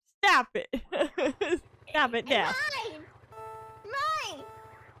 Stop it! Stop it. Stop it now. Mine! Mine!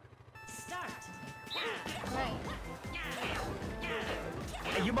 Mine.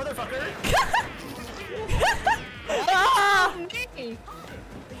 Hey, you motherfucker! Ah! Get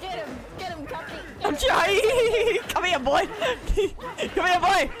him, Cuppy! I'm trying. Come here, boy. Come here,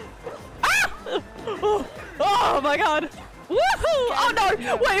 boy. Ah! Oh my god. Woohoo! Oh no!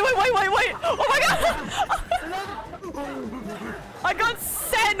 Wait! Oh my god! I got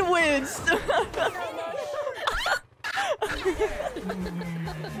sandwiched!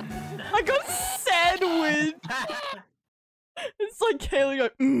 I got sandwiched! It's like Kaylee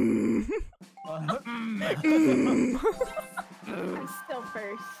going, I'm still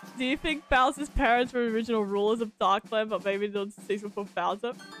first. Do you think Bowser's parents were original rulers of Darkland, but maybe they'll cease before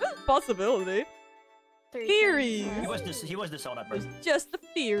Bowser? That's a possibility. Theories! He was disowned at It was first. just a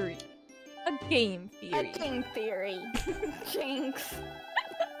theory. A game A theory. game theory. Jinx.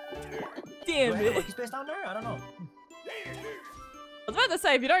 Damn Do I have a it. lucky space down there? I don't know. I was about to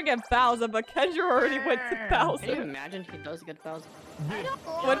say, if you don't get Bowser, but Kendra already went to Can you Bowser. imagine he does get Bowser? Dude, It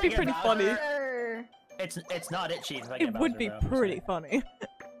would be Yeah, pretty Bowser. funny. it's not it, cheese. It would be pretty funny.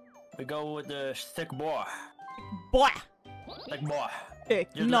 We go with the thick boy. Boy! Thick boy.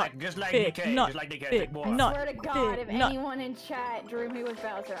 Thick, Just not like thick, DK. not Just like DK. thick, Thick boy. not Swear to God, thick, if not- anyone in chat drew me with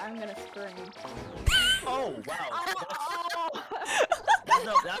Bowser, I'm gonna scream. Oh wow.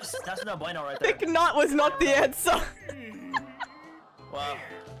 That's no bueno right there. Thick knot was not the answer. Wow.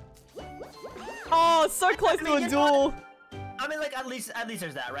 Oh, so close to a you know duel. I mean, like at least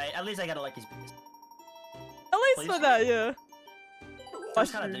there's that, right? At least I got a lucky space. At least Please? for that, yeah.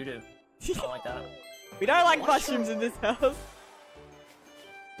 That's kind of Mushroom. doo-doo. I don't like that. We don't like mushrooms in this house.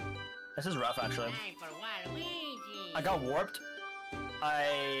 This is rough, actually. I got warped.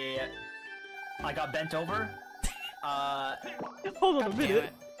 I got bent over. Hold on a Damn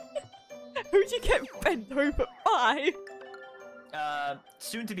minute. it. Who'd you get bent over by?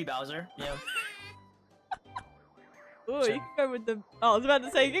 Soon to be Bowser. Yeah. Ooh, you can go with the. Oh, I was about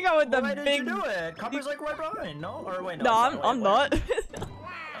to say you can go with the Why did big. you do it? Copper's like right behind. No, or wait, no. No, it's I'm wait, not. wait. Oh,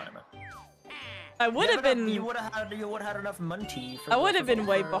 never mind. I would have been. You would have had enough money. I would have been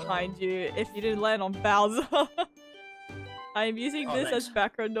way behind you if you didn't land on Bowser. I am using Oh, this thanks. as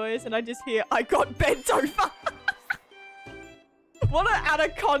background noise, and I just hear I got bent over. What an out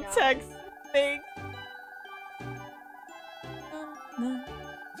of context thing.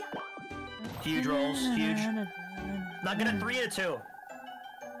 Huge rolls, huge. Not good at 3 and 2.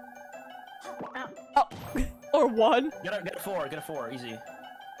 Oh, or 1. Get a 4, get a 4, easy.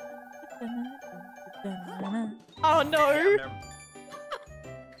 Oh no. Yeah,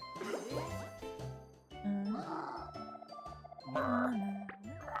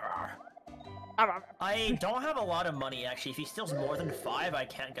 never- I don't have a lot of money actually. If he steals more than 5, I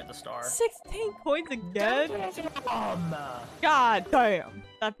can't get the star. 16 coins again? Um, God damn.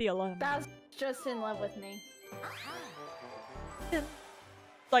 That'd be a lot of money. Bowser's just in love with me.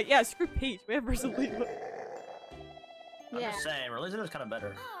 Like, yeah, screw Peach. We have Rosalina. I'm Yeah. just saying, Rosalina's kind of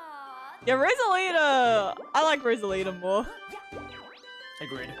better. Yeah, Rosalina. I like Rosalina more.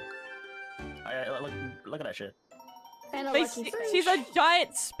 Agreed. Look at that shit. And a Space, lucky space. she's a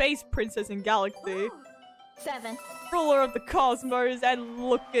giant space princess in Galaxy. 7. Ruler of the cosmos and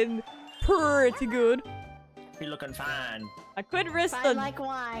looking pretty good. Be looking fine. I could risk Fine the like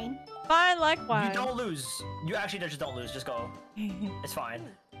wine. fine like wine. You don't lose. You actually just don't lose. Just go. It's fine.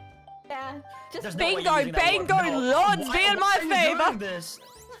 Yeah. Just There's no way Bingo, you're using that bingo, word. No. Lords be in my Why are you favor. doing this?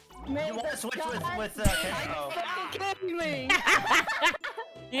 May You want to the switch gods- with Kendra? Oh. Kidding me?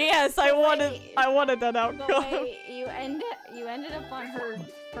 Yes, I wanted that The outcome. way you ended up on her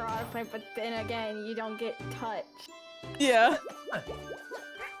autoplay, but then again, you don't get touched. Yeah.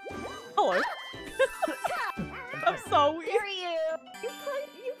 Hello. I'm so weak. Here you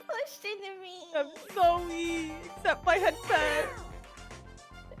pushed into me. I'm so weak. Except my headband.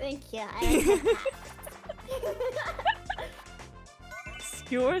 Thank you.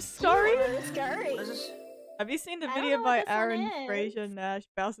 Skewer Scurry? Scurry. What is this? Have you seen the I don't video know by what this one Aaron is. Fraser Nash?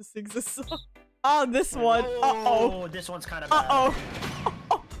 Bowser sings a song. Oh, this one. Uh-oh. This one's kind of bad. Uh-oh.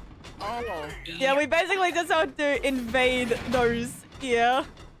 Oh. Yeah, we basically just have to invade those. Yeah.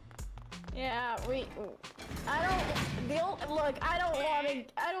 Yeah, I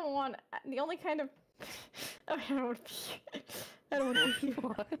don't want, the only kind of, I don't want to be,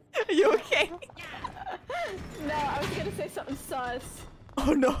 Are you okay? no, I was gonna say something sus.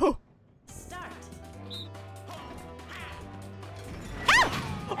 Oh no.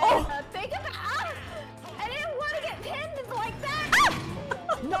 Oh! Think about, I didn't want to get pinned like that!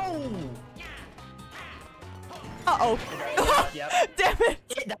 No! Uh-oh. Yep. Damn it.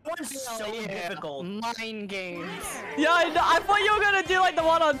 That one's so difficult. Mind games. Yeah, I thought you were gonna do like the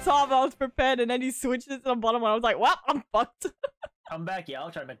one on top. I was prepared, and then you switched it to the bottom one. I was like, well, I'm fucked. Come back, yeah, I'll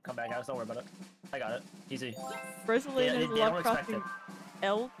try to make a comeback, guys. Don't worry about it. I got it. Easy. Rosalina's Yeah, they don't expect Lovecrafting it.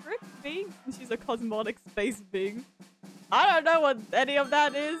 Eldritch being? She's a cosmotic space being. I don't know what any of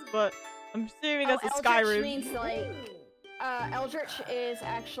that is, but I'm assuming that's a Eldritch Skyrim. means like, Eldritch is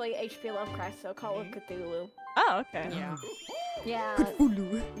actually H.P. Lovecraft, so Call of Cthulhu. Oh, okay. Yeah. Yeah,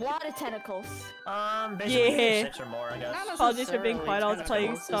 Cthulhu. a lot of tentacles. Basically Yeah. 6 or more, I guess. Apologies for being quiet, I was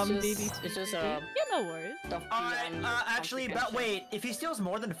playing It's some just- BBC. it's just, Yeah, no worries. stuff beyond Actually, but comprehension. wait, if he steals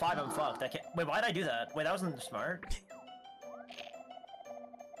more than 5, I'm fucked. I can't. Wait, why'd I do that? Wait, that wasn't smart.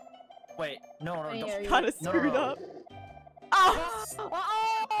 Wait, no, Yeah, don't. you- Kinda No, screwed no. up. Oh!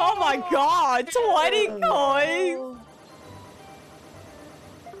 Oh my god! 20 coins!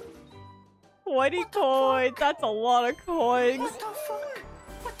 20 coins! That's a lot of coins! What the fuck?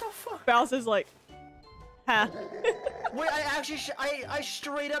 What the fuck? Bowser's like, huh. Wait, I actually, I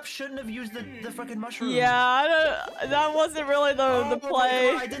straight up shouldn't have used the fucking mushroom. Yeah, I don't, that wasn't really the Oh my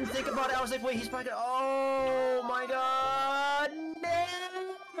play. God, I didn't think about it. I was like, wait, he's probably. Oh my god!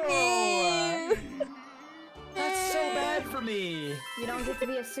 No! That's so bad for me. You don't get to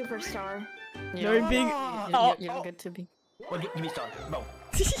be a superstar. You No, don't- being- you- oh. you don't get to be. Well, give me a star. No.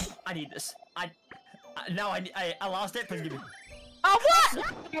 I need this. Now I lost it. Please give me. Oh, what?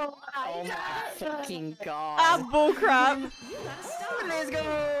 Oh my fucking god. Ah, bullcrap. Let's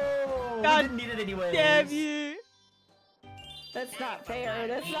go. God We didn't need it anyway. Damn you. That's not fair.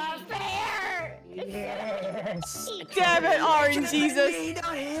 That's not fair. Yes. Damn it, Orange Should've Jesus. been me,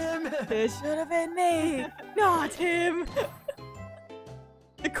 not him. This should have been me, not him.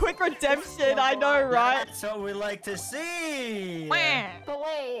 The quick redemption, I know, right? That's what we like to see. But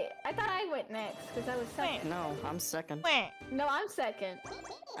wait, I thought I went next because I was second. No, I'm second. No, I'm second.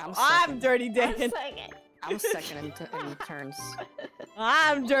 I'm I'm second. Dirty I'm Dan. second. I'm second in turns.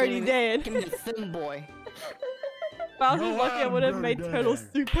 I'm Dirty Give me- Dan. Give me the thin boy. If I was No, lucky, I I'm would have Dirty made Dan. turtle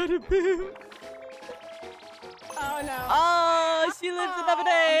soup out of him. Oh no. Oh, she lives another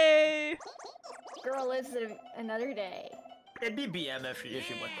day. Girl lives another day. It'd be BM if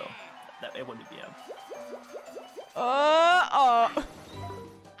she went though. That it wouldn't be BM. Oh.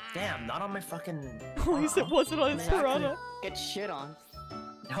 Damn, not on my fucking. At least it wasn't on his Exactly. piranha. Get shit on.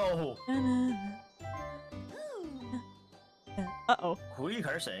 No. Uh-oh. Who are you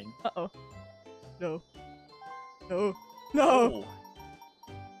cursing? Uh-oh. No. No. No.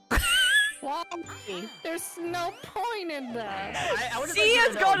 Why? There's no point in that. I would've She liked has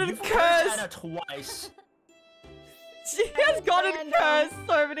to know. gotten You've cursed. Anna twice. She has gotten Random. cursed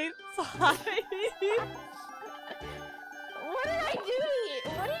so many times. What did I do to you?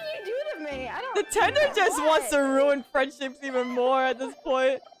 What did you do to me? I don't. The tender just What? wants to ruin friendships even more at this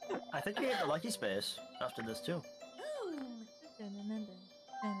point. I think you get the lucky space after this too.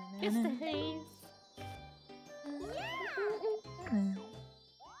 It's the haze.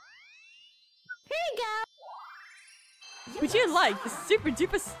 Here you go. Would you like the super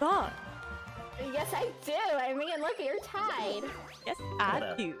duper star? Yes, I do. I mean, look, you're tied. Yes, at I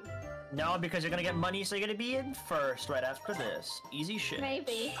that. do. No, because you're gonna get money, so you're gonna be in first right after this. Easy shit.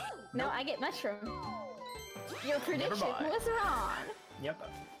 Maybe. No, Nope. I get mushroom. Your prediction mind. was wrong. Yep.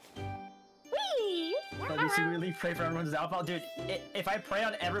 Whee! So you secretly pray for everyone's downfall? Dude, if I pray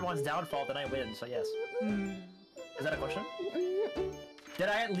on everyone's downfall, then I win, so yes. Hmm. Is that a question? Did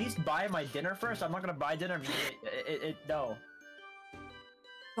I at least buy my dinner first? I'm not gonna buy dinner. No.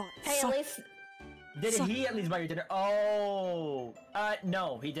 God, Hey, at least Did he at least buy your dinner? Oh.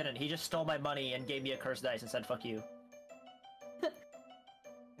 No, he didn't. He just stole my money and gave me a cursed dice and said, fuck you.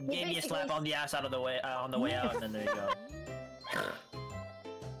 Gave me a slap on the ass out of the way, on the way out, and then there you go.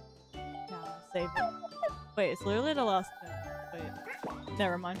 No, save it. Wait, it's literally the last thing. Wait.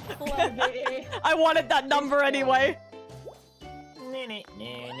 Never mind. Lebby. I wanted that number anyway.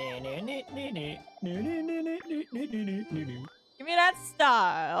 Give me that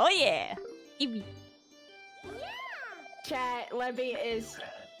star. Oh yeah. Give me. Chat, Lebby is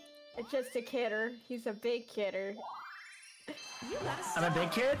just a kidder. He's a big kidder. I'm a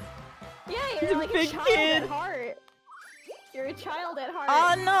big kid? Yeah, He's you're a like a big child kid. at heart. You're a child at heart.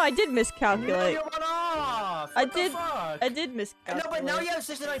 Oh no, I did No, miscalculate. you went off! I What the did- fuck? I did miscalculate. No, but now you have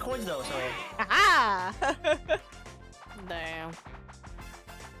 69 coins though, so... Ah! Damn.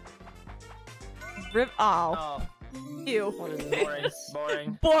 Rip. Oh. Oh, Ew. What is boring. this?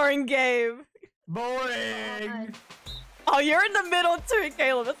 Boring. Boring game. Boring! Oh, you're in the middle too,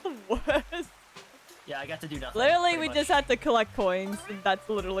 Caleb. That's the worst. Yeah, I got to do nothing. Literally, pretty we much. just had to collect coins, and that's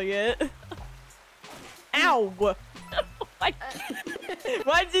literally it. Ow!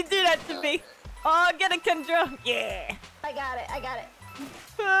 Why'd you do that to me? Oh, get it, Kendra! Yeah! I got it. I got it.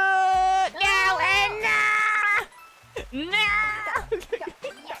 No, and no! No!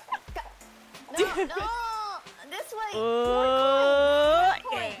 No, no! This way!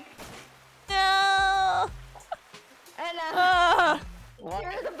 Yeah. No! And What?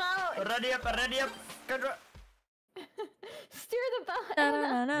 steer the boat! Ready up, Kendra! Steer the boat! We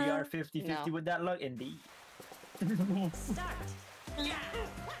Anna. are 50-50 No. with that luck, indeed.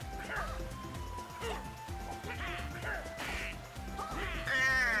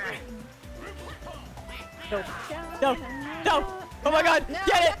 No! No! No! Oh my god!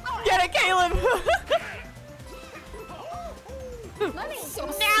 Get it! Get it, Caleb! Money!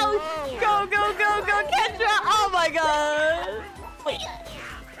 No! Go, go, go, go, Kendra! Oh my god! Wait.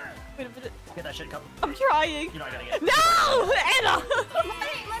 Wait a minute. Get that shit coming. I'm trying. You're not gonna get it. No! Anna!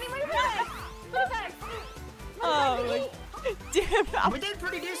 Money back! Money back! Oh my... Damn, We did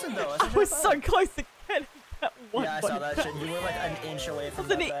pretty decent though. I was so close to getting that one. Yeah, I saw that shit. You were like an inch away I from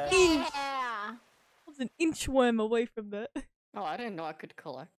was that an bag. inch. Yeah! I was an inchworm away from that. Oh, I didn't know I could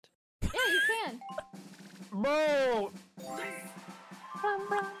collect. Yeah, you can. Bro!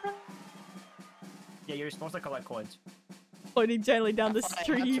 Yeah, you're supposed to collect coins. Floating gently down the I had to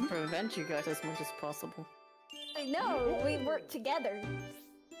stream. prevent you guys as much as possible. No, we work together.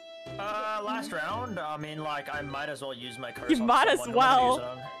 Last round, I mean, like, I might as well use my curse. You on might as someone who I'm gonna well. use it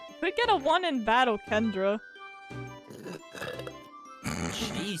on. Could get a 1 in battle, Kendra.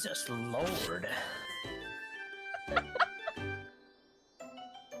 Jesus Lord.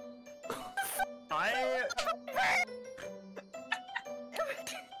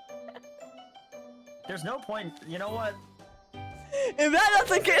 There's no point. You know what? If that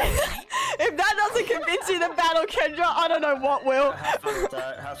doesn't if that doesn't convince you to battle Kendra, I don't know what will. Have fun with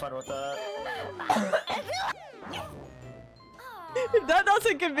that. Have fun with that. If that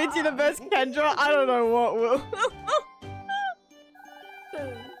doesn't convince you to verse Kendra, I don't know what will.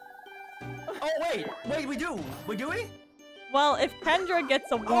 Oh wait, we do. We do we? Well, if Kendra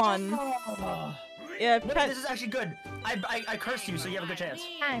gets a 1, yeah, if Wait, Ken this is actually good. I cursed you, so you have a good chance.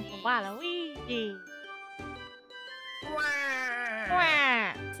 Time for Waluigi.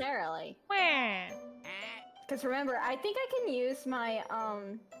 Necessarily. Because remember, I think I can use my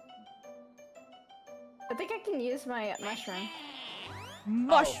mushroom.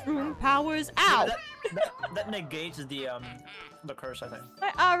 Mushroom powers Yeah, out. that negates the curse, I think.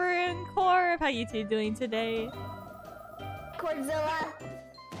 Hi, Aaron, Corb, how you two doing today? Cordzilla.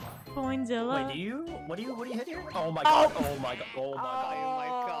 Coinzilla. Wait, what do you hit here? Oh my god! Oh. Oh my god! Oh my god! Oh my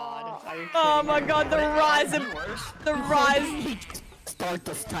god. Are you Oh kidding my me? god, the rise of the rise. Start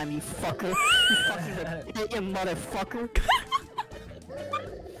this time, you fucker. You fucking motherfucker.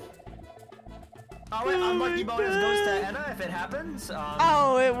 Oh wait, unlucky bonus goes to Anna if it happens.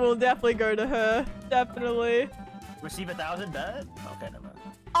 Oh, it will definitely go to her. Definitely. Receive 1,000 bet. Okay, never mind.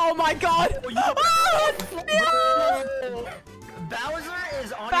 Oh my god! Oh, no! Bowser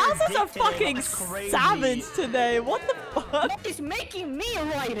is on Bowser's your a dick today. fucking That's crazy. savage today. What the fuck? He's making me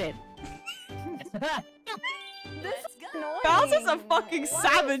write it. This annoying. Bowser's a fucking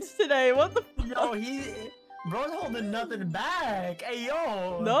savage today. What the fuck? Yo, bro's holding nothing back. Hey,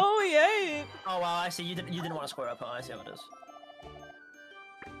 yo. No, he ain't. Oh wow, I see. You didn't want to square up, huh? I see how it is.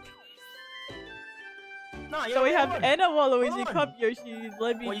 No, So we have Anna, Waluigi, Hold on. Cup, Yoshi,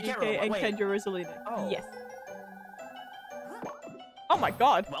 Lebby, Well, you can't DK, roll. and Wait. Kendra Rosalina. Oh. Yes. Oh my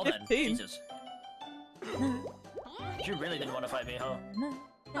god, Well 15. then, Jesus. You really didn't want to fight me, huh?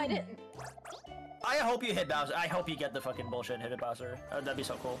 I didn't. I hope you hit Bowser. I hope you get the fucking bullshit and hit Bowser. That'd be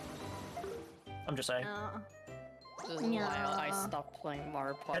so cool. I'm just saying. This is why I stopped playing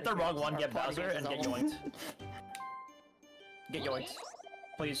Mario Party. Hit the wrong one, Our get party Bowser, and games get is all- yoinked. Get yoinked.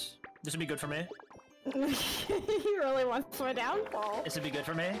 Please. This would be good for me. He really wants my downfall. This would be good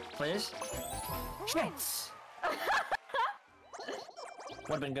for me. Please. Shit!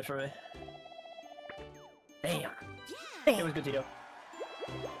 Would've been good for me. Damn. It was good, Tito.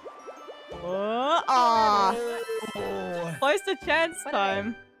 Oh, ah. Oh. Close to chance What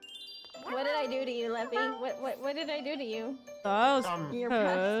time. What did I do to you, Lebby? What did I do to you? That was Your good.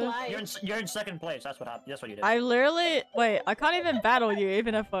 past life. You're in second place. That's what happened. That's what you did. I literally wait. I can't even battle you,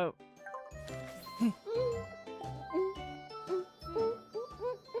 even if I.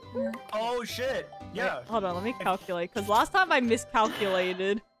 Oh shit! Yeah. Wait, hold on, let me calculate. Cause last time I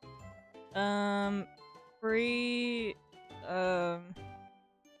miscalculated. Free. Do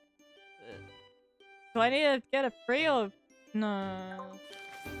I need to get a free or no?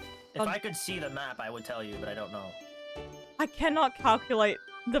 If I could see the map, I would tell you, but I don't know. I cannot calculate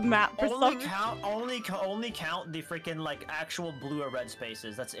the map for Only some. count, only count the freaking like actual blue or red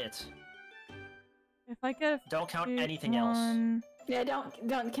spaces. That's it. If I get a Don't count free anything else. one- Yeah,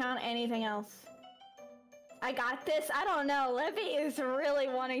 don't count anything else. I got this. I don't know. Lebby is really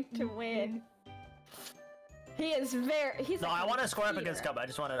wanting to win. He is he's No, like I want to score up cheater. against Cub. I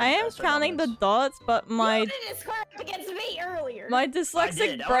just want to. I am counting the dots, but my You didn't score up against me earlier. my I did. dyslexic I want to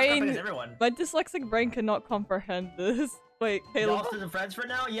score up brain against everyone. my dyslexic brain cannot comprehend this. Wait, Caleb, Lost and friends for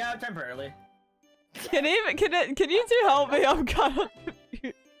now? Yeah, temporarily. can you two help me? I'm kind of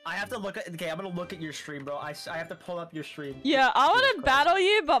confused. I have to look at. Okay, I'm gonna look at your stream, bro. I have to pull up your stream. Yeah, I want Jesus to Christ. battle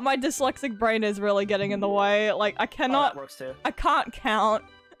you, but my dyslexic brain is really getting in the way. Like, I Oh, cannot, that works too. I can't count.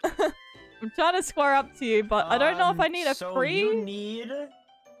 I'm trying to square up to you, but I don't know if I need a so free. you need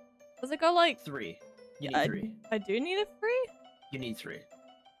Does it go like 3. You need 3. I do need a free? You need 3.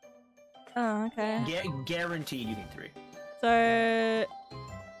 Oh, okay. Guaranteed, you need 3. So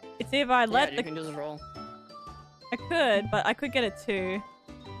it's either I let you the can just roll. I could, but I could get a 2.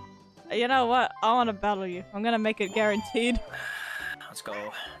 You know what? I want to battle you. I'm gonna make it guaranteed. Let's go.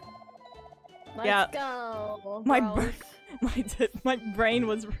 Let's yeah. go. My bros. my brain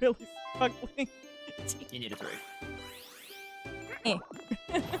was really struggling. You need a 3. Eh.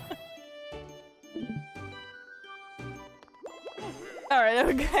 All right,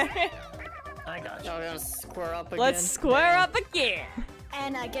 okay. I got you. Now we're gonna square up again. Let's square up again.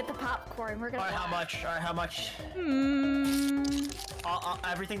 And get the popcorn. We're gonna. Alright, how much? Alright, how much? Hmm.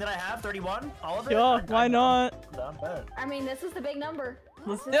 Everything that I have? 31? All of it? Sure, why not? I'm bad. I mean, this is the big number.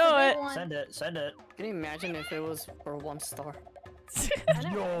 Let's This do is the big it. one. Send it, send it. Can you imagine if it was for 1 star? I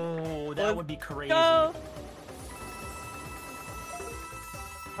know. Yo, that Let's would be crazy. Go.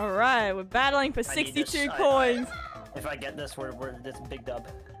 All right, we're battling for I need this. 62 coins. If I get this, we're this big dub.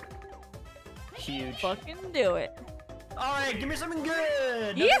 Huge. Fucking do it. Alright, give me something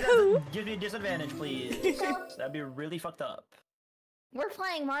good! No, Yahoo! Give me a disadvantage, please. That'd be really fucked up. We're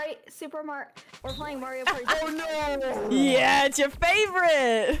playing Mario We're playing Mario Party. Oh no! Yeah, it's your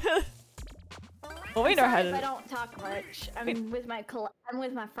favorite. Well, we know how Sorry if I to. don't talk much. I'm with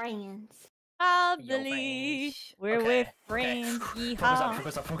my friends. I Yo, believe friends. we're Okay, with okay. friends. Focus up, Yeehaw.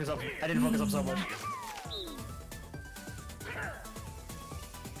 focus up, focus up. I didn't focus up so much.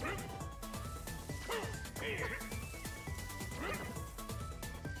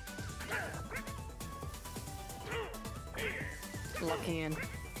 Lucky in.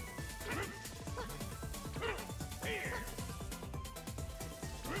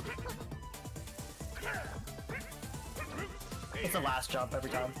 It's the last jump every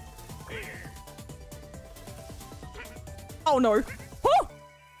time. Oh no. Woo!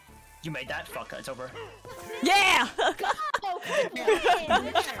 You made that? Fuck, it's over. Yeah! The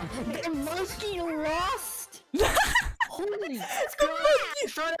monkey lost! Holy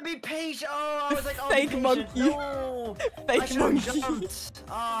He's trying to be patient. Oh, I was like, oh, Fake patient. monkey. No. I Fake should've monkey. jumped.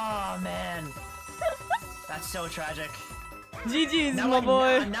 Oh man, that's so tragic. GG's, Now my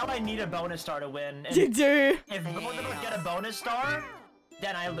boy. Now I need a bonus star to win. And You do. if both of us get a bonus star,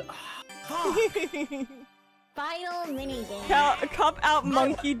 then I. Final minigame. Cup out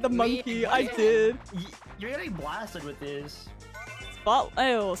monkeyed the monkey. I did. You're getting blasted with this.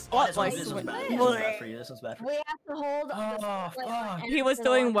 Spotlight. This one's bad. This Bleh. one's bad for you. This one's bad for you. We have to hold. Oh, fuck. He was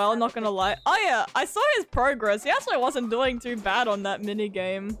doing well, not gonna lie. Oh yeah, I saw his progress. He actually wasn't doing too bad on that mini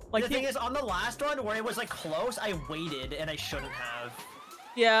game. Like The thing is, on the last one where it was like close, I waited and I shouldn't have.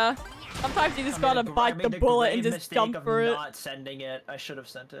 yeah. Sometimes you just gotta bite the bullet and just jump for it. Not sending it. I should have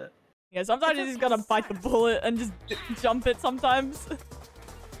sent it. Yeah, sometimes you just gotta bite the bullet and just jump it sometimes.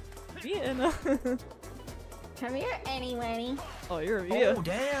 Yeah. Come here, anyway. Oh, you're here. Oh,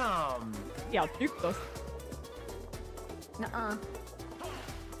 damn. Yeah, juke us. Nuh-uh.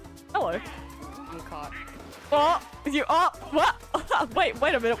 Hello. I'm caught. Oh, you up? What? wait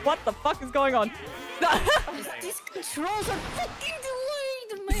a minute. What the fuck is going on? These controls are fucking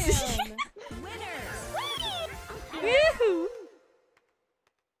delayed, man. Woohoo!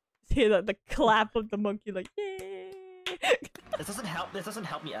 Just hear the clap of the monkey, like yay. This doesn't help. This doesn't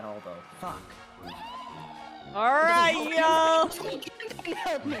help me at all, though. Fuck. All right, y'all.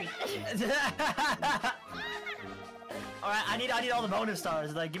 Help me. All right, I need all the bonus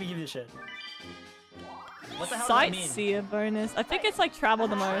stars. Like, give me this shit. What the hell does that mean? Sightseer bonus. I think it's like travel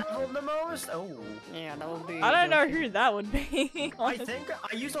the most. Travel the most? Oh. Yeah, that would be. I don't know who that would be. I think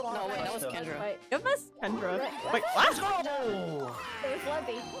I used a lot No, of wait, that was stuff. Kendra. Wait, It was Kendra. Wait, Let's what? go! it was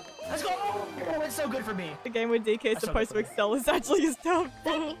Lebby. Let's go! Oh, it's so good for me. The game where DK is supposed to excel is actually his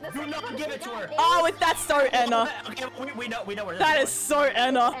downfall. Do not give it to her. Oh, that's so Anna. Okay, we know where this That is so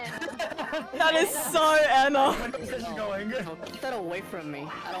Anna. That is so Anna. Where this is going. No, get that away from me.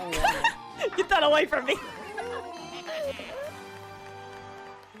 I don't want it. Get that away from me.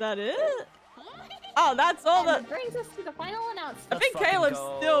 Is that it? Oh, that's all And that. it brings us to the final announcement. I think Let's fucking Caleb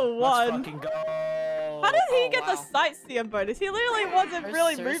go. still won. Let's fucking go. How did he get wow. the sightseer bonus? He literally wasn't There's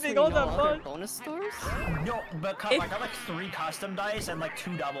really seriously moving all no that other much. bonus stores? No, but If- I got like 3 custom dice and like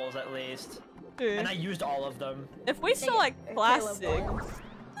 2 doubles at least. Dude, And I used all of them. if we select classic,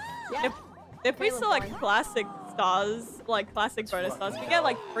 Yeah. if we Caleb select won. classic stars, like classic bonus stars, we get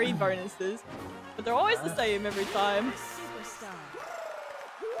like 3 bonuses. But they're always the same every time.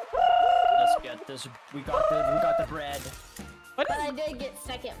 Let's get this. We got the bread. What But I is, did get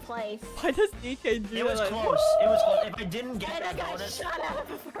second place. why does DK do It was that? close. It was close. If I didn't get And I that got bonus, shot out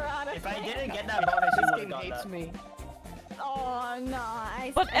of a piranha. if I didn't get that bonus, you This would game have got hates that. me. Oh no,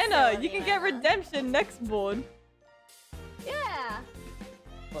 I But I Anna, still you can love get Anna. redemption next board. Yeah.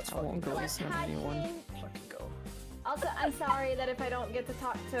 Let's I won't go What listen to had anyone. you- fucking go. Also, I'm sorry that if I don't get to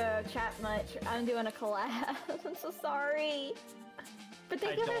talk to chat much, I'm doing a collab. I'm so sorry. But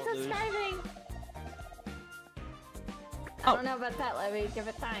thank I you for don't lose. subscribing. Oh. I don't know about that, Lebby. Give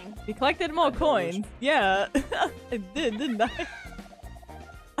it time. You collected more I don't coins. Yeah, I did, didn't I?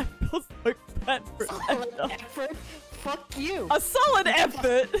 I feel so bad for Solid Anna. effort? Fuck you! A solid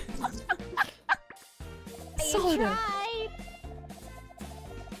effort. You Solid. tried.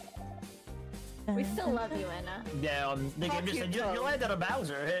 We still love you, Anna. Yeah, the game just said, you landed on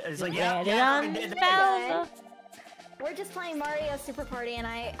Bowser. It's like, Yeah, yeah, it we on did Bowser. We're just playing Mario Super Party, and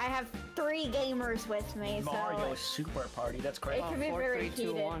I have 3 gamers with me, Mario so Super Party, that's it crazy. could be 4, very 3, 2,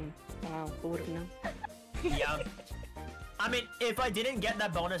 heated. 1. Wow, who would've known? Yeah. I mean, if I didn't get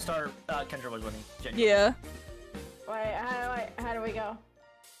that bonus star, Kendra was winning. Genuinely. Yeah. Wait, how do we go?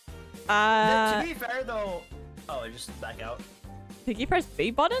 To be fair, though... Oh, just back out. Did you press B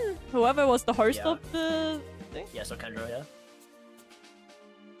button? Whoever was the host Yeah. of the thing? Yeah, so Kendra, yeah.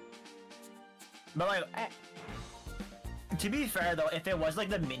 But like... To be fair, though, if it was like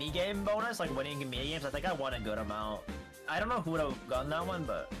the minigame bonus, like winning minigames, I think I won a good amount. I don't know who would have gotten that one,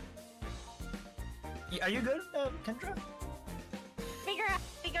 but... Are you good, Kendra? Figure out.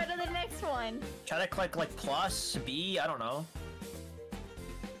 We go to the next one. Try to click like plus, B, I don't know.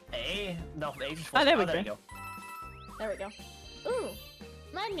 A? No, A just Oh, there we you go. There we go. Ooh,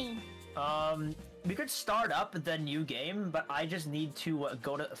 money. We could start up the new game, but I just need to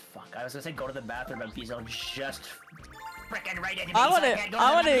go to. Fuck, I was gonna say go to the bathroom, but Bezo just freaking right into me. I so wanna- can't go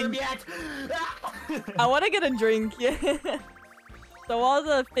I to the wanna- bathroom yet. I want to get a drink, yeah. So while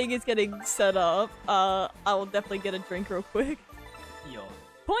the thing is getting set up, I will definitely get a drink real quick. Yo.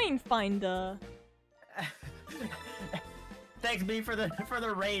 Point finder. Thanks, B, for the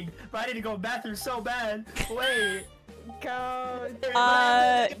raid, but I need to go to the bathroom so bad. Wait. Go.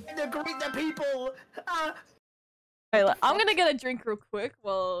 To greet the people. Alright, look, I'm gonna get a drink real quick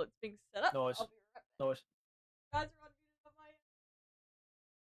while it's being set up. Noise. I'll be right Noise. back. Guys are on mute on my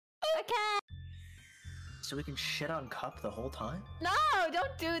end. Okay. So we can shit on Cup the whole time? No,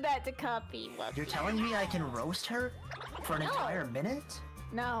 don't do that to Cuppy. You're telling me I can roast her for an No. entire minute?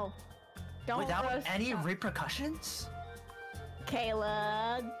 No. Don't Without roast any Cup. repercussions?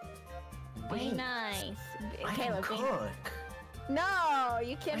 Caleb. Be Wait, nice. I Caleb, can be- cook. No,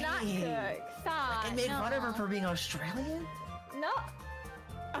 you cannot Wait. cook. Stop. I made no. fun of her for being Australian? No.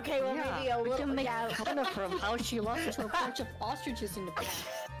 Okay, well maybe a we little. can make Yeah. fun of her how she lost to a bunch of ostriches in the past.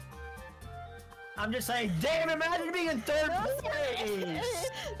 I'm just saying, damn, imagine being in third place!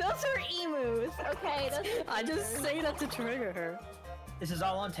 Those are emus. Okay, those are I just say that to trigger her. This is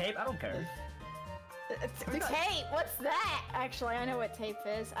all on tape? I don't care. tape. What's that? Actually, I know what tape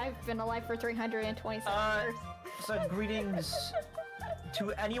is. I've been alive for 327 years. So greetings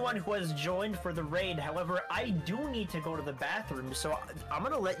to anyone who has joined for the raid. However, I do need to go to the bathroom, so I'm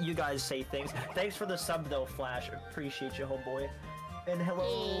gonna let you guys say things. Thanks for the sub though, Flash. Appreciate you, homeboy. And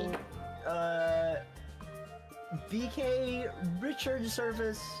hello, BK, Richard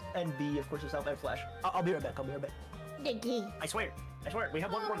Service, and B, of course, yourself, and Flash. I'll be right back. I swear. We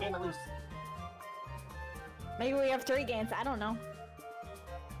have one more game at least. Maybe we have 3 games. I don't know.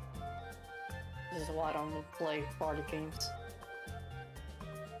 This is why I don't play party games.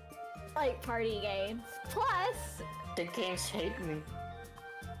 Like party games. Plus, The games hate me.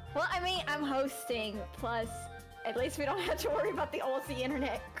 well, I mean, I'm hosting. Plus, at least we don't have to worry about the Aussie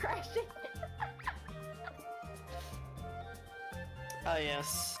internet crashing. Ah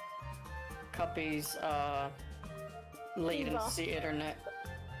yes. Cuppies, latency internet.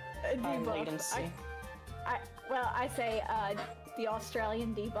 Debuff. Latency. I say the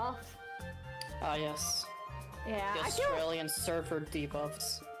Australian debuff. Ah yes. Yeah, The Australian server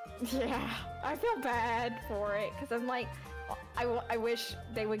debuffs. Yeah, I feel bad for it because I'm like, I wish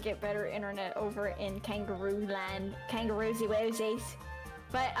they would get better internet over in Kangaroo Land, Kangaroosy Woosies,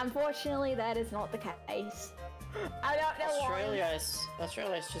 but unfortunately that is not the case. I don't know why.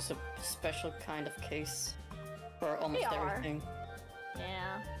 Australia is just a special kind of case for almost They are. everything.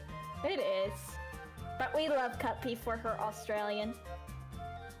 Yeah, it is. But we love Cuppy for her Australian.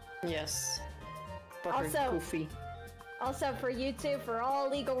 Yes. But Also- her goofy. Also for YouTube, for all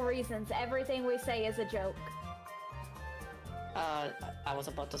legal reasons, everything we say is a joke. I was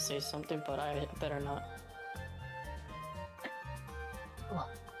about to say something, but I better not.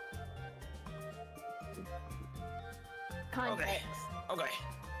 Context. Okay.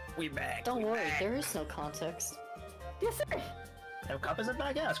 We back. Don't worry, there is no context. Yes, sir. That cup isn't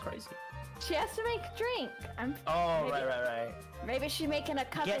back? Yeah, that's crazy. She has to make a drink. Oh, Maybe- right. Maybe she's making a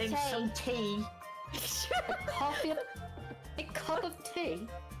cup Getting of tea. some tea. A coffee, a cup of tea.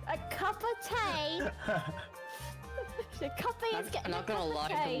 A cup of tea. The Cuppy is getting I'm not a gonna cup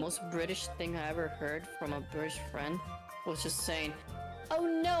of lie, tea. the most British thing I ever heard from a British friend was just saying, "Oh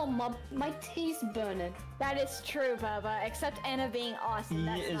no, my tea's burning." That is true, Bubba. Except Anna being awesome. Tea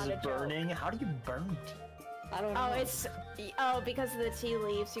That's is not a joke. burning. How do you burn tea? I don't know. Oh, it's because of the tea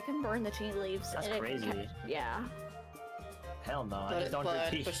leaves. You can burn the tea leaves. That's and it crazy. Yeah. Hell no, I just don't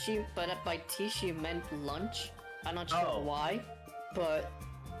drink tea. But by tea she meant lunch. I'm not sure Oh. why, but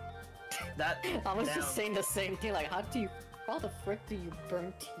That. I was damn. just saying the same thing. Like, how the frick do you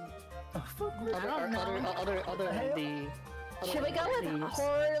burn tea? Other than the. Should we go with leaves.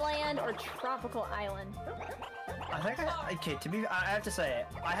 Horrorland or Tropical Island? Okay, I have to say,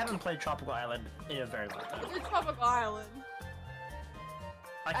 I haven't played Tropical Island in a very long time. It's Tropical Island.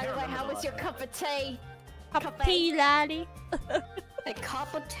 I can't Anyway, remember how the was your last cup of tea? Cup of tea, laddie. A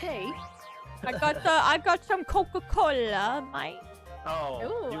cup of tea? I got some Coca-Cola, mate. one. Oh,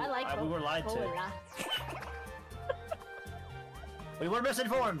 Ooh, I like we were lied to. Coca-Cola. We were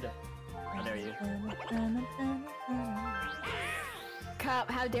misinformed. How dare you? Cup,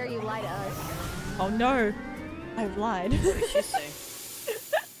 how dare you lie to us? Oh no, I've lied. What did she say?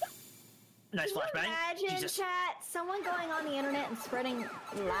 Nice flashbang. Imagine, Jesus. chat, someone going on the internet and spreading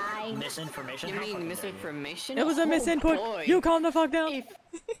lies. Misinformation. You How mean fucking misinformation? It was a Oh, misinput. boy. You calm the fuck down. If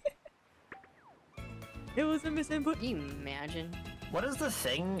It was a misinput. Can you imagine? dare you? What is the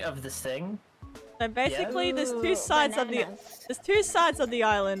thing of this thing? So basically, there's Ooh, two sides of the bananas.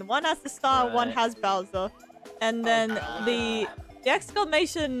 island. One has the star, one Right. has Bowser, and then the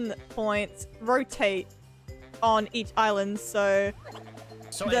exclamation points rotate on each island, so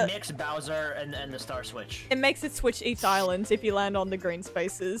So The- it makes Bowser and the Star Switch. it makes it switch each island if you land on the green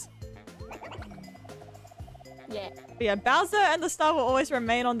spaces. Yeah. But yeah, Bowser and the star will always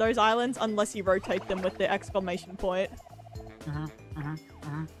remain on those islands unless you rotate them with the exclamation point. And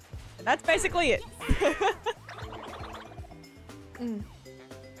that's basically it.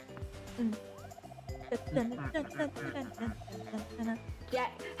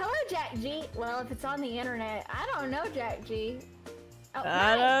 Jack. Hello, Jack G. Well, if it's on the internet, I don't know, Jack G. Oh, I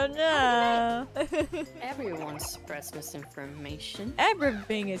hi. don't know. Everyone spreads misinformation.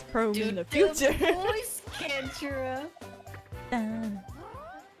 Everything is prone in the future. Voice, Kendra.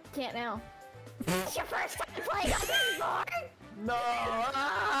 Can't now. It's your first time playing on this board! No!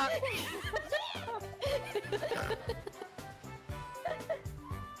 Ah!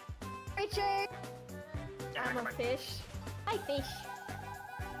 Richard! I'm a fish. Hi, fish.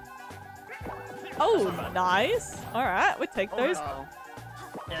 Oh, nice. All right, we take those. Oh.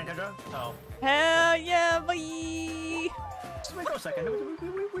 Yeah, Kendra? Oh. Hell yeah, boy. Just wait a second.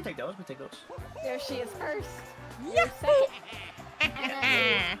 We take those. We take those. There she is first. Yahoo!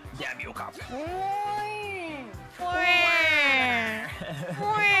 Damn you, cop.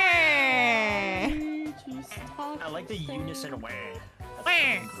 I like the unison wah.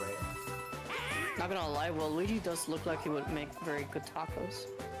 That's great. Not gonna lie, well, Luigi does look like he would make very good tacos.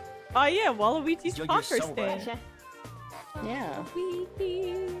 Oh yeah, Waluigi's You're taco so stand. right. Yeah.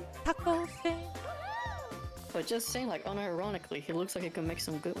 Waluigi taco stand. But just saying, like, unironically, he looks like he can make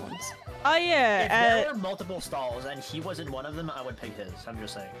some good ones. Oh If yeah. there were multiple stalls and he wasn't one of them, I would pick his. I'm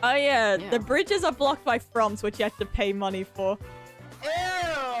just saying. Oh yeah, Yeah. the bridges are blocked by froms, which you have to pay money for. Ew!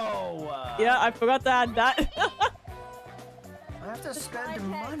 Yeah, I forgot to add that. I have to spend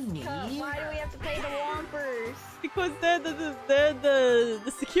money. Why do we have to pay the Whompers? Because they're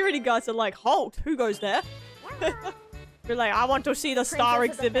the security guards are like, halt, who goes there? You're like, I want to see the star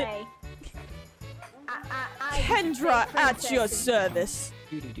Princess of the exhibit. Fae. Kendra at your Princess. service.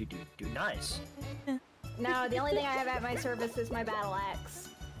 Do. Nice. No, the only thing I have at my service is my battle axe.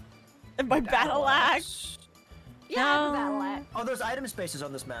 And my battle axe. Yeah, I have a No. battle axe. Oh, there's item spaces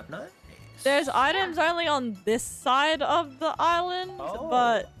on this map, nice. There's items only on this side of the island, Oh.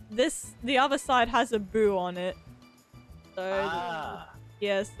 but the other side has a boo on it. So Ah.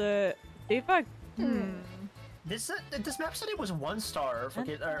 yeah, so see if I This map said it was 1 star,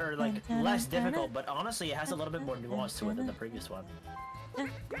 or like less difficult, but honestly, it has a little bit more nuance to it than the previous one.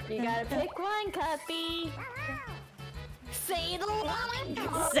 You gotta pick one, Cuppy. Say the line.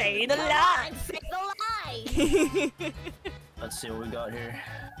 Say the line. Say the line. Let's see what we got here.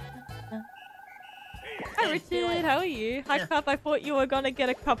 Hi Richard, how are you? Hi Yeah. Cup, I thought you were gonna get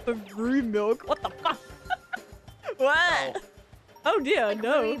a cup of brew milk. What the fuck? What? Oh dear, Like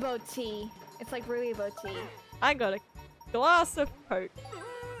no. Ruibo tea. It's like Ruibo tea. I got a glass of Coke.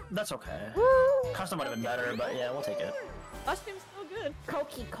 That's okay. Custom would have been better, but yeah, we'll take it. Mushroom's still good.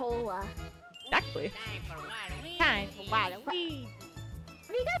 Coca-Cola. Exactly. Time for Waluigi.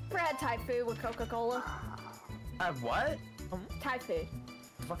 Have you guys ever had Thai food with Coca-Cola? What? Thai food.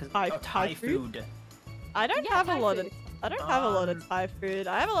 The fuck is Thai- oh, Thai Thai food? food. I don't Yeah, have a Thai lot food. of I don't have a lot of Thai food.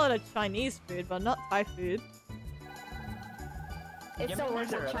 I have a lot of Chinese food, but not Thai food. It's Give so me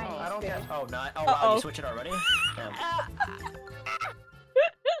worth it, another- Chinese I don't food. get. Oh, not. Oh, wow, Uh-oh. you switch it already? Damn.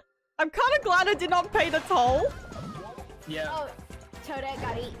 I'm kind of glad I did not pay the toll. Yeah. Oh, Toadette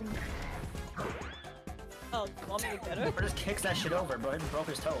got eaten. Oh, you want me to get her? Or just kicks that shit over, bro. He broke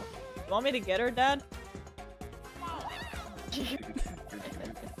his toe. You want me to get her, Dad?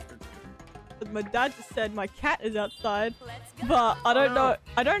 My dad just said my cat is outside, but I don't know.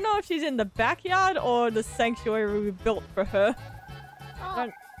 I don't know if she's in the backyard or the sanctuary we built for her. Oh,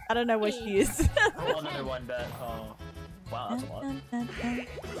 I don't know where she is. Roll another one, bet. Oh. Wow, that's a lot.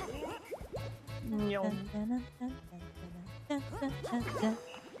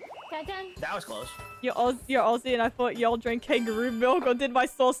 dun-dun. That was close. You're Aussie, and I thought y'all drank kangaroo milk, or did my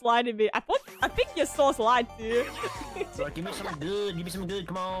sauce lie to me? I think your sauce lied to you. So give me some good. Give me some good.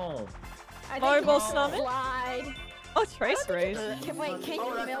 Come on. I think Horrible you stomach? slide. Oh, trace race. Wait, can Oh,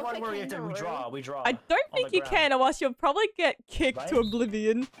 you that's the milk one a where we kangaroo? draw. We draw. I don't on think the you ground. can, or else you'll probably get kicked to Right?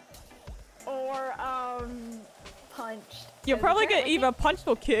 oblivion. Or, punched. You'll probably get either punched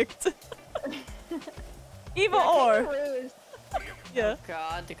or kicked. Either Yeah, or. kangaroos. Yeah.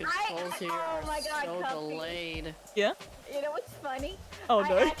 God, the controls here oh are my God, so Cuppy. delayed. Yeah. You know what's funny? Oh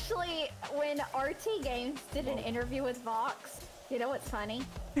no. I actually, when RT Games did an interview with Vox, you know what's funny?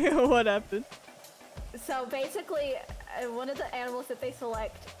 What happened? So basically, one of the animals that they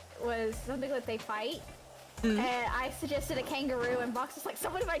select was something that they fight. And I suggested a kangaroo, and Vox was like,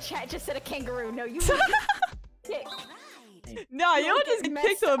 someone in my chat just said a kangaroo. No, you kick. No, you'll get just get messed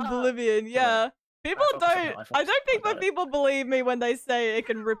kicked to up. oblivion. Yeah. People I focused on don't. it, I I focused don't think on when it. people believe me when they say it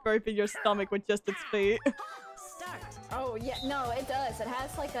can rip open your stomach with just its feet. Oh yeah, no, it does. It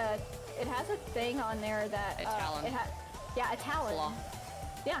has like a thing on there that A talon. yeah, a talon. Claw.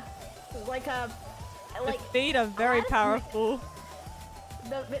 Yeah, like a The feet are very platypus- powerful.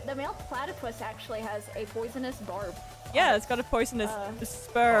 the male platypus actually has a poisonous barb. Yeah, it's got a poisonous Uh,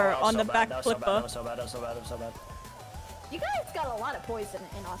 spur Oh, on so the bad, back that was so bad, flipper. That was so bad. That was so bad. That was so bad. You guys got a lot of poison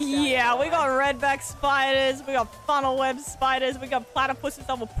in Australia. Yeah, we by got the way. redback spiders, we got funnel web spiders, we got platypuses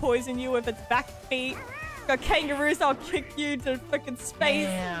that will poison you with its back feet. a kangaroo, so I'll kick you to freaking space.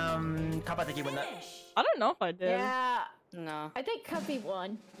 Damn. Cup, I think you win that. I don't know if I did. Yeah. No. I think Cuppy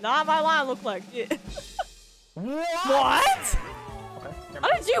won. Nah, my line looked like it. What? What? Okay. Never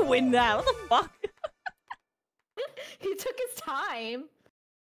How mind. did you win that? What the fuck? He took his time.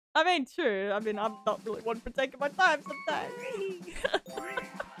 I mean, true. I mean, I'm not really one for taking my time sometimes.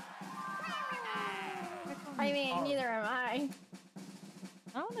 I mean, neither am I.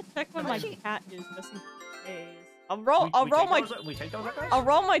 I want to check when How my much you- cat is just in case. I'll roll my We take those, guys? I'll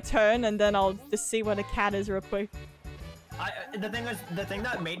roll my turn and then I'll just see where the cat is real quick. The thing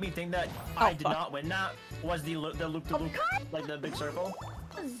that made me think that Oh, I did fuck. not win that was the loop to loop, like the big circle.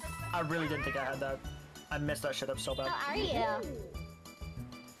 I really didn't think I had that. I messed that shit up so bad. How are you? Alright,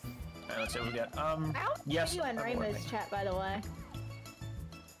 let's see what we got. I'll Yes. you in I'm Rainbow's working. chat, by the way.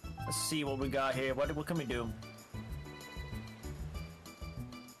 Let's see what we got here. What can we do?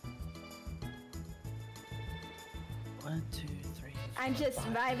 One, two, three. I'm just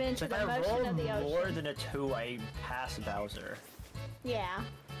vibing So to if the I motion roll of the more ocean. than a 2, I pass Bowser. Yeah.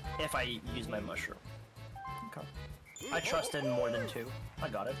 If I use my mushroom. Okay. I trust in more than 2. I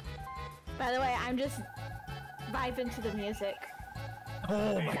got it. By the way, I'm just vibing to the music.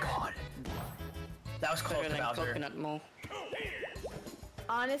 Oh my god. That was close Better to than Bowser. coconut mo.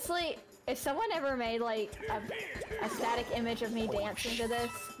 Honestly, if someone ever made like a static image of me dancing to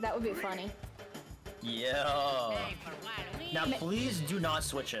this, that would be funny. Yeah. Now please do not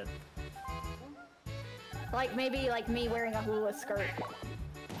switch it. Like maybe like me wearing a hula skirt.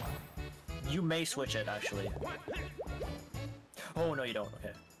 You may switch it actually. Oh no you don't,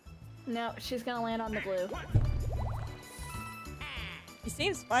 okay. No, she's gonna land on the blue. She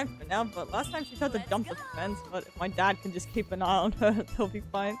seems fine for now, but last time she tried to jump the fence, but if my dad can just keep an eye on her, he'll be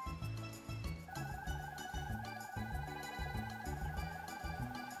fine.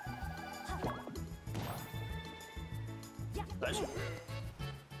 Nice.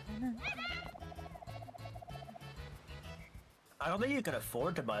 I don't think you can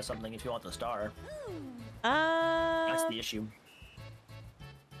afford to buy something if you want the star. That's the issue.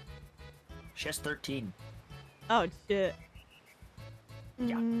 She has 13. Oh shit.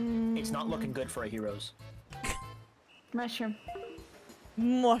 Yeah. It's not looking good for a heroes. Mushroom. Fair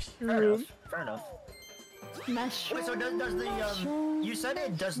Mushroom. enough. Fair enough. Mushroom. Wait, so does the you said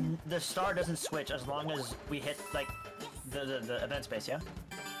it doesn't, the star doesn't switch as long as we hit like the event space, yeah?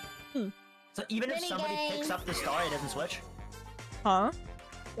 So even if Mini somebody game. picks up the star, it doesn't switch? Huh?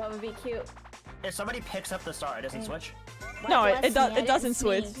 That would be cute. If somebody picks up the star, it doesn't switch? No, Why, it bless me, I it doesn't didn't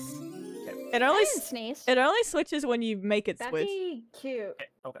switch. sneeze. It I only didn't sneeze. it only switches when you make it That'd switch. be cute.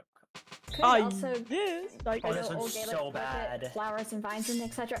 Okay. Could Oh also yes, like Oh, this old one's Gaelic so carpet, bad. flowers and vines and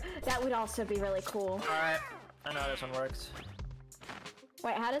etc. That would also be really cool. Alright. I know how this one works.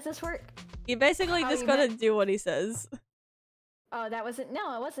 Wait, how does this work? you basically Oh, just you gotta meant- do what he says. Oh, that wasn't.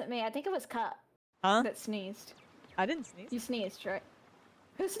 No, it wasn't me. I think it was Cup Huh? that sneezed. I didn't sneeze. You sneezed, right?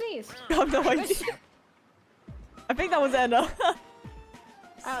 Who sneezed? I have no idea. I think that was Anna.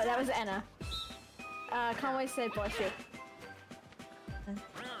 Oh, that was Enna. Conway said bless you.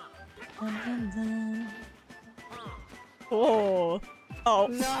 Oh. Oh.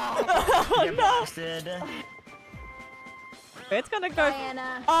 No! Get no. blasted. It's gonna go. Bye,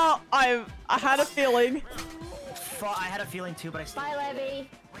 Anna. Oh, I had a feeling. I had a feeling too, but I still. Bye, Lebby.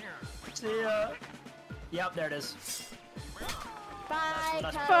 See ya. Yep, there it is. Bye,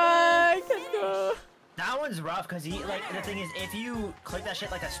 That's- Cup. Bye, Kendra. That one's rough because like the thing is, if you click that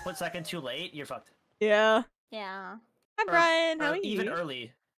shit like a split second too late, you're fucked. Yeah. Yeah. Hi, Brian. How are you? Even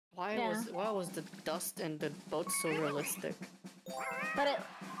early. Yeah. Why was the dust and the boat so realistic? But it.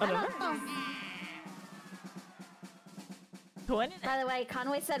 I don't know. 20. By the way,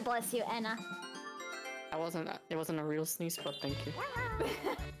 Conway said bless you, Enna. It wasn't a real sneeze, but thank you.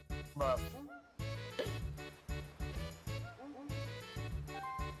 Bruh.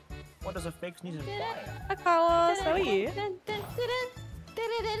 What does a fake sneeze imply? Hi, Carlos. How are you? I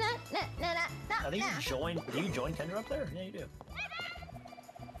think you joined. Do you join Kendra up there? Yeah, you do.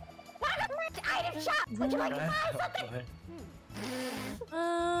 Item shop. Would you like to buy something?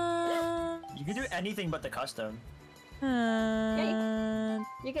 You can do anything but the custom. You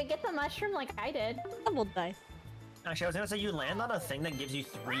could get the mushroom like I did. Double dice. Actually, I was gonna say you land on a thing that gives you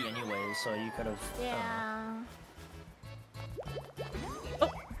 3 anyways, so you could have. Yeah.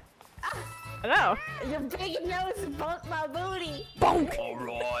 Hello. Your big nose bumped my booty. Bonk.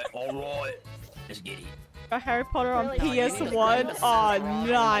 Alright. Let's get it. Got Harry Potter on Really? PS1. Oh,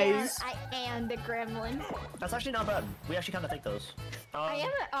 nice. I am the gremlin. That's actually not bad. We actually kind of think those. I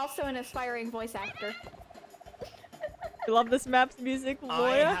am also an aspiring voice actor. You love this map's music, I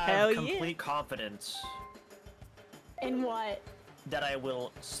Laura? have Hell complete yeah. confidence In what? that I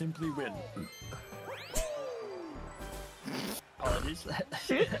will simply win. Apologies.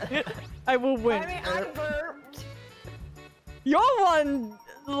 I will win. I mean, I burped. Your one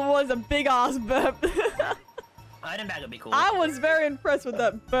was a big ass burp. I didn't bag would be cool. I was very impressed with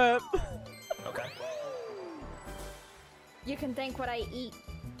that burp. Okay. You can thank what I eat.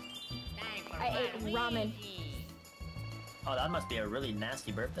 I ate ramen. Oh, that must be a really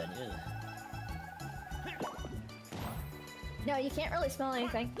nasty burp then. Ew. No, you can't really smell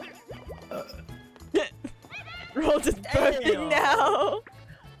anything. We're all just burping now.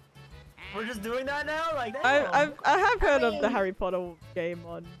 We're just doing that now? Like that? I have heard of the Harry Potter game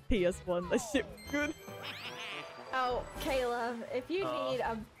on PS1. That shit was good. Oh, Caleb, if you need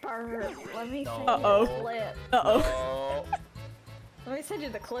a burp, let me send you Uh-oh. the clip. Uh-oh. Oh. Let me send you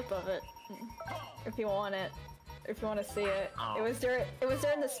the clip of it, if you want it. If you want to see it. Oh. It was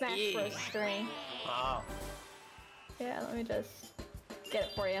during the Smash Bros. Stream. Wow. Yeah, let me just get it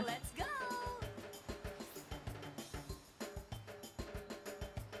for you. Let's go.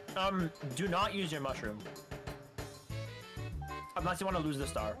 Do not use your mushroom. Unless you want to lose the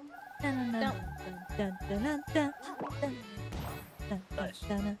star. No. Nice.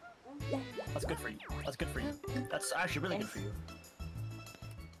 That's good for you. That's good for you. That's actually really good for you.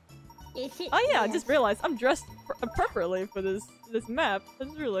 Oh yeah, I just realized I'm dressed appropriately for this map. I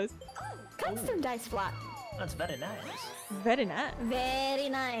just realized. Custom dice flap. That's very nice. Very nice. Very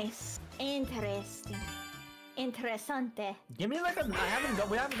nice. Interesting. Interessante. Give me like a.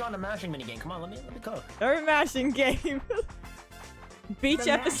 We haven't gone to mashing minigame. Come on, let me cook. Very mashing game. Beach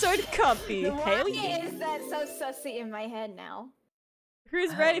The episode copy. The Hell why yeah. is that so sussy in my head now?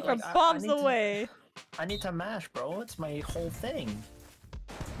 Who's ready for Like, I bombs need to- away? I need to mash, bro. It's my whole thing.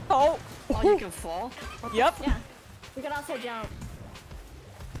 Oh. Oh, you can fall? Yep. Yeah. We can also jump.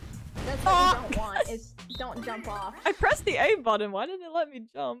 That's what Ah. we don't want, is don't jump off. I pressed the A button. Why didn't it let me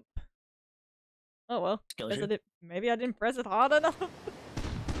jump? Oh well. Skill Guess I issue. did- Maybe I didn't press it hard enough. Oh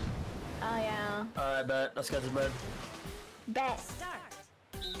yeah. Alright, bet. Let's get this bed. Bet.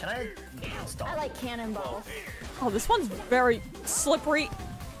 Can I stop? I like cannonballs. Oh, this one's very slippery.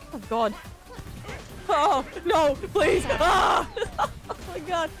 Oh god. Oh no! Please! Ah! Oh my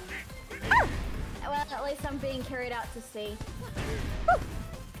god. Well, at least I'm being carried out to sea.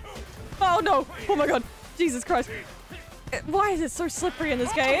 Oh no! Oh my god! Jesus Christ! Why is it so slippery in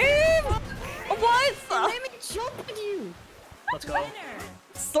this game? What? Let me jump at you! Let's go.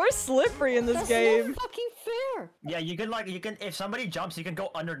 So slippery in this That's game. not fucking fair! Yeah, you can if somebody jumps, you can go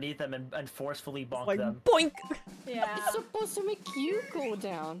underneath them and forcefully bonk Like them. boink. Yeah. It's supposed to make you go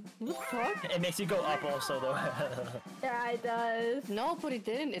down. What the fuck? It makes you go up also though. Yeah, it does. No, but it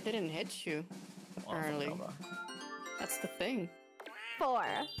didn't. It didn't hit you. Apparently. That's the thing. 4.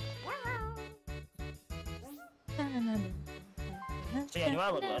 So yeah, you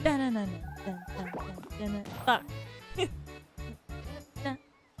want to level up. Fuck.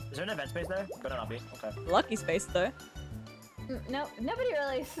 Is there an event space there? Better not be. Okay. Lucky space though. No, nobody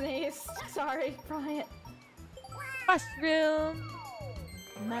really sneezed. Sorry, Bryant. Mushroom.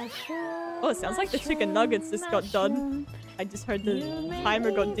 Mushroom. Oh, it sounds like the chicken nuggets just got done. I just heard the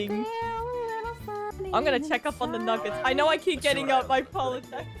timer got ding. I'm gonna check up on the nuggets. I know I keep Let's see getting what up. I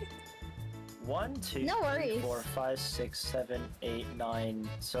apologize. 1, 2, No 3, worries. 4, 5, 6, 7, 8, 9.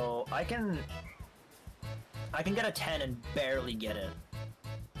 So I can get a 10 and barely get it.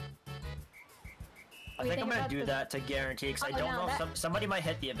 I We think I'm think gonna about do the- that to guarantee, because I Oh, don't no, know if that- somebody might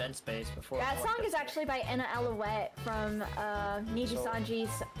hit the event space before. That someone song gets is it. actually by Anna Alouette from Niji So-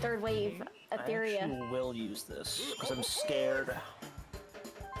 Sanji's Third Wave I Etheria. actually will use this because I'm scared.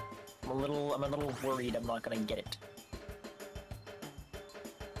 I'm a little worried I'm not gonna get it.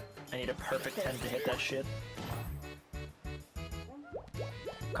 I need a perfect 10 to hit that shit.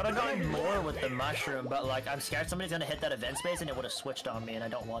 Could have gotten more with the mushroom, but like I'm scared somebody's gonna hit that event space and it would have switched on me, and I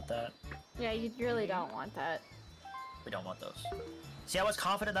don't want that. Yeah, you really don't want that. We don't want those. See, I was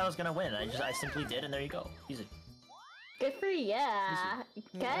confident that I was gonna win. I simply did, and there you go. Easy. Good for ya.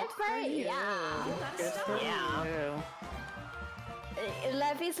 Good for ya. Good for Yeah. you.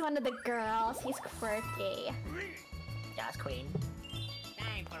 Lebby's one of the girls. He's quirky. Yes, queen.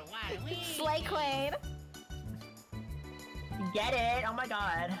 Slay Queen. Get it? Oh my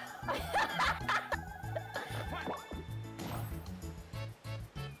god.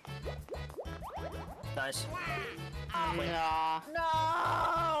 Nice. Nah.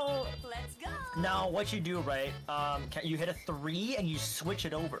 No. Let's go. Now, what you do, right? You hit a 3 and you switch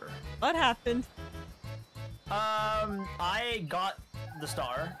it over. What happened? I got the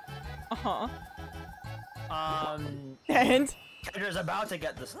star. Uh-huh. Um, And? Kendra's about to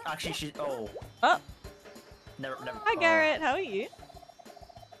get this. Actually, she. Oh. Oh. Never. Hi, Garrett. How are you?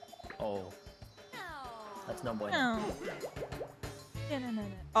 Oh. That's no boy. No.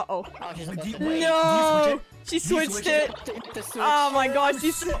 Uh-oh. Oh, she's Wait, about to wait, No! do you She switched it. the switch. Oh my gosh,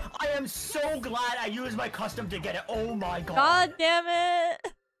 she's... I am so glad I used my custom to get it. Oh my god. God damn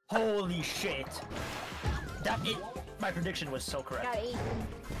it. Holy shit. My prediction was so correct. Got 8.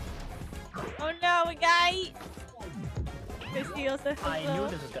 Oh no, we got 8. Christy also has I knew well.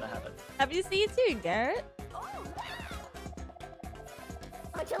 this was gonna happen. Have you seen it too, Garrett?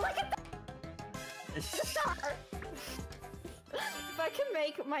 Would you look at that?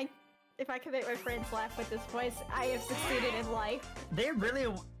 If I can make my friends laugh with this voice, I have succeeded in life.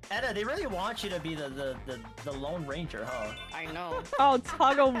 Edda, they really want you to be the Lone Ranger, huh? I know. Oh,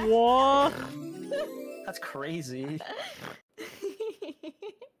 tug of war. That's crazy.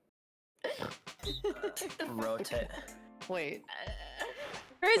 Rotate. Wait.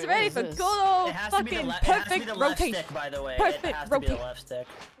 Who's Wait, ready what for is good this? old It has to be the fucking left. It has to be perfect the left rotation? stick, by the way. Perfect It has to be the rotate. left stick.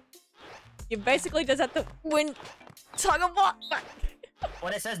 You basically just have to win tug of war.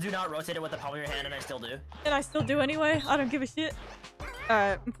 When it says do not rotate it with the palm of your hand, and I still do. And I still do anyway. I don't give a shit.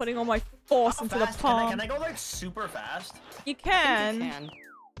 Alright, I'm putting all my force How into the fast palm. can I go like super fast? You You can. can,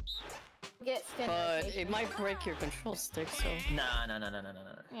 Get skin but rotation. it might break your control stick, so... No.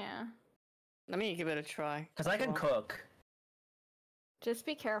 Yeah. Let me give it a try. Cause I can cook. Just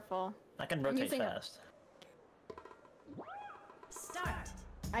be careful. I can rotate using a- fast.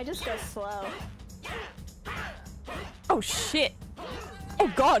 I just go slow. Oh shit.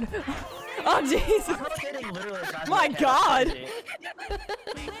 Oh god. Oh Jesus. I'm rotating literally as fast as My I can. God. Crazy.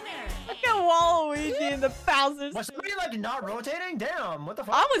 Look at Waluigi and the Bowsers. Was somebody like not rotating? Damn, what the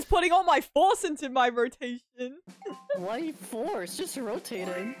fuck? I was putting all my force into my rotation. Why force? Just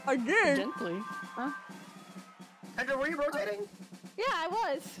rotating. Again. Gently. Kendra, were you rotating? Yeah, I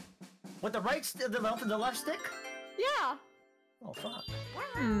was. With the right stick, the left stick? Yeah. Oh fuck.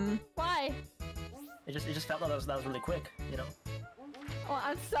 Hmm. Why? It just felt like that was really quick, you know? Well,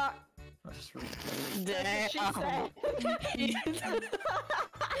 I'm sorry. That's just really That's what she said.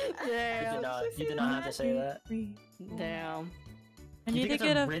 Damn. you did not have to say that. Damn. I You need think to it's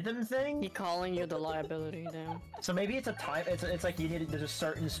get a a... rhythm thing? He calling you the liability, damn. So maybe it's a time. It's like there's a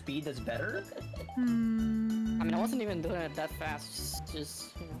certain speed that's better. I mean, I wasn't even doing it that fast.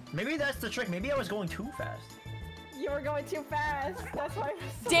 Just you know. Maybe that's the trick. Maybe I was going too fast. You were going too fast. That's why.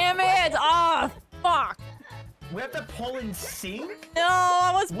 Damn it! Ah, fuck! We have to pull in sync. No,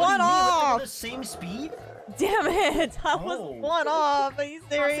 I was What one do you mean? We have to go off! the same speed? Damn it! I was Oh. one off! Are you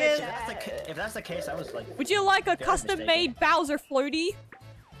serious? If that's the case, I was like. Would you like a Very custom-made Bowser floaty?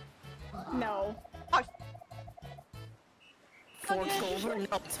 No. Fork over,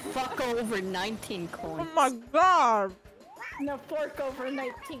 no, fuck over 19 coins. Oh my god! No fork over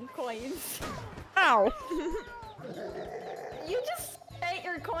 19 coins. Ow! You just spent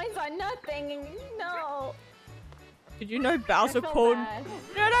your coins on nothing. And no. Did you know I Bowser feel called... bad.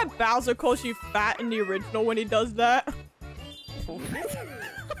 You know that Bowser calls you fat in the original when he does that?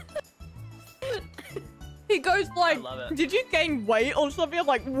 He goes like, love it. did you gain weight or something? I'm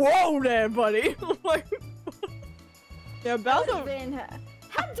like, whoa there, buddy. Like, yeah, Bowser,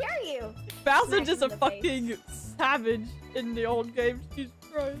 How dare you? Bowser Smack just in a the fucking savage in the old games. Jesus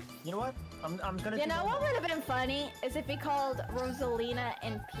Christ. You know what? I'm gonna. You do know one what more. would have been funny is if he called Rosalina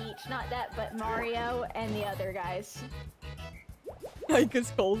and Peach, not that, but Mario and the other guys. I can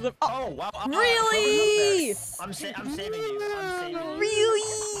scold them. Oh, Oh wow! really? I'm saving you. I'm saving you.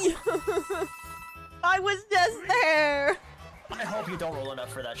 Really? I was just there. I hope you don't roll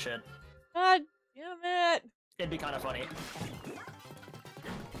enough for that shit. God damn it. It'd be kind of funny.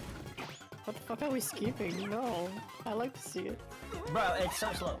 What the fuck are we skipping? No. I like to see it. Bro, it's so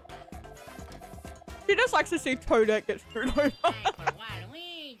slow. She just likes to see Toadette get screwed over.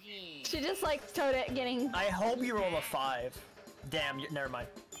 She just likes Toadette getting. I hope you roll a 5. Damn, never mind.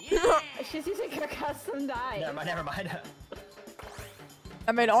 She's using her custom die. Never mind.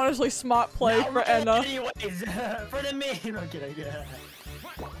 I mean, honestly, smart play No, for Anna. Anyways, for the meme. I'm kidding. Yeah.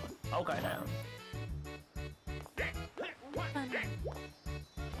 Okay, now.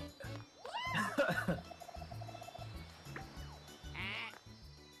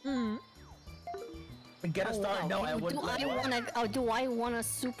 Hmm. Get a star? wow. No, I wouldn't. Do I want a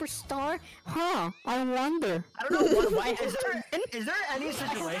superstar? Huh? I wonder. I don't know. Why, is there any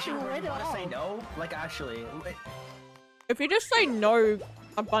situation where you want to say no? Like, actually. If you just say no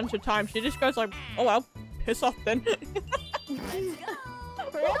a bunch of times, she just goes like, oh well, piss off then.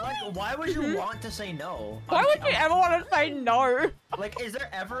 Like, why would you want to say no? Why would you ever want to say no? Like, is there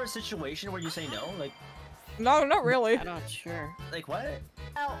ever a situation where you say no? Like, No, not really. I'm not sure. what?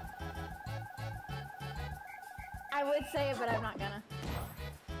 Oh. I would say it, but I'm not gonna.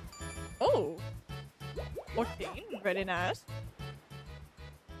 Oh. 14. Very nice.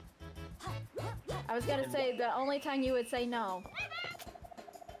 I was gonna say the only time you would say no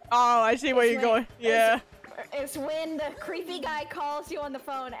Oh, I see where you're going. Yeah. is when the creepy guy calls you on the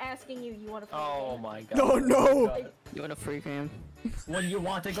phone asking you want a free Oh game. my god. No, no. You want a free game? When you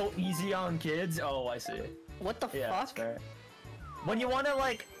want to go easy on kids? Oh, I see. What the Yeah, that's fuck? fair. When you want to,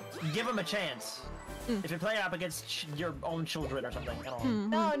 like, give them a chance. If you're playing up against your own children or something.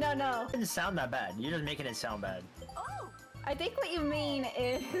 I don't know. No. It didn't sound that bad. You're just making it sound bad. I think what you mean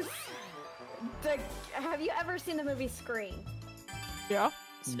is have you ever seen the movie Scream? Yeah.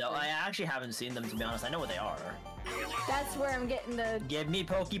 No, I actually haven't seen them, to be honest. I know what they are. That's where I'm getting the Give me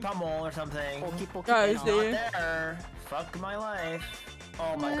Pokey Pummel or something. Guys, Not dude. there. Fuck my life.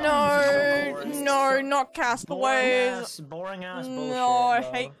 Oh my god. No, this is so no, not Castaways. boring ass bullshit. No, I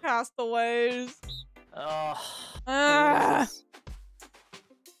bro. hate Castaways. Ugh. Ah.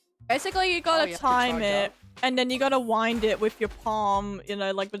 Basically, you gotta you have to time charge it, up. and then you gotta wind it with your palm, you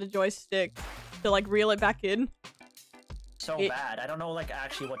know, like with the joystick, to like reel it back in. So It- bad. I don't know, like,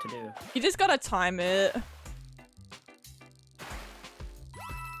 actually what to do. You just gotta time it.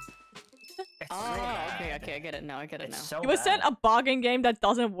 It's Oh, so bad. okay, I get it now. I get it It's now. so You were bad. sent a bargain game that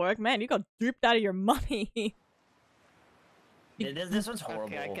doesn't work, man. You got duped out of your money. This one's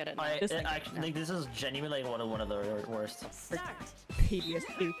horrible. I get it now. Just I like- like, this is genuinely one of the worst.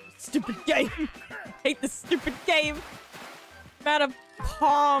 PTSD. Stupid game. Hate this stupid game. The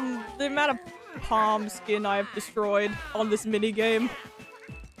amount of palm skin I have destroyed on this mini game.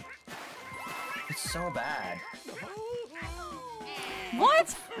 It's so bad.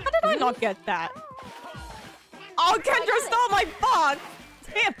 What? How did I not get that? Oh, Kendra stole my box!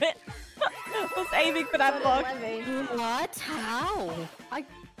 Damn it! I was aiming for that box. Lebby. What? How?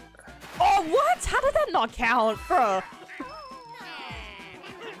 Oh, what? How did that not count, bro?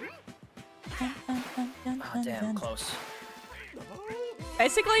 Oh, damn, close.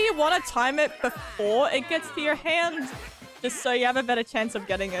 Basically, you want to time it before it gets to your hand, just so you have a better chance of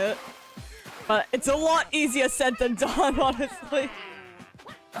getting it. But it's a lot easier said than done, honestly.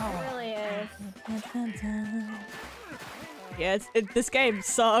 It really is. Yeah, this game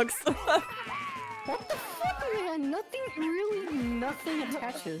sucks. What the fuck, man? Nothing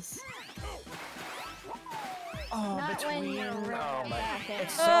attaches. Oh, Not when you're oh rolling my, back in.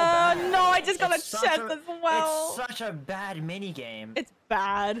 it's so bad. No, I just got It's a such chest a- as well. It's such a bad mini game. It's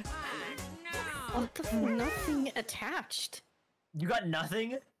bad. What the nothing attached. You got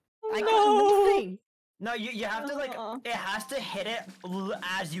nothing? I No. got nothing. No, you have to like Uh-uh. it has to hit it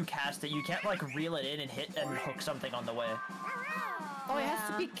as you cast it. You can't like reel it in and hit and hook something on the way. Oh, it has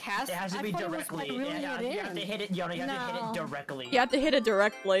to be cast. It has to I be thought it was, directly. like, reeling you have it to in. hit it. You have to hit No. it directly. You have to hit it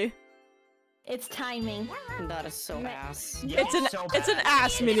directly. It's timing. That is so ass. Yeah, It's an so it's an bad.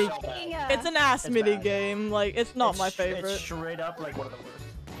 ass It's mini. so bad. It's an ass It's mini bad. game. Like it's not It's my It's favorite. straight up like one of the worst.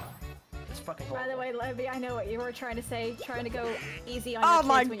 It's fucking By the horrible. way, Lebby, I know what you were trying to say. Trying to go easy on Oh your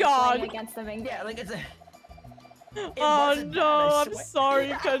my kids when you're playing God. against them. And Yeah, like it's. It Oh wasn't no, bad, I I'm swear. sorry,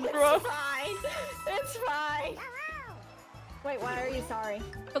 Kendra. It's fine. It's fine. Wait, why are you sorry?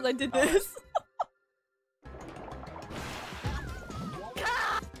 Because I did this.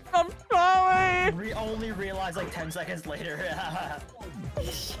 I'm sorry. Only realized like 10 seconds later.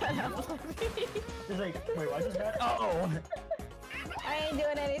 Shut up, Lebby. It's like, wait, why is this bad? Oh. I ain't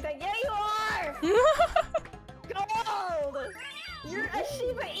doing anything. Yeah, you are. Gold. You're a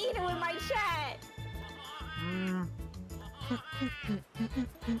Shiba Inu in my chat.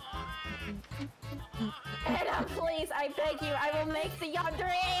 Anna, please, I beg you, I will make the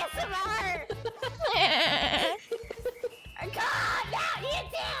Yandere ASMR! God, no, you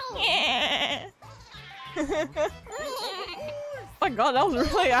do! My god, that was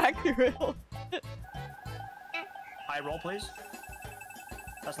really accurate. High roll, please.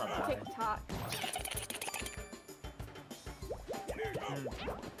 That's not that high. TikTok.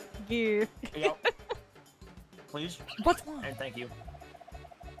 Yeah. Yep. Please. What's wrong? And thank you.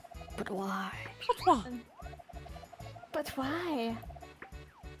 But why? What's wrong? But why?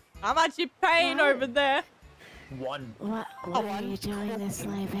 How much you paying Why? over there? One. What are you doing this,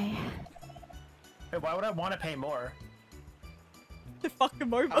 Lebby? Hey, why would I want to pay more? To fuck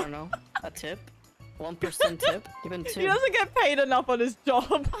him I over. don't know. A tip? 1% tip? Even He 2. doesn't get paid enough on his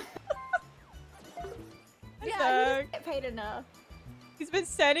job. Yeah, you Zach. didn't get paid enough. He's been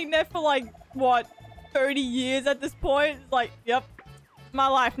standing there for like, what, 30 years at this point? It's like, yep, my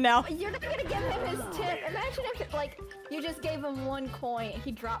life now. You're not gonna give him his tip. Imagine if, like, you just gave him 1 coin,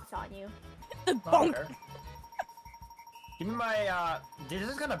 he drops on you. I don't Bonk. care. Give me my, this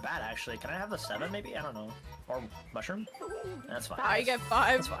is kind of bad, actually. Can I have the 7, maybe? I don't know. Or mushroom? That's fine. I get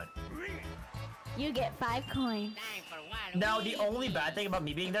 5. That's fine. You get 5 coins. Now, the only bad thing about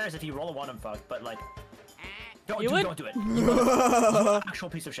me being there is if you roll a 1, I'm fucked, but, like... Don't do it. You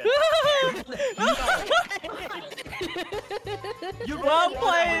actual piece of shit. You Well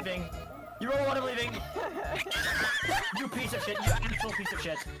played. You roll 1, I'm leaving. You piece of shit. You actual piece of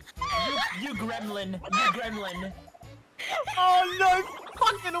shit. You gremlin. You gremlin. Oh no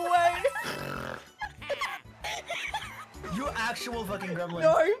fucking way! You actual fucking gremlin.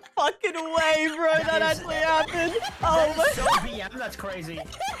 No fucking way, bro. That actually happened. Oh my. That is so BM. That's crazy.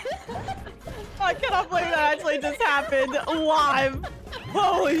 I cannot believe that actually just happened live.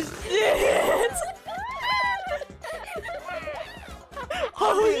 Holy shit!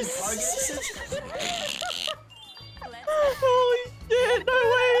 Holy shit! Holy shit! No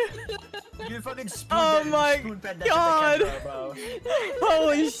way! You fucking spoon Oh my god! Kendra, bro.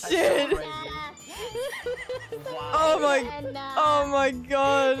 Holy That's so shit! crazy. Wow. Oh my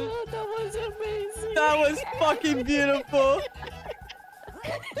god! Oh, that was amazing. That was fucking beautiful.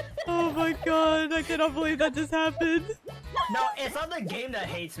 Oh my god! I cannot believe that just happened. No, it's not the game that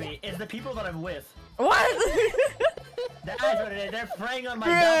hates me. It's the people that I'm with. What? That's what it is. They're preying on my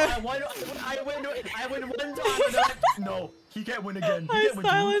down. I win one time and they're like, no, he can't win again. He Hi, can't win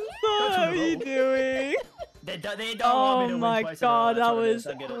Silent two. Soul. That's How what are I you roll. doing? They don't Oh want me to my win twice in a row. god, That's that what it is. was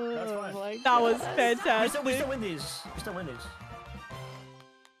I get it. That's fine. that was We fantastic. still win these. We still win these.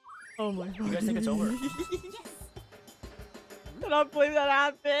 Oh my god. You guys think it's over? I cannot believe that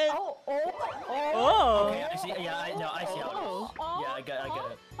happened. Oh. Okay, I see. Yeah, I know. I see how it is. Yeah, I get it.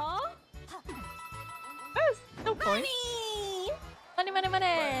 That's no point. Money.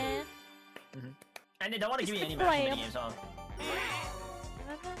 And they don't want to give me any matching mini games,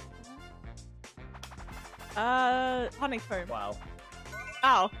 huh? Honeycomb. Wow.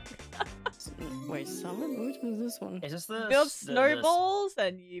 Ow. Wait, summer? Which was this one? Is this the Build the- snowballs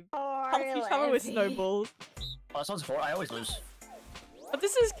and you pump each other with snowballs. Oh, this one's 4. I always lose. But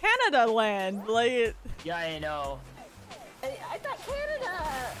this is Canada land. Like it. Yeah, I know. I thought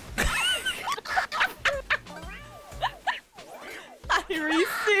Canada. I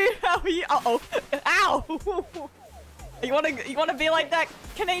see how you. Uh-oh. Ow. You wanna be like that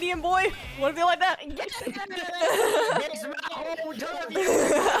Canadian boy? You wanna be like that? It's my home turf.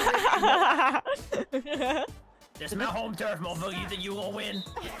 This is my home turf, motherfucker. You think you gonna win?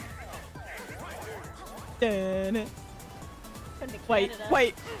 Dun. Wait.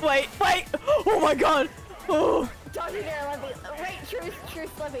 Oh my god. Oh. Don't you dare, Lebby. Wait, truth,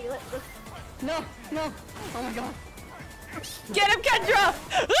 Lebby. Let's. No! Oh my god. Get him, Kendra!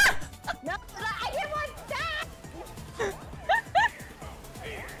 No, I didn't want that!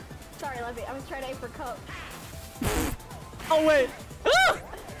 Sorry, Lebby. I was trying to aim for coke. Oh wait.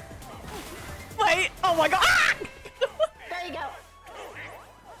 Wait. Oh my god. Ah! There you go.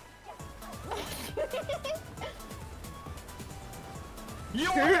 You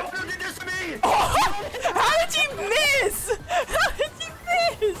want to do this to me? Oh, how did you miss? How did you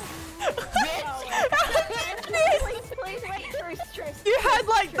miss? Please wait, Truth. You had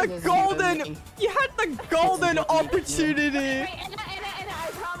like the Truth. golden. You had the golden opportunity. Wait, and I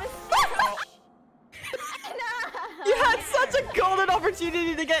promise. You had such a golden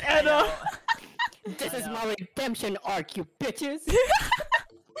opportunity to get Anna. This is my redemption arc, you bitches!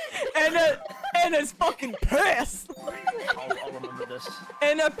 Anna's fucking pissed. I'll remember this.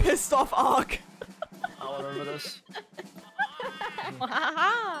 Anna pissed off arc. I'll remember this.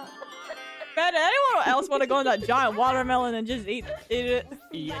 Man, anyone else want to go on that giant watermelon and just eat it?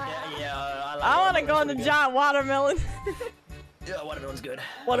 Yeah. I want to go on the giant watermelon. Yeah, watermelon's good.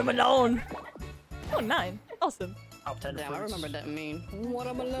 Watermelon. Oh, 9. Awesome. Top 10 Damn, I fruits. remember that meme.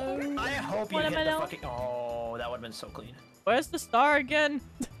 Watermelon! I hope you hit the Watermelon. fucking. Oh, that would've been so clean. Where's the star again?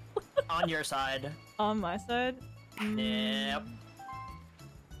 On your side. On my side. Yep.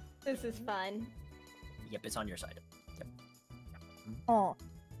 This is fun. Yep, it's on your side. Yep. Oh.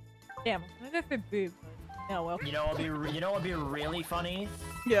 Damn, I'm gonna go for boob. Yeah, well. You know what'd be really funny?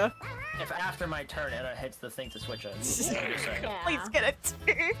 Yeah. If after my turn Anna hits the thing to switch it. I'm just saying. Yeah. Please get it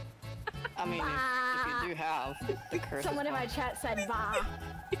too. I mean, if you do have the curse. Someone in my chat said bah.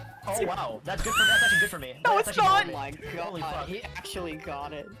 Oh wow, that's good for that's actually good for me. No, That's it's actually not. good Oh for my me. god, Holy fuck. he actually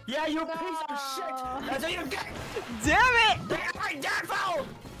got it. Yeah, you piece of shit! That's what you get! Damn it! My devil!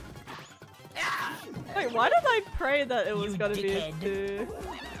 Yeah! Wait, why did I pray that it was You gonna be a dickhead. 2?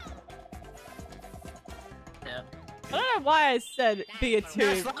 Yeah. I don't know why I said be a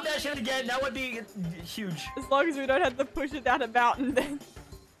Yeah, 2. slap that shit again, that would be huge. As long as we don't have to push it down a mountain then.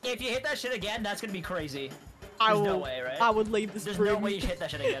 If you hit that shit again, that's gonna be crazy. I There's no will. way, right? I would leave this There's room. no way you hit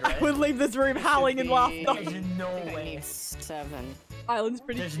that shit again, I right? would leave this room howling in laughter. There's no I way. need 7. Island's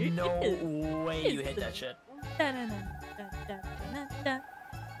pretty There's cute. no way you hit that shit.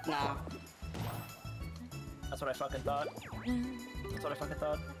 Nah. That's what I fucking thought. That's what I fucking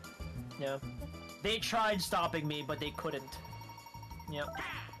thought. Yeah. They tried stopping me, but they couldn't. Yep.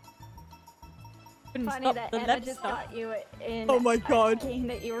 Couldn't Funny stop that the Anna left just stop. got you in Oh my a god. game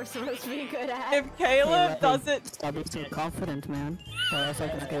that you were supposed to be good at. If Caleb does it, Stop being so confident, man. Or else I'm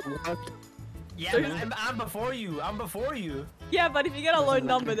gonna get whooped. Yeah, man, I'm before you. I'm before you. yeah, but if you get a low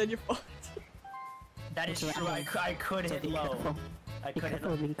number, then you're fucked. That is That's true. right. I could So hit be low. careful. I Be could hit careful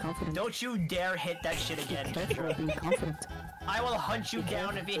low. of being confident. Don't you dare hit that shit again. Be careful of being confident. I will hunt you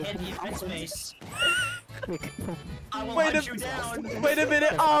down if you hit the space. Be careful. I will Wait hunt a- you down. Wait a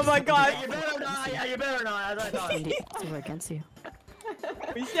minute. Oh my god. Yeah, you better not. Yeah, you better not. That's what I And thought. the odds are against you.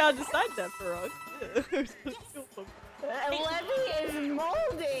 We shall decide that for us. Lebby is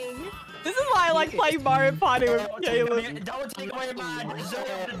molding. This is why I like playing Mario Party with Don't take away- Caleb. Don't take away my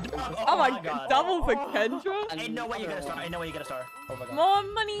deserved dub. Oh my god. god, double for Kendra? Ain't no way you get a star. Ain't no way you get a star. Oh my god. More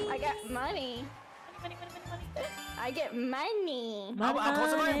money. I got money. I get money. How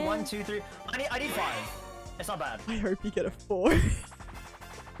close am I? 1, 2, 3. I need 5. It's not bad. I hope you get a 4.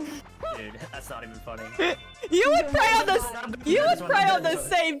 Dude, that's not even funny. You would pray on the you would pray on the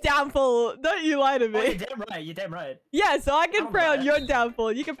same downfall. Don't you lie to Oh, you're me. damn right. You're damn right. Yeah, so I can I'm pray on bad. your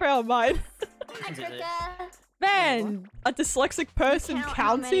downfall. You can pray on mine. Africa. Man, a dyslexic person Count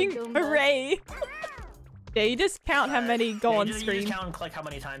how many counting? Goombas. Hooray! Yeah, you just count how many go Yeah, on you just screen. count and click how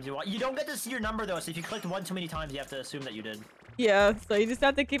many times you want. You don't get to see your number though, so if you clicked one too many times, you have to assume that you did. Yeah, so you just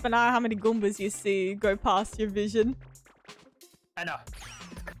have to keep an eye on how many Goombas you see go past your vision. I know.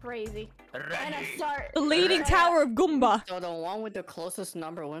 Crazy. And I Ready. start. The leaning tower of Goomba. So the one with the closest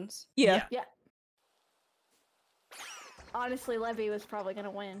number wins? Yeah. Yeah. Honestly, Lebby was probably gonna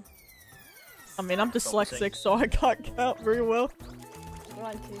win. I mean, I'm dyslexic, so I can't count very well.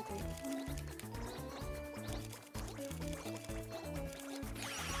 1, 2, 3.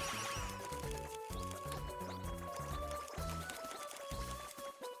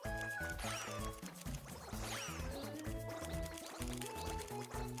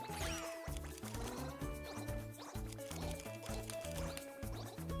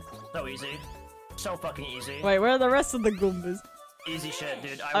 So easy. So fucking easy. Wait, where are the rest of the Goombas? Easy shit,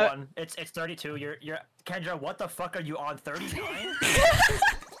 dude. I won. It's 32. You're Kendra. What the fuck are you on 39?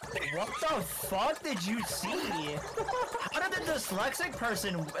 What the fuck did you see? How did the dyslexic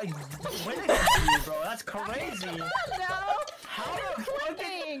person win against you, bro? That's crazy. No! How the fuck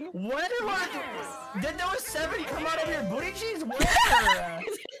Clicking! did those 7 come out of your booty cheeks? Where?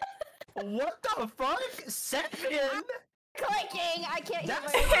 What the fuck? 7? Clicking! I can't hear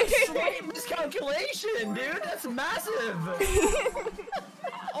That's my a slight miscalculation, dude. That's massive.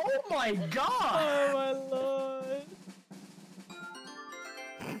 Oh my god. Oh my lord.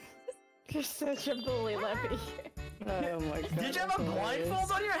 You're such a bully, Lebby. Oh my god. Did you have a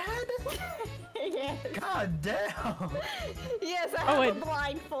blindfold on your head? Yes. God damn. Yes, I Oh, have wait. a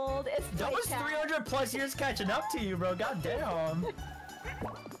blindfold. It's That was 300 plus years catching up to you, bro. God damn.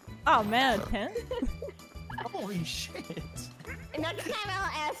 Oh man, 10? Holy shit. Next time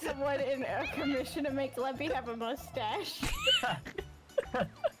I'll ask someone in a commission to make Lebby have a mustache.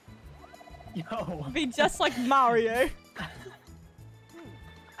 Yo. Be just like Mario.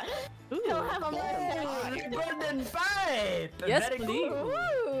 He'll have a mustache. Golden pipe. Yes, Very please. cool.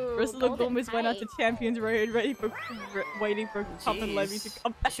 Ooh, Rest of the golden Goombas went out to pipe. Champions Road, waiting for Cup and Levy to Jeez.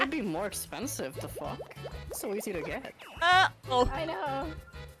 come It should be more expensive, the fuck? It's so easy to get. Oh. I know.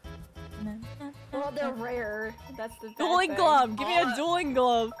 Well, they're rare. That's the bad Dueling thing. glove. Give me a dueling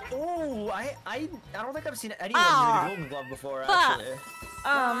glove. Oh, I don't think I've seen anyone Ah. use a golden glove before, Fuck. actually.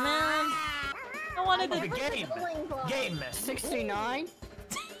 Oh man. I wanted Okay, to. game. Dueling glove. Game. 69?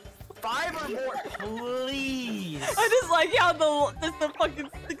 5 or more, please. I just like how there's the fucking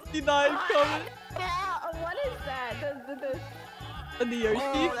 69 coming. Yeah, what is that? The And the Yoshi.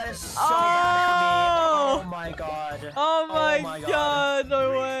 Oh, that is so Oh. bad for me. Oh my god. Oh my, my god. God.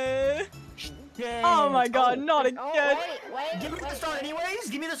 No way. Shit. Oh my god, not again. Oh, wait. Give me the star anyways.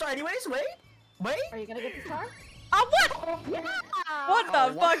 Give me the star anyways. Wait. Are you gonna get the star? Oh, what? Yeah. What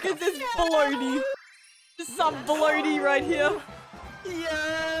the fuck is this baloney? Just some baloney right here.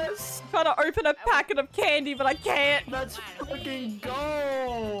 Yes. Trying to open a packet of candy, but I can't. Let's fucking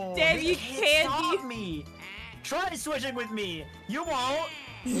go. Damn They you, can't candy. stop me. Try switching with me. You won't.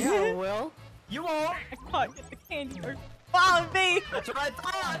 Yeah, I will. You won't. I can't get the candy open. Follow me. That's what I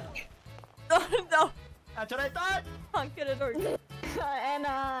thought. No, That's what I thought. can't get it open. And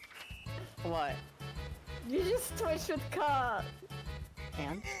What? You just switched with Cup.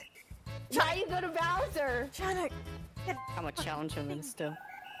 And Try to go to Bowser. Trying to I'm gonna challenge him and still.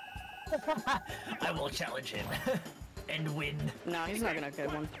 I will challenge him and win. No, he's not gonna get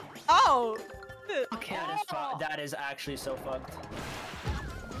one. Oh! Okay. That is actually so fucked.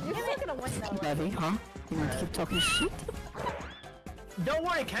 You're still gonna win though. Lebby, huh? You want to keep talking shit? Don't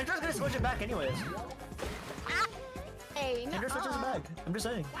worry, Kendra's gonna switch it back anyways. Hey, no. Kendra switches back. I'm just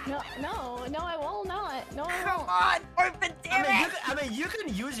saying. No, I will not. No, I Come won't. on, open, damn it! I mean, you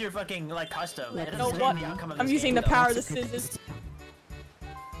can use your fucking like custom. It You doesn't know change what? the outcome of I'm this using game, the power of though. the scissors.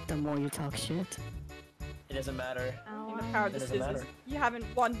 The more you talk shit. It doesn't matter. Using the power of It the doesn't scissors. matter. You haven't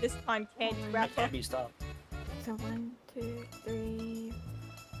won this time, Candy I Rapper. can't be stopped. So 1, 2, 3.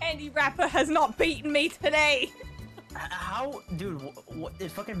 Candy Rapper has not beaten me today! How, dude? What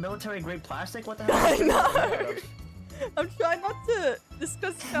is fucking military grade plastic? What the hell? I know! I'm trying not to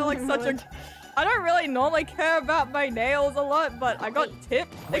discuss like such a. I don't really normally care about my nails a lot, but I got tip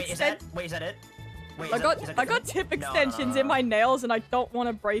Wait, is that it? Wait, I is got that I got different? tip No, extensions no. in my nails, and I don't want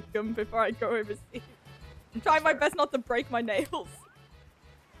to break them before I go overseas. I'm trying my best not to break my nails.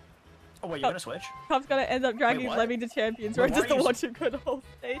 Oh wait, you're gonna switch? Cup's gonna end up dragging what? Lebby to Champions Wait, Road why just are to you watch a good old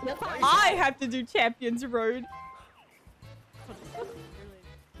stage. You're fine. I have to do Champions Road.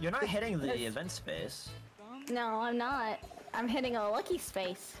 You're not hitting the event space. No, I'm not. I'm hitting a lucky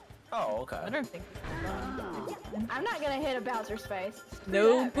space. Oh, okay. I don't think. I'm not gonna hit a Bowser space. Screw No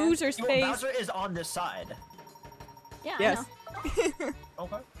that, man. boozer Well, space. Bowser is on this side. Yeah, Yes. I know.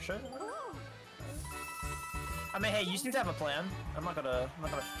 Okay, sure. I mean, hey, you seem to have a plan. I'm not gonna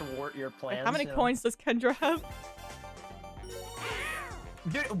thwart your plans. How many you know. coins does Kendra have?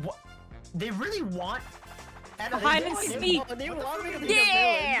 Dude, what? They really want. Anna, they Hide and want- sneak. They want me to be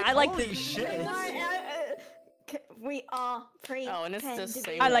Yeah, I like Holy this. shit. We all pre. Oh, and it's the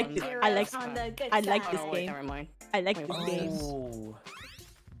same I like one, this. but- I like on the good I like side. this Oh, wait, game. never mind. I like Wait, this what? game. Ooh.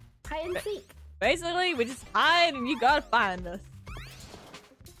 Hide and seek. Basically, we just hide and you gotta find us.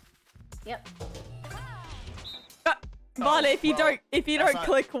 Yep. But if you well, don't that's not-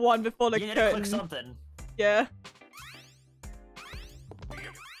 click one before the You need to click curtain, something. yeah.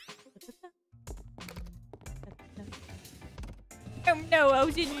 Oh no, I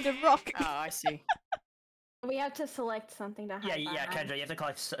was in the rock. Oh, I see. We have to select something to hide. Yeah, behind. Kendra, you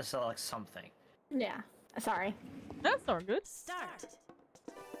have to select something. Yeah. Sorry. That's not good. Start.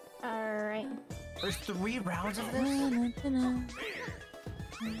 Alright. There's 3 rounds of this?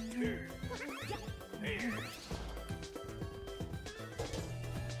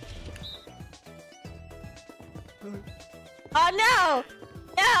 Oh no!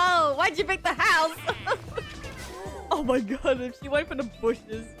 No! Why'd you pick the house? Oh my god, if she went for the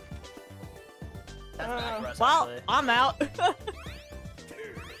bushes. That's bad for us, Well, actually. I'm out.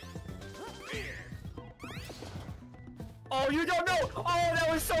 Oh, you don't know! Oh, that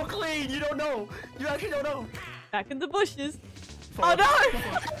was so clean! You don't know! You actually don't know! Back in the bushes. Oh no!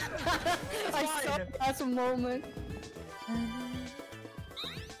 I saw that's a moment.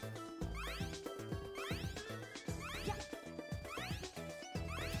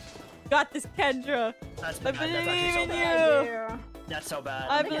 Got this, Kendra. That's I bad. That's believe actually so in bad. you. That's so bad.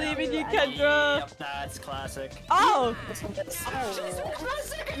 I believe in you, Kendra. Yep, that's classic. Oh!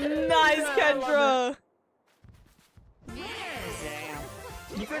 Nice, Kendra.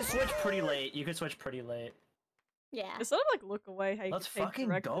 Damn. You could switch pretty late. You could switch pretty late. Yeah. Just sort of like look away. How you Let's can take fucking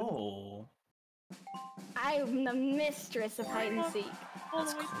directions. go. I'm the mistress of hide and seek.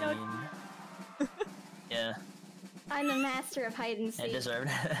 That's Oh my God. clean. Yeah, I'm the master of hide and and seek.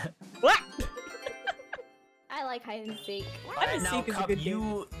 deserved. What? I like hide and seek. Hide and now, seek is a Cup, good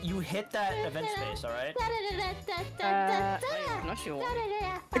game. you hit that event space, all right? I'm not sure.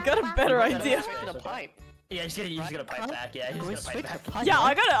 I got a better gotta idea. Straight to the pipe. Yeah, he's gonna pipe back. Yeah, he's Go gonna straight pipe to the back. pipe. Yeah,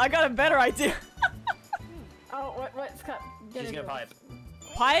 I got a better idea. Oh, what's cut? He's gonna pipe.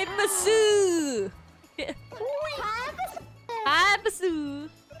 Pipe Masu. Pipe Masu.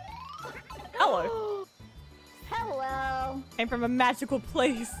 Hello. Hello. Came from a magical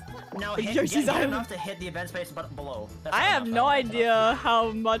place. Now Like hit, Yoshi's get Island. enough to hit the event space, but below. That's I not have enough, no that's enough. idea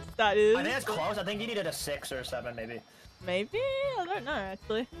how much that is. I think it's close. I think you needed a 6 or 7, maybe. Maybe? I don't know,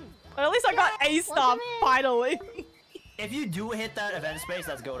 actually. But at least I got A star at me. finally. If you do hit that event space,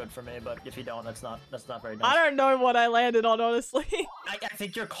 that's goated for me. But if you don't, that's not very nice. I don't know what I landed on, honestly. I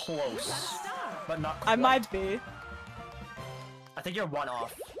think you're close, but not. I Quite. might be. I think you're 1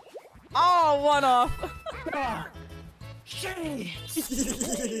 off. Oh, one off. Shit!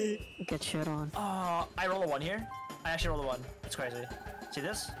 Get shit on. I roll a 1 here. I actually roll a 1. It's crazy. See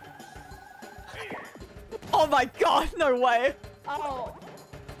this? Oh my god, no way. Oh.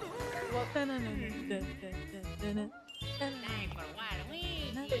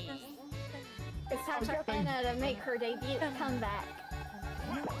 It's time for Anna to make her debut comeback.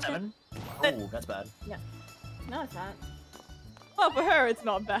 7? Oh, that's bad. No, it's not. Well, for her it's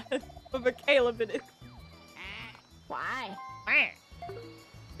not bad. But for Caleb it is. Why?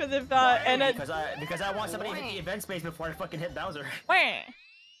 Because if Why? Anna. Because I want somebody to hit the event space before I fucking hit Bowser. Hey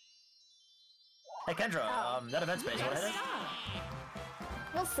Kendra, that event space, what is it?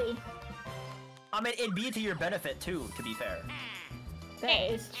 We'll see. I mean, it'd be to your benefit too, to be fair.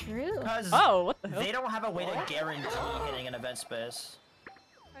 That is true. Because what the hell? they don't have a way to guarantee hitting an event space.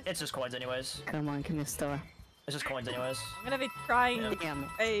 It's just coins anyways. Come on, give me a star. It's just coins anyways. I'm gonna be trying Damn it.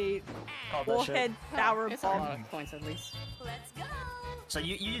 a Call that shit. warhead sour It's a lot bomb. of points at least. Let's go. So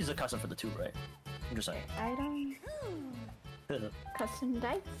you use the custom for the 2, right? I'm just saying. I don't custom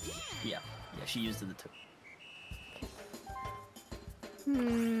dice. Yeah, she used the 2.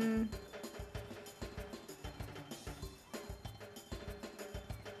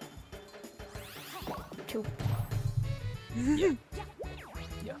 2. Yeah.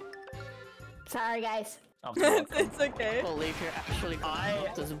 Yeah. Sorry, guys. Oh, fuck. It's okay. Believe you're actually going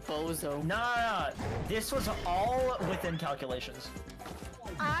up this bozo. No. This was all within calculations.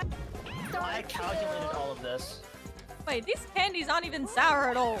 I calculated all of this. Wait, these candies aren't even sour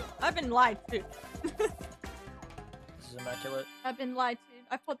at all. I've been lied to. This is immaculate. I've been lied to.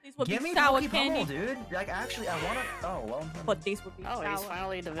 I thought these would Give be me sour Pokeball, candy. dude. Like, actually, I wanna. Oh well. I thought these would be Oh, sour. he's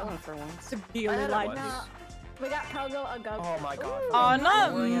finally the villain for once. Severely I lied was. to. No, we got Pogo a go. Oh my god. Oh,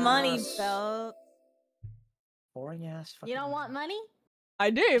 not Boring money ass- belt. Boring ass. You don't want money? I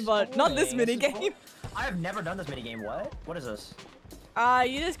do, but not this mini game. I have never done this mini game. What? What is this?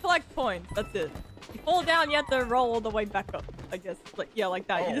 You just collect points. That's it. You fall down, you have to roll all the way back up. I guess, like yeah, like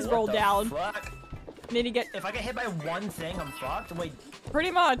that. You just what roll the down, Fuck? and then you get If I get hit by one thing, I'm fucked. Wait,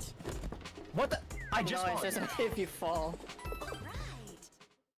 pretty much. what the? I just. No, it's just if you fall.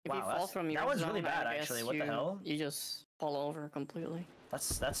 If you Wow, fall that's- from your that was zone, really bad, I guess actually. What the hell? You just fall over completely.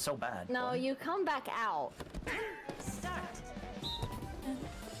 That's so bad. No, What? you come back out.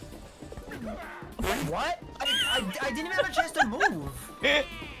 What? I didn't even have a chance to move.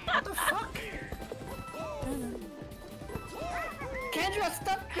 What the fuck? Kendra,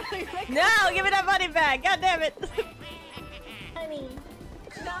 stop! No, give me that money back. God damn it. Honey.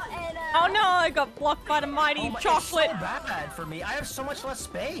 No, Anna. Oh no, I got blocked by the mighty chocolate. It's so bad for me. I have so much less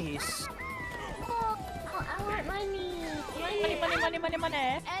space. Oh, I want money. Money.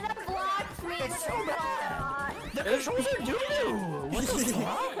 Anna blocked me. It's with so a bad. block. The controls are doo-doo. What the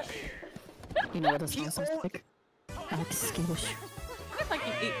fuck? You know what this sounds like? I like skittish. It's like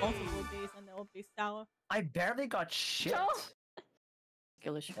you eat multiple of these and they'll be sour. I barely got shit. No.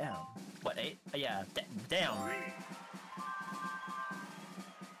 Skillish. Damn. What, 8? Yeah, damn.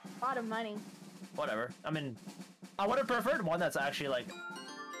 A lot of money. Whatever. I mean, I would have preferred one that's actually like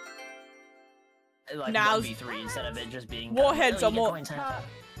Now- 1v3 instead of it just being Warheads are your more- coins have-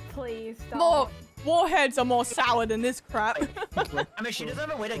 Please stop. More warheads are more sour than this crap. I mean, she doesn't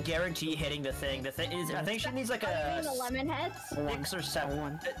have a way to guarantee hitting the thing. The thing is, I think she needs like You a mean the lemon heads? 6 or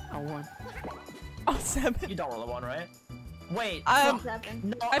 7. I won. Oh, 7. You don't roll a 1, right? Wait. Um, fuck.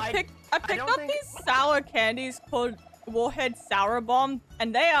 7. No, I picked don't up think- these sour candies called Warhead Sour Bomb,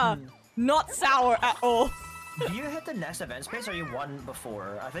 and they are not sour at all. Do you hit the next event space or are you one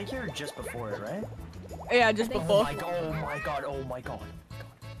before? I think you're just before it, right? Yeah, just Oh before. my god, oh my god, oh my god.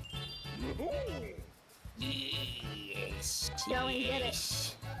 Yes. Go and get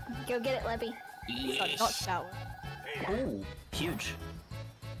it. Go get it, Lebby. Not sour. Ooh, huge.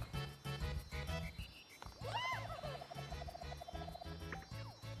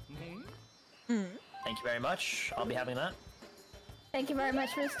 Thank you very much. I'll be having that. Thank you very much,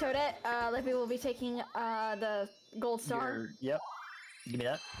 Miss Toadette. Lebby will be taking the gold star. Yep. Give me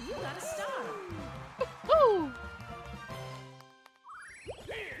that. You got a star. Woo!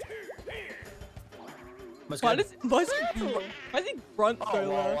 Why is he grunt so Oh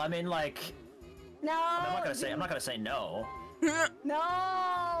well, low? I mean, like, No. I'm not gonna say no. No.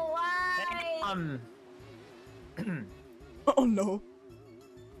 Why? Oh no.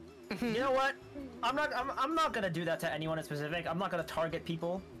 You know what? I'm not gonna do that to anyone in specific. I'm not gonna target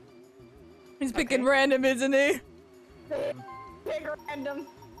people. He's picking random, isn't he? Big random.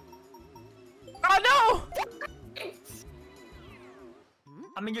 Oh no!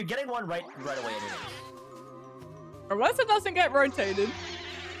 I mean, you're getting one right away anyways. Unless it doesn't get rotated.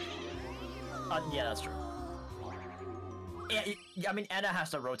 Yeah, that's true. Yeah, I mean, Anna has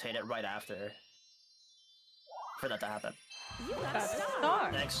to rotate it right after for that to happen. You got a That's a star.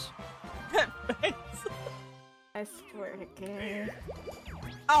 star. Thanks. Thanks. I swear to God.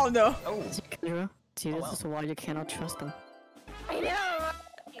 Oh no. Oh. See, Kendra? See, this wow. is why you cannot trust them. I know.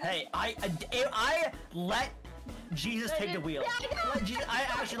 Hey, I let Jesus take the wheel. I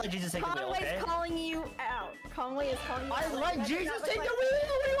actually let Jesus take the wheel, okay? Conway's calling you out. Conway is calling you out. I let Jesus take the wheel!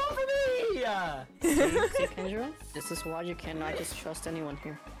 What do you want from me? See, Kendra? This is why you cannot just trust anyone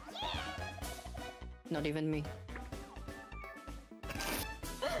here. Not even me.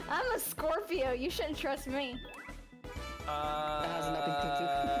 I'm a Scorpio. You shouldn't trust me. That has nothing to do.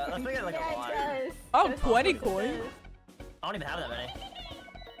 Let's make it like a Yeah, lot. it does. Oh, That's 20 what it coins. does. I don't even have that many.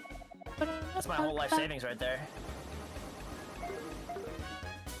 That's my whole life savings right there.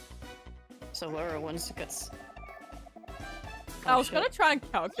 So whoever wins gets... I was gonna try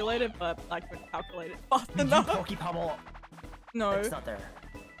and calculate it, but I couldn't calculate it fast You enough. Pokey Pummel. No. It's not there.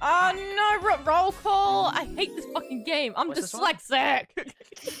 Oh no, roll call! I hate this fucking game. I'm What's this one? dyslexic.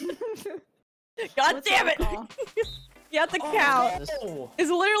 God What's damn that it! called? You have to count. Oh. It's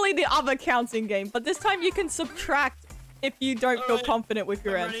literally the other counting game, but this time you can subtract if you don't feel Alright, confident with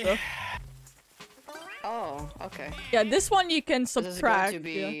your I'm ready. answer. Oh, okay. Yeah, this one you can This is going subtract. to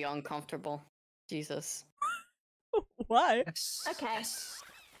be uncomfortable. Jesus. Yeah. Why? Yes. Okay. Yes.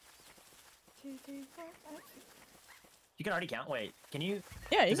 You can already count. Wait, can you?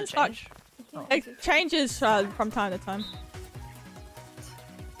 Yeah, you Does can it start. change? Oh. It changes from time to time.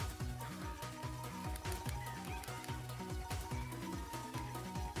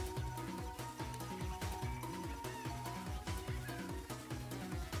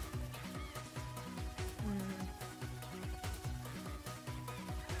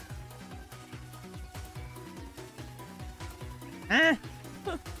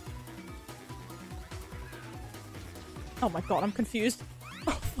 Oh my god, I'm confused.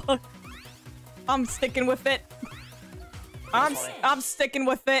 Oh fuck. I'm sticking with it. I'm sticking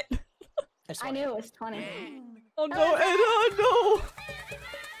with it. It's I funny. knew it was 20. Oh no, oh no.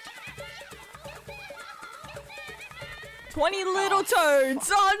 20 little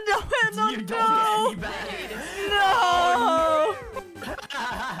toads. Oh no, no, You don't no. get any back. No.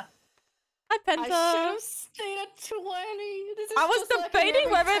 Hi, I should Penta. have stayed at 20. This is I was just like debating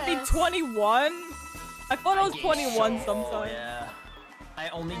every whether it'd be test. 21. I thought it was gained 21 so- sometimes. Yeah.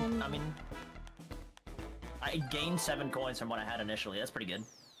 I gained 7 coins from what I had initially. That's pretty good.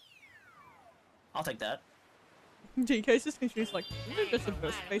 I'll take that. GK's just confused, like, is it just a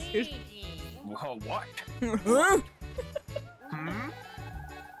first space here? Whoa, what? Hmm?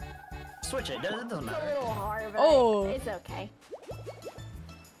 Switch it. It doesn't It's a matter. little hard, but Oh. it's okay.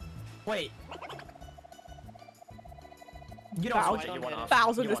 Wait. You don't Thousand. switch it. You want off.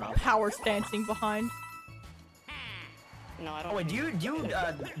 Bowser You just want off. power stancing behind. No, I don't. Oh wait, do you duke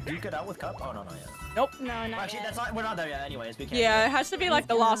it out with Cup? Oh no, no, yeah. Nope. No, not Actually, yet. that's not. We're not there yet. Anyways, we can't. Yeah, it has to be like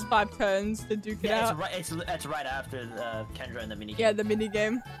the last 5 turns to duke it Yeah, out. it's right after Kendra and the mini. Yeah, the mini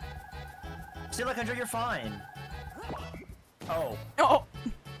game. See, like Kendra, you're fine. Oh, Oh,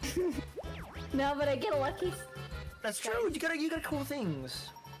 No, but I get a lucky. that's true. You got cool things.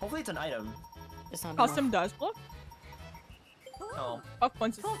 Hopefully, it's an item. It's not custom dice block. Oh, Buck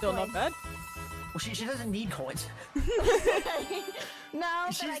points is still not bad. well, she doesn't need coins. No,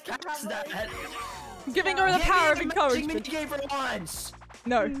 but She's I can past probably. that. Giving her the power of Mini encouragement. game for once.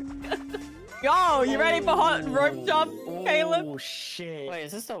 No. Yo, you ready for hot rope jump, Caleb? Oh shit! Wait,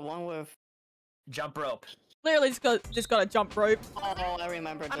 is this the one with? Jump rope. Literally just got a jump rope, Oh, I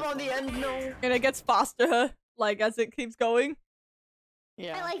remember. I'm this on the one. end. No. and it gets faster, like as it keeps going.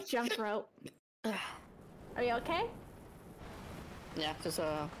 Yeah. I like jump rope. Are you okay? Yeah, just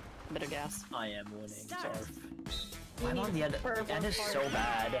a bit of gas. I am winning. Sorry. I'm on the end. The end is so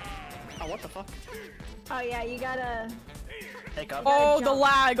bad. Oh, what the fuck? Oh yeah, you gotta. Pick up. Oh, the jump.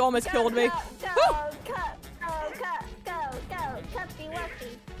 lag almost killed me. Go, cut, cuppy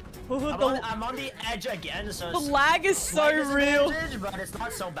wuppy. I'm on the edge again, so The it's lag is so slight real. disadvantage, but it's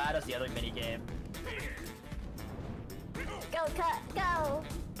not so bad as the other mini game. Go, cuppy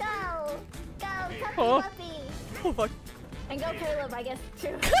Oh. wuppy. Oh fuck. And go Caleb, I guess,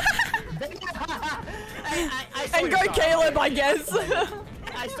 too. I stole And your go star. Caleb, I guess.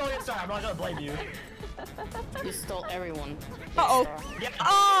 I stole your star. I'm not gonna blame you. You stole everyone. Uh-oh. Yeah.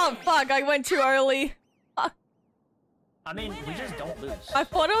 Oh fuck, I went too early. I mean, we just don't lose. I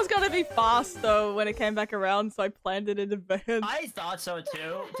thought it was gonna be fast though when it came back around, so I planned it in advance. I thought so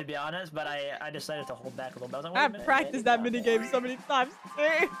too, to be honest, but I decided to hold back a little bit. I was like, wait a I've minute, practiced that mini game so many times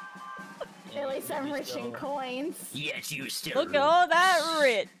too. At least I'm you rich in still- coins. Yes, you still. Look at all that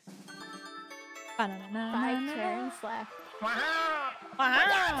rich. 5 turns left. Wow.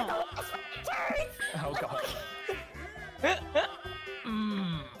 Oh god.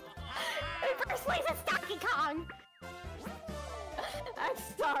 In first place is Donkey Kong! I'm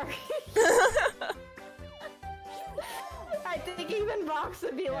so sorry. I think even Vox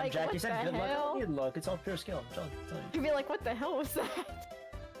would be like, Jack, what you the said good hell? luck. Good luck. It's all pure skill. You'd be like, what the hell was that?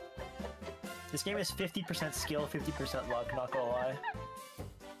 This game is 50% skill, 50% luck. Not gonna lie.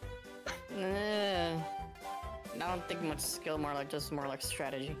 I don't think much skill, more like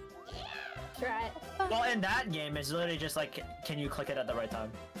strategy. Right. Well, in that game, it's literally just like, can you click it at the right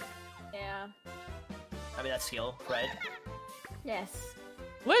time? Yeah. I mean, that's skill, right? Yes.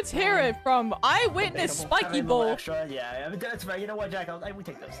 Let's hear it from Eyewitness Spiky Having a little Ball. Extra, yeah, I mean, that's right. You know what, Jack? We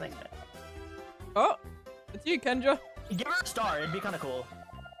take those. Thanks, man. Oh, it's you, Kendra. Give her a star. It'd be kind of cool.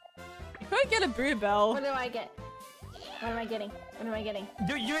 You could get a Boo Bell. What do I get? What am I getting? What am I getting?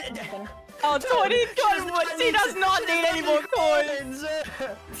 Dude, you're... Oh, 20 coins! What? She does not need any more coins!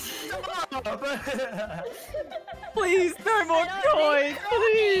 Stop! Please, no more coins,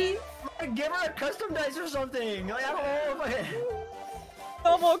 please! Give her a custom dice or something! Like, I don't know if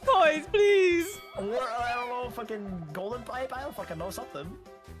No more coins, please! or, I don't know, fucking golden pipe? I don't fucking know, something.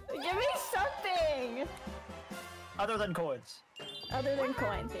 Give me something! Other than coins. Other than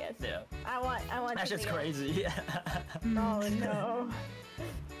coins, yes. Yeah. I want That's to just be crazy. Oh no.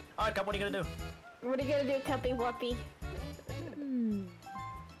 Alright, Cup, what are you gonna do? What are you gonna do, Cuppy Whuppy?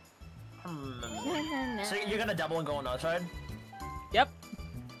 So you're gonna double and go on the other side? Yep.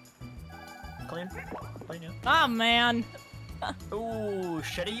 Clean? Clean, yeah. Ah, man. Ooh,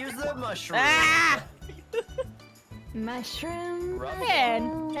 should he use the mushroom? Ah! Mushroom. Man.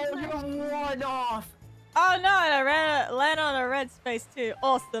 Oh, you got one off! Oh no, I land on a red space too.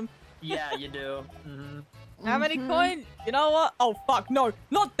 Awesome. Yeah, you do. How many coins? You know what? Oh fuck, no,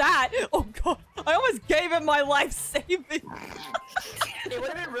 not that! Oh god, I almost gave him my life saving. It would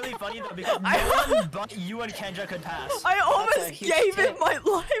have been really funny though because no one but you and Kendra could pass. I almost huge gave him tip. my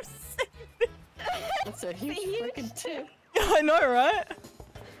life saving. That's a huge freaking tip. I know, right?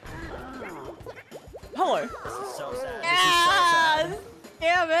 Hello. This is so sad. Yes!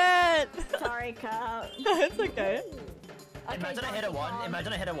 Damn it! Sorry, Cup. It's okay. Imagine I hit a 1.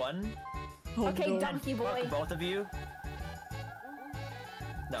 Imagine I hit a 1. Oh, Okay, no. donkey boy. Fuck both of you.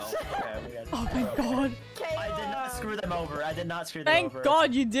 No. Okay, we got it. Oh my god. Okay, I did not screw them over. I did not screw them Thank over.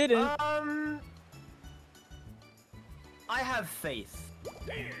 god you didn't. I have faith.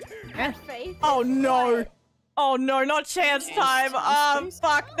 Faith. Oh no. Oh no, not chance time.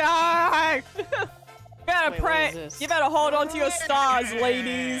 Fuck no. You better Wait, what pray. is this? You better hold on to your stars,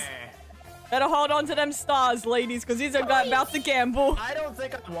 ladies. Better hold on to them stars, ladies, because he's about to gamble. I don't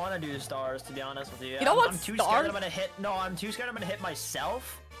think I want to do stars, to be honest with you. You don't want I'm too stars? scared I'm gonna hit. No, I'm too scared I'm gonna hit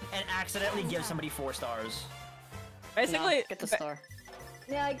myself and accidentally give somebody 4 stars. Basically, Nah, get the star.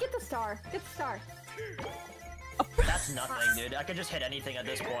 Yeah, get the star. Get the star. That's nothing, dude. I could just hit anything at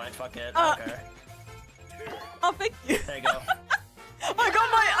this point. Fuck it. Okay. oh, thank you. There you go.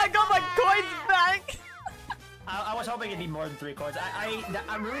 I got my coins back. I was hoping it'd be more than 3 coins.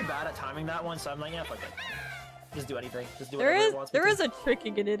 I'm really bad at timing that one, so I'm like, yeah, fuck it. Just do anything. Just do whatever it wants me There to. is a trick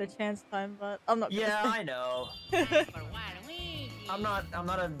you can do to chance time, but I'm not. gonna Yeah, say. I know. I'm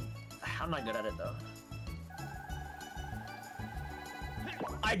not good at it though.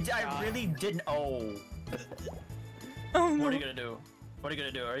 I really didn't. Oh. Oh What no. are you gonna do? What are you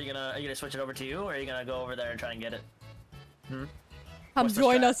gonna do? Are you gonna switch it over to you, or are you gonna go over there and try and get it? Come What's the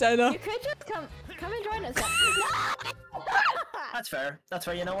join strat? us, Anna. You could just come and join us. That's fair. That's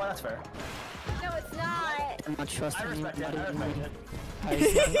fair. You know what? That's fair. No, it's not. I'm not I trusting respect it. I anybody.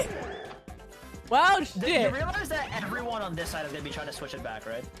 respect it. Well, You shit. realize that everyone on this side is gonna be trying to switch it back,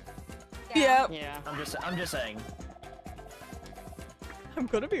 right? Yeah. Yeah. I'm just saying. I'm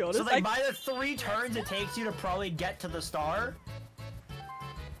gonna be honest. So like by the 3 turns it takes you to probably get to the star.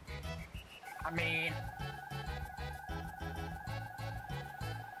 I mean,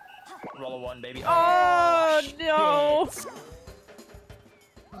 roll a 1, baby. Oh shit. no.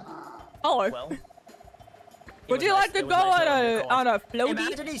 Hello. Well. Would you like to go on a floaty?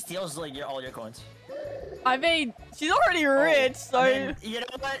 Imagine he steals like all your coins. I mean, she's already rich, so. I mean, you know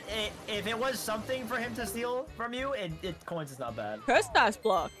what? If it was something for him to steal from you, coins is not bad. Curse dice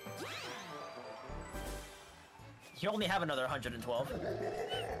block. You only have another 112.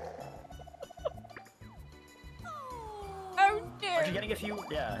 Oh Aren't you dear. getting a few?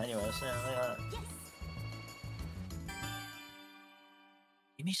 Yeah. Anyways. Yeah.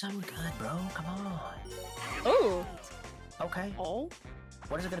 Give me some good, bro. Come on. Ooh. Okay. Oh?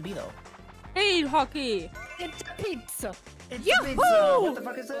 What is it gonna be though? Speed hockey. It's a pizza! It's Yahoo! pizza. What the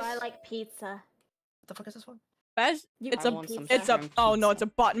fuck is this? Oh, I like pizza. What the fuck is this one? It's I a want some it's a shrimp oh no, pizza. it's a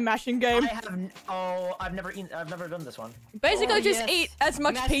button mashing game. I've never done this one. Basically, Oh, just yes. eat as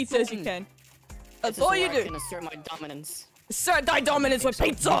much Mash pizza as you button. can. This That's is all where you I do. can assert my dominance. Assert thy dominance with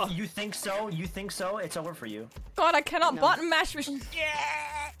pizza! You think so? You think so? It's over for you. God, I cannot No. button mash with shit!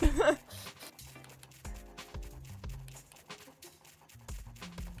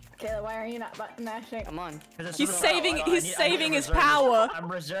 Kayla, why are you not button mashing? Come on. He's saving his I need to his reserve power. I'm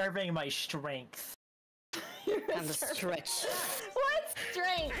reserving my strength. Time to stretch. What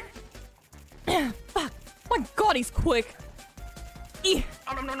strength? Fuck! My God, he's quick. Eh.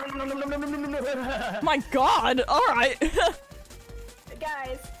 My God! Alright.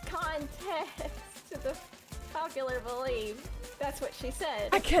 Guys, contest to the popular belief. That's what she said.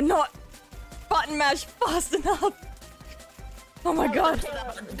 I cannot button mash fast enough. Oh my God.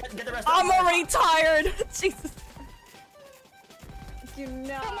 Get the rest I'm of already tired. Jesus. Do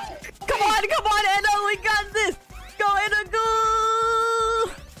not. Come on, Anna, we got this. Go, Anna,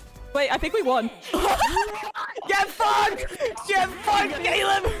 go. Wait, I think we won. Get fucked! Get fucked,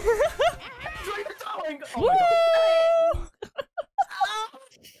 Caleb! Oh my God. Woo!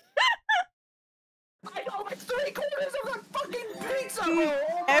 I got like 3/4 of the fucking pizza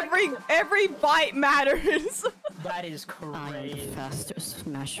roll! Every bite matters. That is I'm the crazy. fastest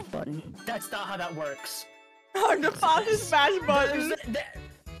smash button. That's not how that works. I'm the fastest smash button.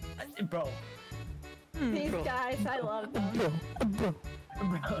 Bro. These guys, I love them. Bro.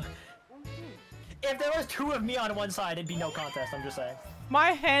 If there was 2 of me on one side, it'd be no contest, I'm just saying.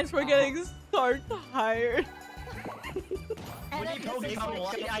 My hands were getting so tired. We need Pokemon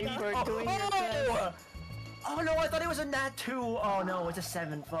Light, I need... for doing your best. Oh no, I thought it was a nat 2. Oh no, it's a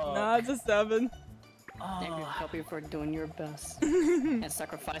 7. Fuck. Nah, it's a 7. Thank you, Oh. help you for doing your best and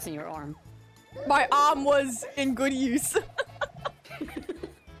sacrificing your arm. My arm was in good use.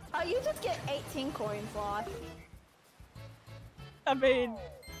 Oh, you just get 18 coins lost. I mean,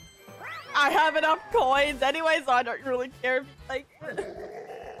 I have enough coins anyway, so I don't really care if you take it.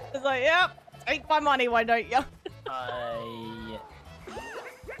 It's like, yep, take my money, why don't you?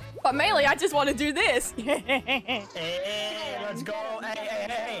 But mainly, I just want to do this. Hey, let's go.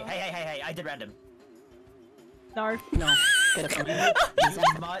 Hey, I did random. No. No, get it from me.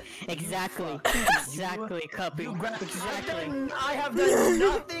 Exactly. Exactly, Cuppy. Exactly. I have done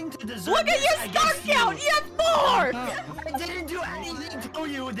nothing to deserve Look at this your star against count! you. You have 4! I didn't do anything to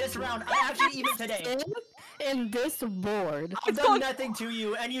you this round. I actually even today. In this board. I've done nothing to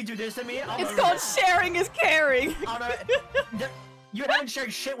you, and you do this to me. It's called sharing is caring. You haven't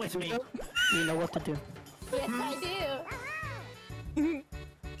shared shit with me. You know what to do. Yes, I do.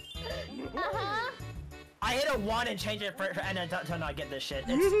 Uh-huh. I hit a 1 and change it for and then to not get this shit.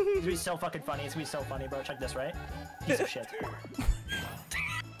 It's gonna be so fucking funny. It's gonna be so funny, bro. Check this, right? Piece of shit.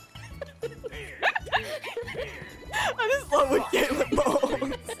 I just love when Caleb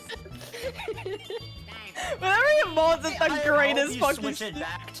molds. Whenever he molds, it's the greatest fucking switch shit. it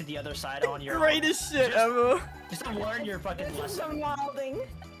back to the other side on your Greatest shit ever. Just to learn your fucking This is lesson. some Malding.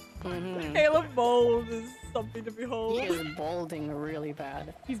 Caleb molds is something to behold. He is bolding really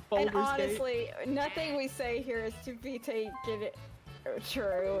bad. He's And Boulder's Gate. honestly, nothing we say here is to be taken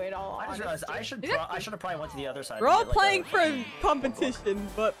true in all I just honesty. realized I should have probably went to the other side. We're all and did, playing like, for a competition,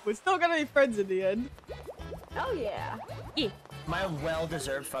 but we're still gonna be friends in the end. Oh yeah. my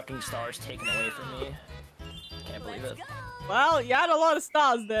well-deserved fucking stars taken away from me. Can't believe it. Well, you had a lot of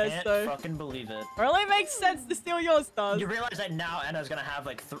stars there, Can't so fucking believe it. it only makes sense to steal your stars. You realize that now Anna's gonna have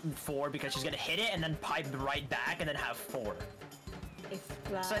like 4 because she's gonna hit it and then pipe right back and then have 4.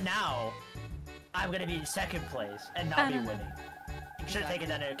 So now I'm gonna be in 2nd place and not be winning. You should have taken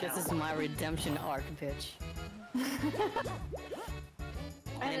that into account. This is my redemption arc, bitch.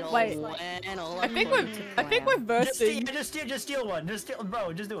 Wait. I think we're versing. Just steal one. Just steal,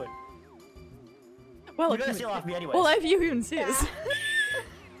 bro. Just do it. Well, You're gonna steal off me anyway. well, if you insist.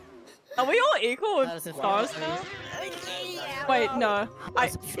 Are we all equal That is with a stars fair now? Wait, no.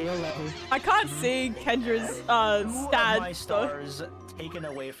 Feel Lebby. I can't see Kendra's 2 of stats. my stars taken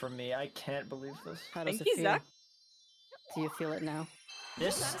away from me. I can't believe this. How does Thank it you, feel? Zach. Do you feel it now?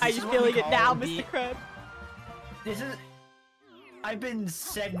 This. Are this you is what we feeling it call now, the- Mr. Krab? This is. I've been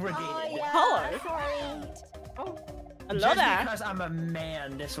segregated. Oh yeah. Hello. Sorry. Oh. Hello Just there. because I'm a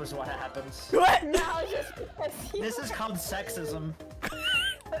man, this was what happens. What? No, just because you. This is called sexism.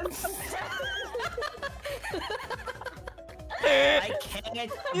 I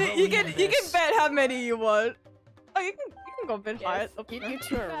can't. You can believe bet how many you want. Oh, you can go a bit higher. You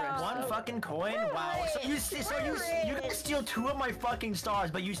two are rich. One fucking coin? Wow. So you can steal 2 of my fucking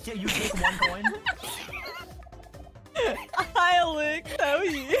stars, but you take 1 coin? Hi, Luke. How are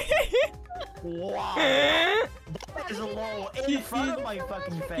you? Wow. That is low. In front of my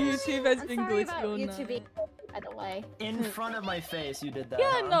fucking face. YouTube has I'm been sorry glitchy about all YouTube being night. by the way. In front of my face, you did that.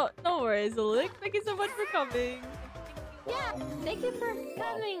 Yeah, huh? no worries, Luke. Thank you so much for coming. Yeah, thank you for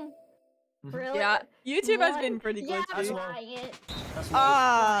coming. Really? Yeah, YouTube has One- been pretty Yeah, glitchy. Riot.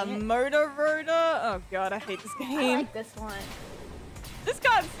 That's Murder. Oh god, I hate this I game. like this one. This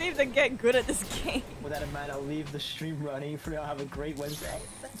guy seems to get good at this game. With that in mind, I'll leave the stream running for y'all. Have a great Wednesday.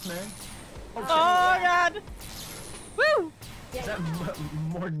 Thanks, man. Oh god. Woo! Is that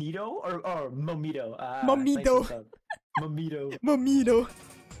Mornito or Momito? Momito. Momito. Momito.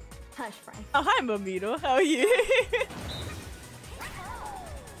 Hush, Frank. Oh, hi, Momito. How are you?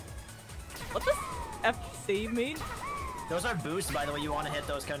 What does FC mean? Those are boosts, by the way. You want to hit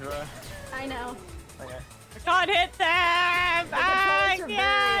those, Kendra? I know. Okay. I can't hit them! The Ah, controls are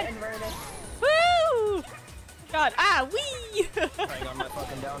god! very inverted. Woo! God, wee! Praying on my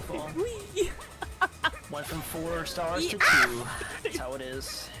fucking downfall. Wee! Went from 4 stars to 2. That's how it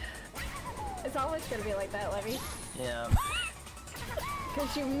is. It's always gonna be like that, Lebby. Yeah.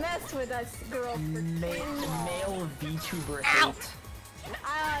 Cause you mess with us girls for Male VTuber hate.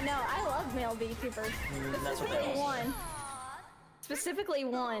 No, I love male VTubers. That's what Specifically they are. one. Specifically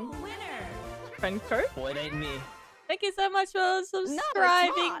one. Friend code? Well, it ain't me. Thank you so much for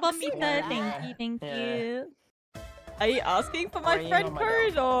subscribing, not. Momita. Yeah. Thank Yeah. you. Are you asking for my Praying friend on my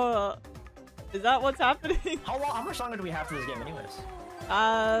code, or is that what's happening? How much longer do we have for this game, anyways?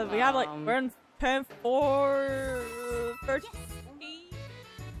 We have like we're in turn 4, 13.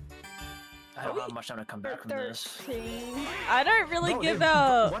 I don't have much time to come back from this. 13. I don't really Bro, give they-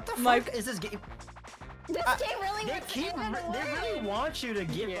 out What the my. fuck is this game? This game really They gets keep. given They really away. want you to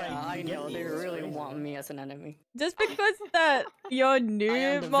get Yeah, like. I get know. me. They It's really crazy. want me as an enemy. Just because that you're new,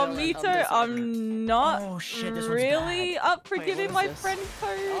 am the villain of Momito, this I'm not Oh shit! This one's really bad. up for Wait, giving what my is this? friend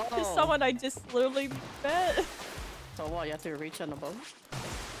code to Oh. someone I just literally met. So what? You have to reach on the boat?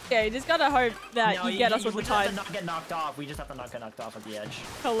 Yeah, you just gotta hope that No, you get us we with the just have time. to not get knocked off. We just have to not get knocked off at the edge.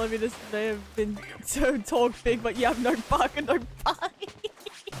 Tell me this may have been so talk big, but you have no bark and no bite.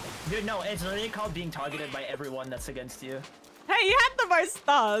 Dude, no, it's literally called being targeted by everyone that's against you. Hey, you had the most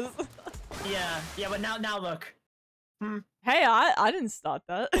stars. Yeah, but now look. Hey, I didn't start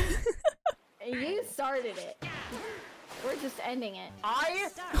that. You started it. We're just ending it. I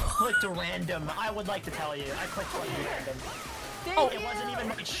clicked random. I would like to tell you, I clicked random. Did Oh. you? It wasn't even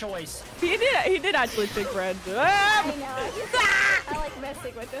my choice. he did actually pick random. I know. I like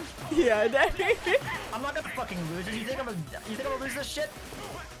messing with him. Yeah, I'm not gonna fucking lose it. You think I'm gonna lose this shit?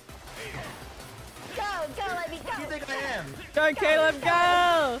 Go, Lebby, You go. think I am? Go, Caleb,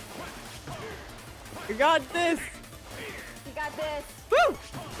 go! You got this. You got this. Woo!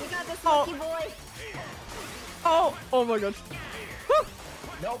 You got this, Oh. lucky boy. Oh my god. Woo!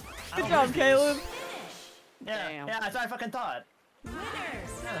 Nope. I Good don't job, lose Caleb. these. Yeah, Damn. yeah, that's what I fucking thought.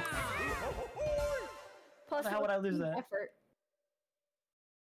 Plus, How would I lose that? Effort.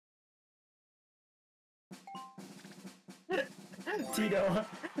 Tito,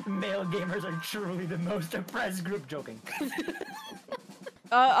 male gamers are truly the most oppressed group. Joking.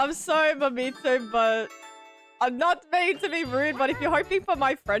 I'm sorry, Mamito, but I'm not meaning to be rude, but if you're hoping for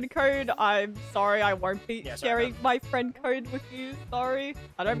my friend code, I'm sorry I won't be Yeah, sorry, sharing man. my friend code with you. Sorry.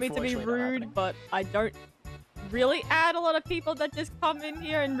 I don't mean to be Unfortunately, not rude, happening. but I don't really add a lot of people that just come in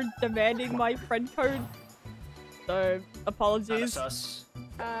here and demanding my friend code. So, Kinda apologies. sus.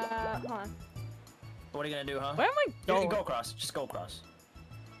 Hold on. What are you gonna do, huh? Where am I You going? go across. Just go across.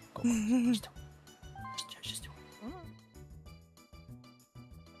 Go across. Just do it.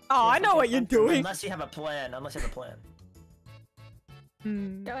 Oh, I know what you're doing. Unless you have a plan. Unless you have a plan.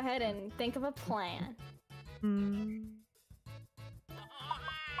 Hmm. Go ahead and think of a plan. Hmm.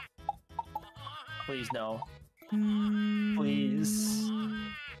 Please no. Hmm. Please.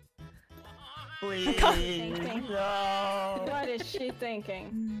 Please. Thinking. No. What is she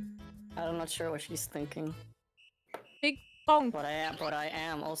thinking? I'm not sure what she's thinking, Big bonk. but I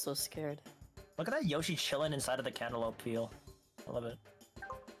am also scared. Look at that Yoshi chilling inside of the cantaloupe peel. I love it.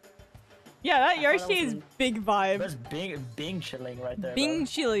 Yeah, that I thought that Yoshi was is big vibe. There's Bing chilling right there. Bing bro.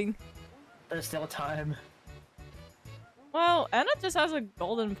 chilling. There's still time. Well, Anna just has a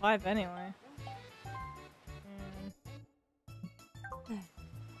golden pipe anyway.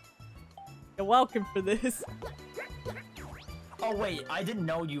 You're welcome for this. Oh wait, I didn't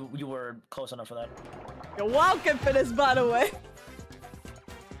know you were close enough for that. You're welcome for this, by the way.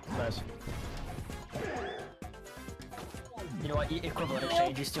 Nice. You know what? Equivalent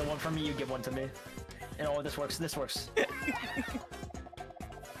exchange. You steal one from me, you give one to me. You know what? This works. This works.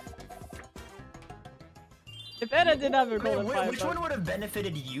 If Anna did have a Wait, golden pipe. which one would have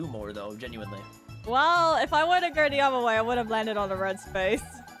benefited you more, though? Genuinely. Well, if I were to go the other way, I would have landed on the red space.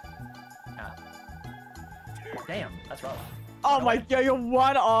 Ah. Damn, that's rough. Oh my god, you're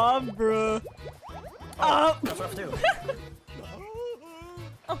one off, bro. Oh. That's rough too.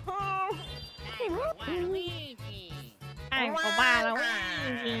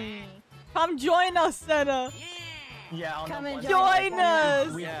 Come join us, Senna. Yeah, I'll Come know and once. Join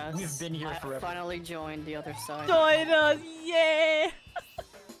us. We've been here I forever. finally joined the other side. Join us. Yeah.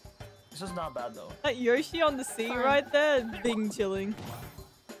 This is not bad though. That Yoshi on the sea Fun. right there, bing chilling.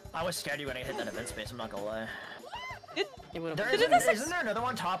 I was scared you when I hit that event space. I'm not gonna lie. It would There have isn't there another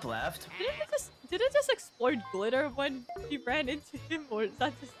one top left? Did it just explode glitter when you ran into him, or is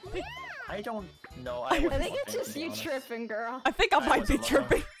that just me? I don't know. I wasn't think it's looking, just to be you honest. tripping, girl. I think I might be wasn't looking.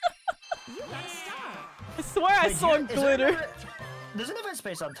 tripping. You got a star. I swear I Wait, saw is there glitter. There's an event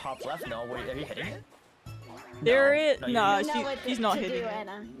space on top left. No, wait, are you hitting it? There is. no, you're Nah, You know what she's to not do, hitting it.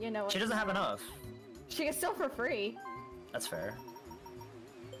 Anna. You know what She doesn't have enough. She can steal for free. That's fair.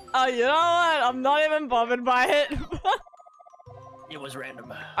 Oh, you know what? I'm not even bothered by it. It was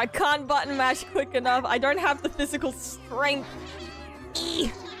random. I can't button mash quick enough. I don't have the physical strength.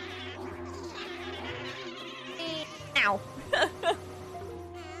 Eee. Ow.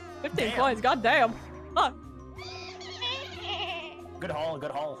 15 Damn. points, goddamn. Oh, Good haul,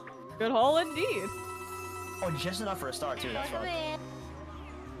 good haul. good haul indeed. Oh, just enough for a star too. That's Come fine.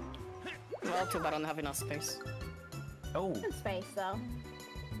 in. Well, too bad I don't have enough space. Oh, In space, though.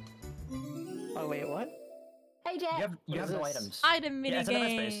 Oh wait, what? Hey, Jack. you have is no this? items. Item Yeah, it's an item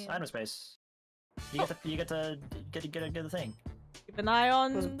space. minigame. Item space. You get to get the thing. Keep an eye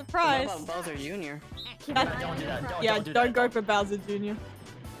on the What prize. about Bowser Jr.? Keep That- an eye Don't on do the that. prize. Yeah, Don't do don't that. go for Bowser Jr.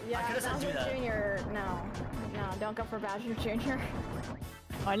 Yeah, could've said do Bowser that. Jr. No, don't go for Bowser Jr.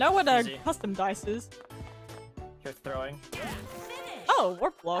 I know what a Easy. custom dice is. You're throwing. Oh,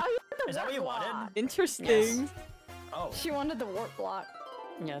 warp block. Oh, you want the Is that what you warp wanted? block. Interesting. Oh, She wanted the warp block.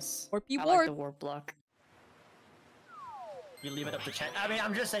 Yes. Warpy I warp. like the warp block. you leave it up to chance. I mean,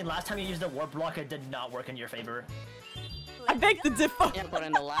 I'm just saying. Last time you used the warp block, it did not work in your favor. I beg to differ. Yeah, but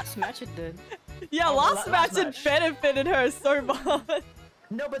in the last match it did. Yeah, Oh, last the match last it match. benefited her so much.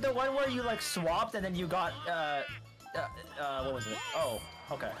 No, but the one where you like swapped and then you got what was it? Oh,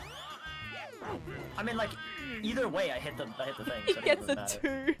 okay. I mean, like either way, I hit the thing. So He it doesn't gets really a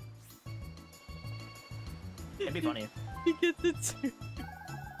matter. 2. It'd be funny. He gets a 2.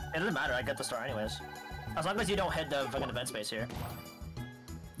 It doesn't matter. I get the star anyways. As long as you don't hit the fucking event space here.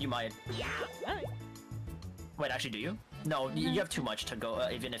 You might. Wait, actually, do you? No, you have too much to go.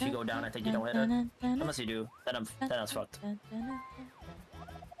 Even if you go down, I think you don't hit it. Unless you do, then I was fucked.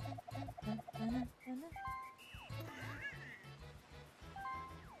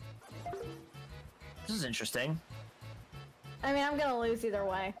 This is interesting. I mean, I'm gonna lose either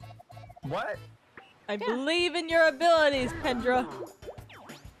way. What? I believe in your abilities, Kendra.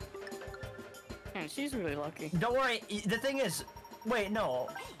 Man, she's really lucky. Don't worry. The thing is, wait, no.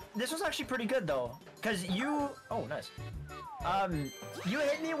 This was actually pretty good though, cause you. Oh, nice. You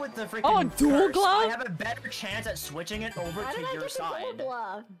hit me with the freaking. Oh, dual curse. glove? I have a better chance at switching it over How to did I your get the gold side.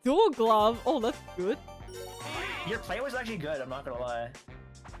 glove? Dual glove. Oh, that's good. Your play was actually good. I'm not gonna lie.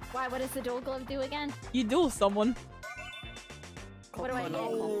 Why? What does the dual glove do again? You duel someone. What do I get?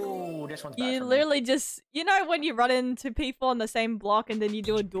 Oh, this one's bad You for me. literally just, you know, when you run into people on the same block and then you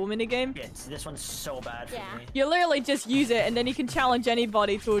do a duel minigame? Yes, this one's so bad for Yeah. me. You literally just use it and then you can challenge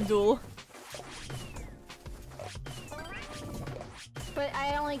anybody to a duel. But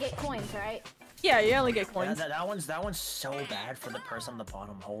I only get coins, right? Yeah, you only get Yeah, coins. that one's so bad for the person on the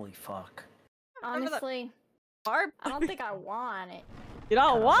bottom. Holy fuck. Remember that- Honestly, Barb? I don't think I want it. You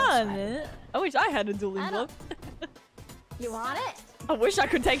don't Kinda want upset. it. I wish I had a dueling I glove. don't- You want it? I wish I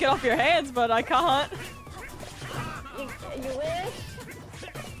could take it off your hands, but I can't. You wish?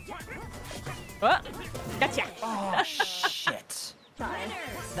 What? Gotcha. Oh shit. Fine.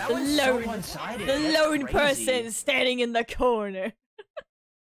 That The one's so lone- one-sided. The That's lone crazy. person standing in the corner.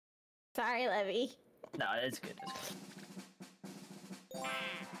 Sorry, Lebby. No, it's good. It's good.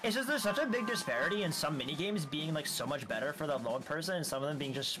 It's just there's such a big disparity in some minigames being like so much better for the lone person and some of them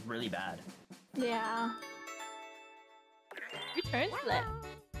being just really bad. Yeah. Return left.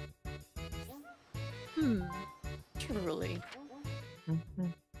 Hmm. Truly.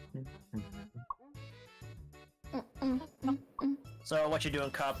 So what you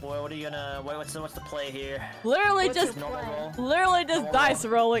doing, Cup? What are you gonna? What's the play here? Literally What's just, your Normal plan? roll. literally just Normal dice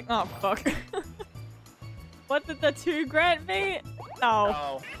roll. rolling. Oh fuck. What did the 2 grant me? No.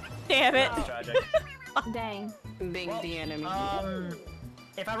 Oh, Damn it. Oh. tragic. Dang. Being Well, the enemy.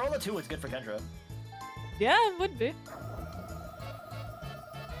 If I roll a 2, it's good for Kendra. Yeah, it would be.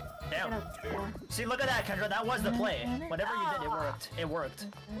 Damn. See, look at that, Kendra. That was the play. Whatever you did, it worked. It worked.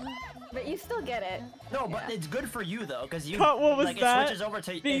 But you still get it. No, but it's good for you though, because you What was like that? it switches over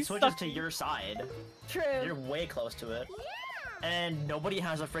to your side. True. You're way close to it. And nobody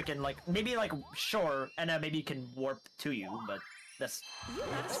has a freaking like maybe like sure, and maybe can warp to you, but that's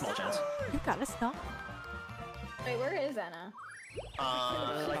a small chance. You gotta stop. Wait, where is Anna?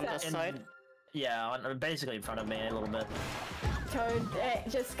 Like on this side? Yeah, basically in front of me a little bit. Toad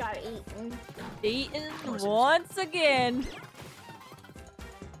just got eaten. Eaten once again.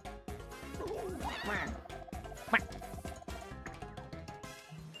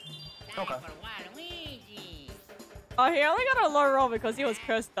 Okay. Oh, he only got a low roll because he was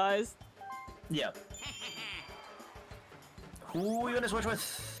cursed, guys. Yeah. Who are you gonna switch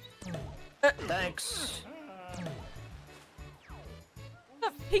with? Thanks.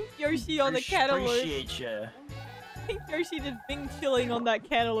 The pink Yoshi on the cantaloupe. Appreciate ya. Pink Yoshi did Bing chilling on that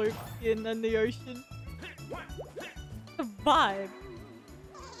cantaloupe in the ocean. The vibe.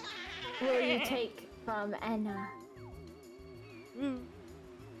 Will you take from Anna?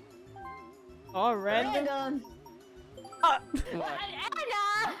 Oh, random. Random. What?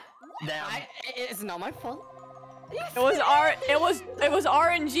 Anna! Damn. It's not my fault. It was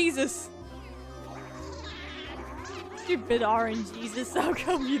RNGesus. Stupid RNGesus. How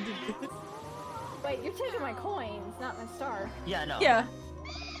come you did this? Wait, you're taking my coins, not my star. Yeah, no. Yeah.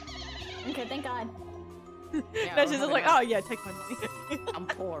 Okay, thank God. Yeah, That's just like, oh yeah, take my money. I'm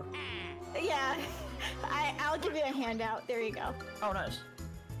poor. Yeah, I'll give you a handout. There you go. Oh, nice.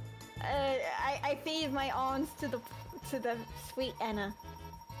 I feed my awns to the sweet Anna.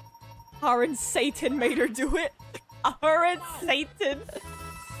 RN Satan made her do it. RN Satan.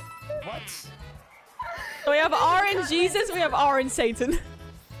 What? So we have RNGesus, we have RN Satan.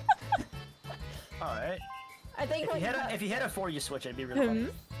 Alright. I think If you hit a 4, you switch it. It'd be really funny.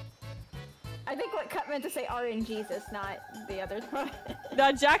 I think what Cut meant to say RN Jesus, not the other one.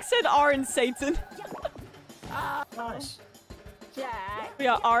 No, Jack said RN Satan. Nice. Jack. We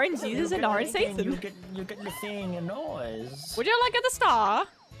are RNGesus and RN Satan. You get the thing a noise. Would you like at the star?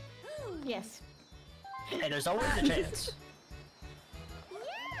 Yes. Hey, there's always a chance.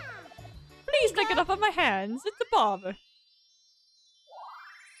 Please take it off of my hands. It's a bother.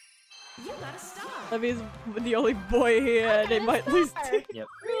 You got a star. Lebby's the only boy here. They might lose too. Yep.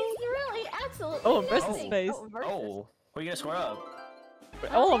 Really, absolutely. Oh, versus nothing. space. Versus. Oh, who are you gonna square up?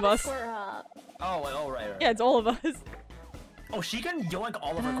 All of us. Square up. Oh, right. Yeah, it's all of us. Oh, she can yoink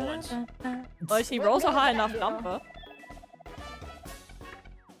all of her coins. Well, she rolls a high enough number.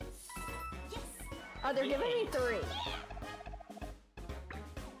 Oh, they're giving me 3.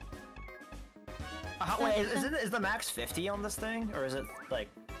 Wait, is the max 50 on this thing, or is it like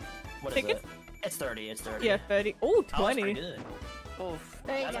what is Ticket? it? It's 30. It's 30. Yeah, 30. Oh, That was pretty 20. good. Oof.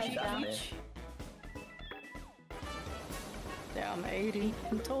 There you That's go. actually better than me. Yeah, I'm 80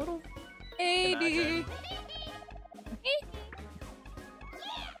 in total. 80.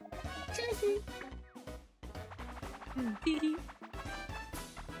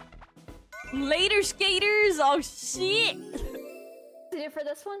 Later, skaters! Oh shit! To do for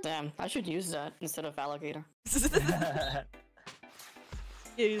this one? Damn, I should use that instead of alligator.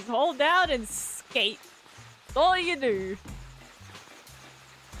 You just hold down and skate. That's all you do.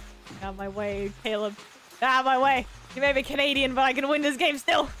 Out of my way, Caleb. Out of my way. You may be Canadian, but I can win this game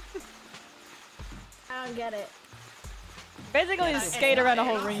still. I don't get it. Basically, just skate around the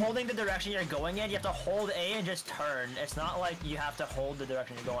whole You're not ring. holding the direction you're going in. You have to hold A and just turn. It's not like you have to hold the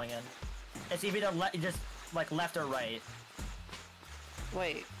direction you're going in. It's either just like left or right.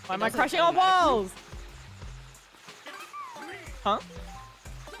 Wait. Why am I crushing all balls? Huh?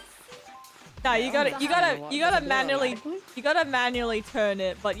 No, you gotta manually turn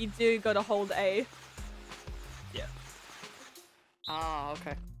it, but you do gotta hold A. Yeah. Oh,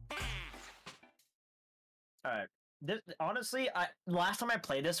 okay. All right. Honestly, last time I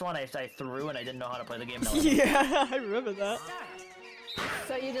played this one, I threw and I didn't know how to play the game. Yeah, I remember that.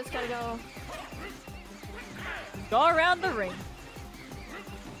 So you just gotta go. Go around the ring.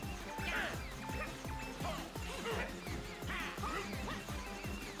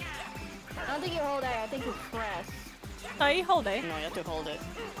 I don't think you hold A, I think you press. No, you hold A. No, you have to hold it.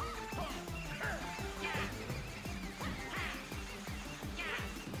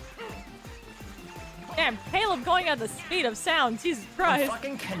 Damn, Caleb going at the speed of sound. Jesus I'm Christ.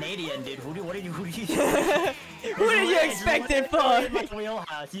 fucking Canadian, dude. Who did you Who did you expect it for? Like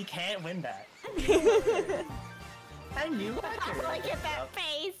wheelhouse. You can't win that. And you Look at that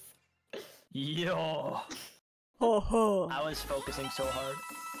face! Yo. Ho ho. I was focusing so hard.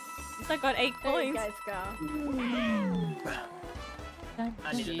 I got 8 There you coins. guys go.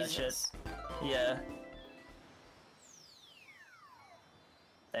 I needed that shit. Yeah.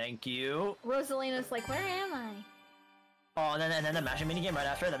 Thank you. Rosalina's like, where am I? Oh, and then the mashing minigame right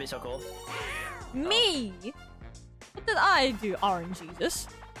after. That'd be so cool. Me? What did I do, Orange Jesus?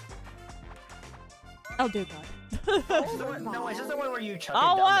 Oh dear God. No, it's just the one where you chuck it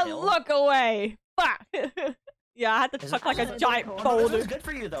Oh, down the hill. look away! Fuck! Yeah, I had to chuck like a giant Oh, no, this boulder. was good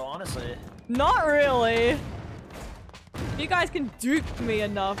for you though, honestly. Not really. If you guys can dupe me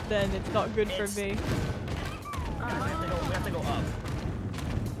enough, then it's not good for me. We have to go up.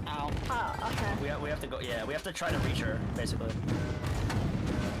 Ow. Oh, okay. We have to go. Yeah, we have to try to reach her, basically.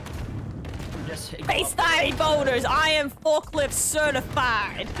 Just go Space up. 90 boulders. I am forklift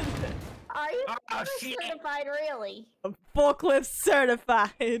certified. Are you Oh, shit. certified, really? I'm forklift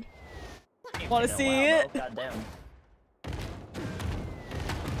certified. Want to Yeah, see wow, it? bro. God damn.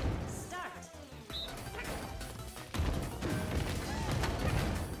 Start.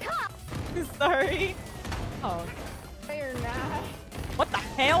 Sorry. Oh, No, you're not. what the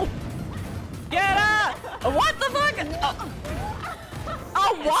hell? Get up! What the fuck?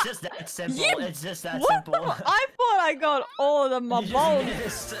 Oh, It's what? just that simple. You- It's just that What simple. the? I thought I got all of them. My You just balls.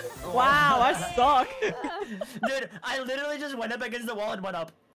 missed. Wow, I suck. Dude, I literally just went up against the wall and went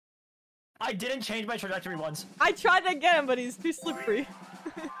up. I didn't change my trajectory once. I tried to get him, but he's too slippery.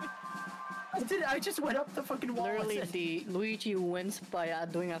 I just went up the fucking wall. Literally, That's it. the Luigi wins by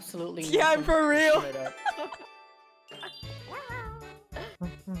doing absolutely Yeah, nothing. for real. Straight up.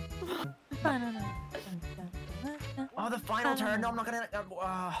 Oh, the final turn. No, I'm not gonna.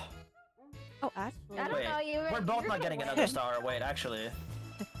 Oh, actually. I don't Wait, know, we're both not getting another star. Wait, actually.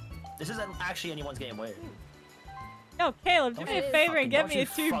 This isn't actually anyone's game. Wait. Yo, Caleb, do me a favor and get me a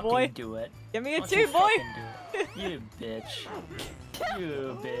 2, boy. Do it. Give me a Don't 2, you boy. fucking do it. You bitch.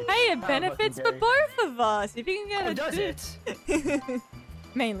 You bitch. Hey, it How benefits fucking for dare you. both of us. If you can get Oh, a does 2. it?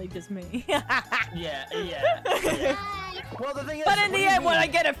 Mainly just me. Yeah. Well, the thing is, But in what the do you end, when I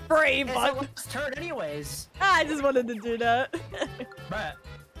mean? get a free, It's the but last turn anyways. I just wanted to do that. But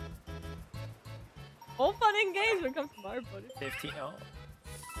All fun and games when it comes to Mario Party. 15. Oh.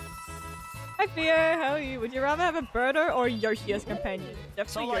 Hi, Fear. How are you? Would you rather have a birder or Yoshi as companion? So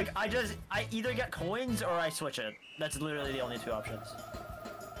Definitely like, Yoshi. I either get coins or I switch it. That's literally the only 2 options.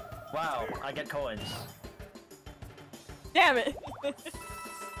 Wow, I get coins. Damn it.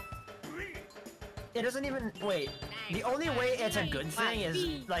 It doesn't even wait. The only way it's a good thing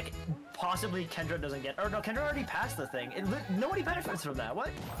is like possibly Kendra doesn't get. Or no, Kendra already passed the thing. Nobody benefits from that. What?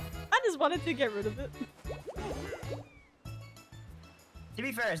 I just wanted to get rid of it. To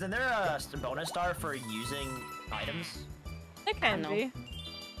be fair, isn't there a bonus star for using items? It can No. be.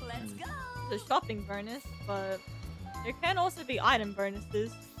 Let's go. The shopping bonus, but there can also be item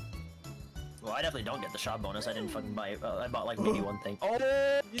bonuses. Well, I definitely don't get the shop bonus. I didn't fucking buy. I bought like maybe one thing. Oh,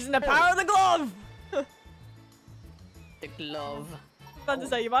 Using the power of the glove! The glove. I was about to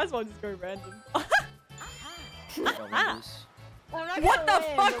say, you might as well just go random. I'm not What gonna the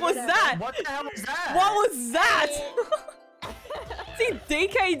win, fuck but was whatever. that? what the hell was that? What was that? See,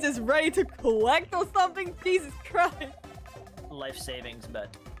 DK just ready to collect or something? Jesus Christ. Life savings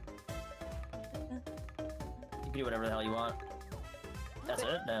bet. You can do whatever the hell you want. That's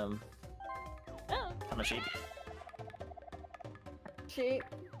it? Damn. Oh. Kinda cheap. Cheap.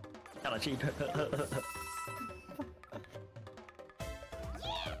 Kinda cheap.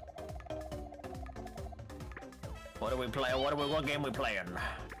 What are we playing? What game we playing?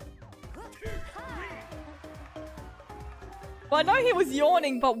 Well, I know he was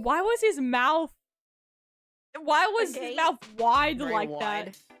yawning, but why was his mouth... Why was Okay. his mouth wide Very like wide.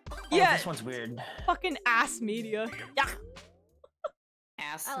 that? Oh, Yeah, this one's weird. fucking ass media. Yeah,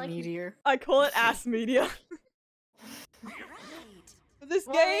 Ass I like- meteor. I call it ass media. This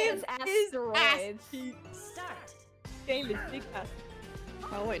Well, game it's is ass asteroids. cheap. Start. Game is big ass.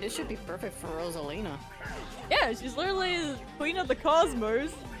 Oh wait, this should be perfect for Rosalina. Yeah, she's literally the queen of the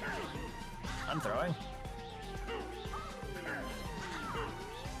cosmos. I'm throwing.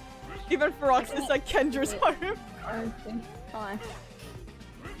 Even Ferox is like Kendra's home. Hold on.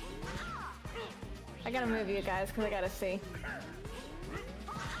 I gotta move you guys because I gotta see.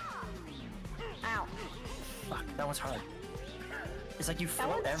 Ow. Fuck, that one's hard. It's like you That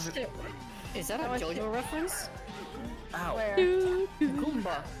float one's every. stupid. Is that a was JoJo reference? Ow. Where?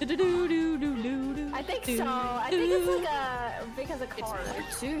 Goomba. I think so. I think it's like a because of It's cars. there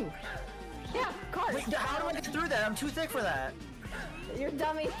too. Yeah, cars. Wait, how do I get through that? I'm too thick for that. You're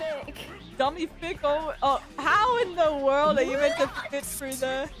dummy thick. Dummy fickle. Oh, how in the world are you meant to fit through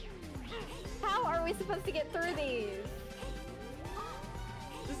there? How are we supposed to get through these?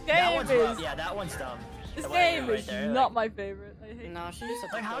 This That game one's is rough. Yeah, that one's dumb. this The one I game did right is there, not like- my favorite. No, she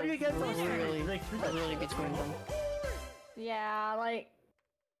just Like, how do you get those really, like, really between them? Yeah, like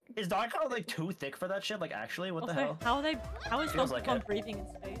Is Dark Cloud like too thick for that shit? Like, actually, what the Also, hell? how is Feels Donkey like Kong it. breathing in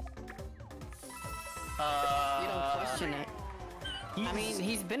space? You don't question it. I mean,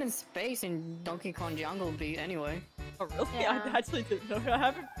 he's been in space in Donkey Kong Jungle Beat anyway. Oh really? Yeah. I actually didn't know. I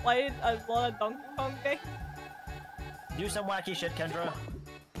haven't played a lot of Donkey Kong games. Do some wacky shit, Kendra.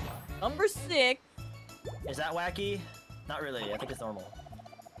 Number 6. Is that wacky? Not really. I think it's normal.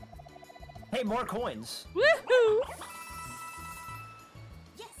 Hey, more coins. Woohoo!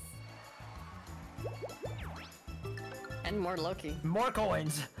 Yes. And more lucky. More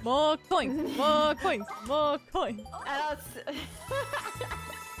coins. More coins, more coins, more coins. I don't.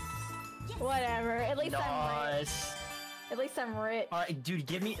 Whatever. At least I'm rich. Nice. At least I'm rich. Alright, dude,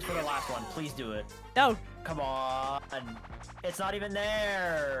 give me for the last one. Please do it. No. Come on. It's not even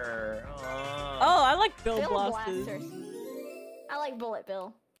there. Oh, I like Bill, Bill Blasters. Blasters. I like Bullet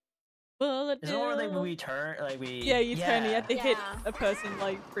Bill. Bullet Is it more like Bill. we turn? Like we. Yeah, you turn. You have to hit Yeah. a person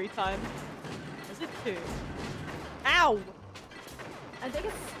like 3 times. Is it 2? Ow! I think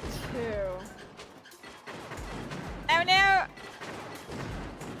it's 2. Oh no!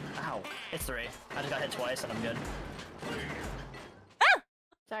 Ow. It's 3. I just got hit twice and I'm good.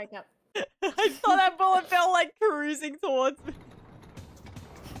 Sorry, Cup. I saw that Bullet Bill like cruising towards me.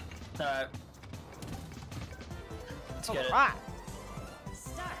 Alright. Let's get it. Alright.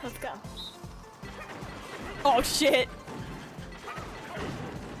 Start. Let's go. Oh shit!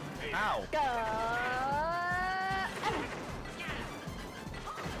 Ow. Go.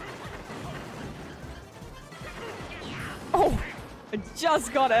 Oh! I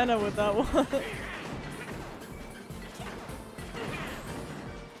just got Anna with that one.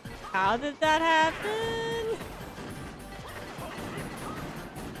 How did that happen?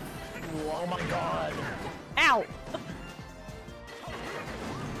 Oh my god. Ow!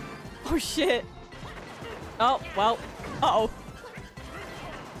 Oh shit! Oh, well. Uh-oh.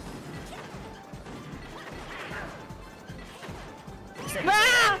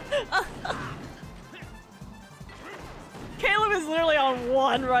 Ah! Caleb is literally on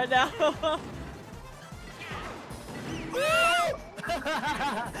 1 right now.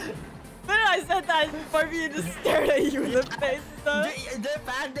 Then I said that, both of you just stared at you in the face. Though. The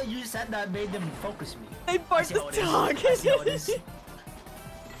fact that you said that made them focus me. They both see how just it is. talk. I see how it is.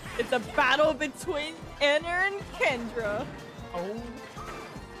 It's a battle between Anna and Kendra. Oh.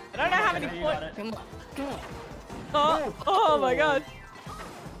 I don't know how many You got points. it. Come on, come on. Oh, oh my god.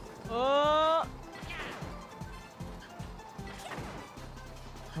 Oh.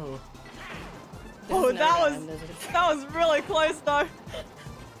 Oh. This Oh, is that never was end, is it? that was really close though.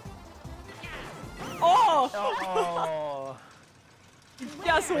 Oh, Oh.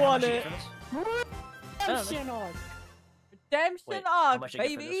 just Wait, how won much it. did you Redemption arc, Wait, how much did you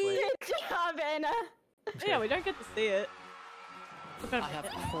get for baby. this? Wait. Good job, Anna. finish? Yeah, we don't get to see it. We're I gonna- have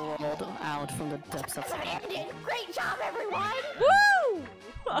crawled out from the depths of Great job, everyone. Woo!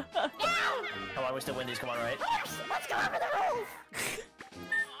 Come on, we still win these. Come on, right? Let's go over the roof.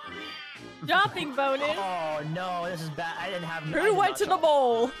 Jumping bonus. Oh no, this is bad. I didn't have. I Who did went not to the jump.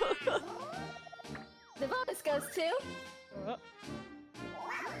 bowl? The bonus goes to.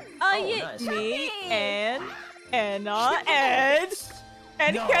 Oh, yeah, nice. me and Anna No, and that's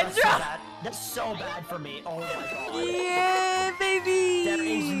so Kendra. bad. That's so bad for me. Oh my god. Yeah, baby. There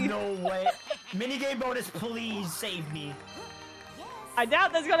is no way. Minigame bonus, please save me. I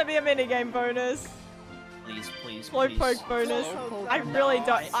doubt there's gonna be a minigame bonus. Please, please, Slow please. poke bonus. Slow poke. I really No,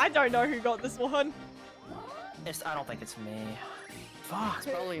 don't. I don't know who got this one. I don't think it's me. Fuck. It's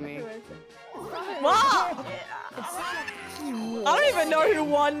probably me. What? I don't even know who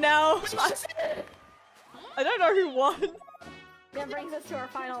won now. I don't know who won. That brings us to our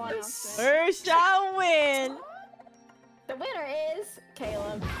final announcement. Who shall win? The winner is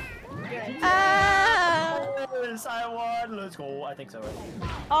Caleb. Good. Ah! Yes, I won. Let's go. I think so.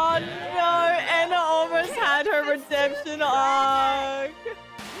 Right? Oh no! Anna almost had her redemption arc.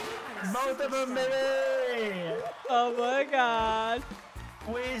 Both of them, baby. Oh my god!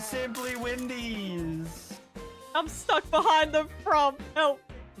 We simply win these. I'm stuck behind the prompt. Help!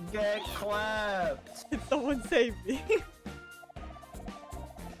 Get clapped. Did someone save me?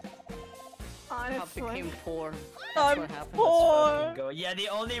 I Honestly. became poor. That's I'm what happened. poor. Go. Yeah, the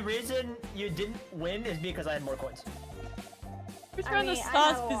only reason you didn't win is because I had more coins. Who's I in the mean, I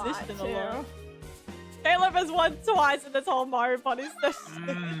stars had a lot, position too. alone? Caleb has won twice in this whole Mario Party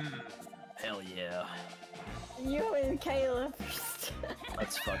session. Hell yeah. You and Caleb.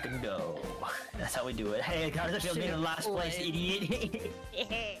 Let's fucking go. That's how we do it. Hey, how does it feel being in last place, idiot?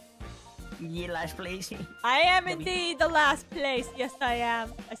 Yeah, last place. I am indeed the last place. Yes, I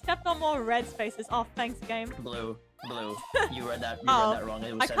am. I stepped on more red spaces. Oh, thanks, game. Blue. You read that. You Oh, read that wrong.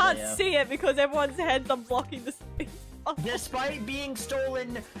 It was I said can't that, yeah. see it because everyone's heads are blocking the space. Despite being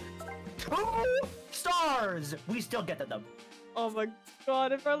stolen 2 stars, we still get the dub. Oh my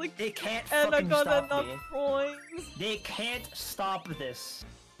god, if only. They can't And I fucking got stop enough me. points. They can't stop this.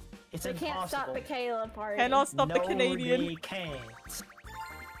 It's We impossible. can't stop the Caleb party. Cannot stop No, the Canadian. they can't.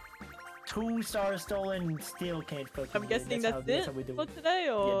 2 stars stolen, still can't fucking I'm win. guessing that's that's how we it do for it. today,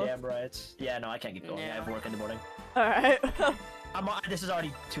 Yeah, or? damn right. Yeah, no, I can't keep going. I have work in the morning. Alright. This is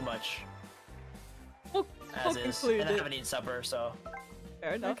already too much. We'll As is. conclude And I it. haven't eaten supper, so.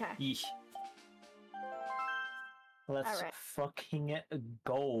 Fair enough. Okay. Yeesh. Let's Alright. fucking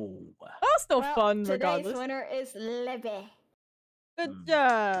go. That was still Well, fun, today's regardless. winner is Lebby. Good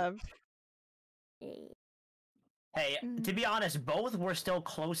job. Hey, to be honest, both were still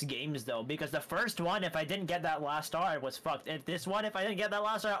close games though, because the first one, if I didn't get that last star, it was fucked. If this one, if I didn't get that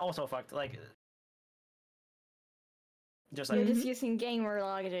last star, also fucked. Like, just like You're just using gamer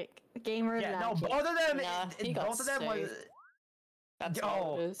logic. Gamer yeah, no, logic. both of them, Nah, he got both of them was. saved. That's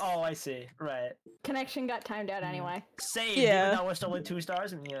all it is. Oh, I see. Right. Connection got timed out anyway. Saved, Yeah. even though we're still at 2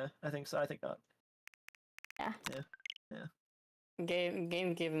 stars, and yeah, I think so. I think not. Game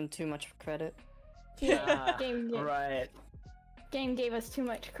gave him too much credit. Ah, Game right. gave us too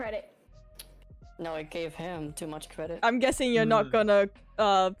much credit. No, it gave him too much credit. I'm guessing you're not gonna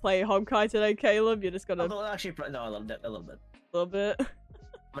play Honkai today, Caleb. You're just gonna Although, actually, no, a little bit. a little bit. I'm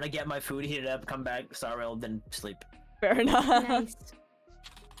gonna get my food heated up, come back, star rail, then sleep. Fair enough. Nice.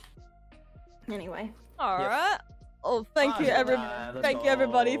 Anyway. Alright. Oh, thank you, let's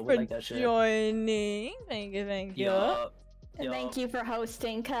everybody go. for We like that shit. joining. Thank you. Yup. And thank you for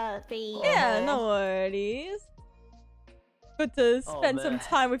hosting, Coffee. Yeah, no worries. Good to Oh, spend some man.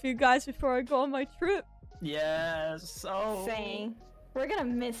 time with you guys before I go on my trip. Yes. Oh. Saying. We're gonna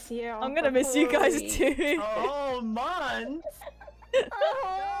miss you. I'm gonna miss you guys too. Oh, man.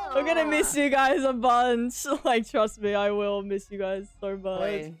 Oh. I'm gonna miss you guys a bunch. Like, trust me, I will miss you guys so much.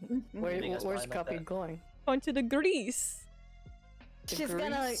 Wait, think that's where's fine like Copy that. going? Going to the Greece. To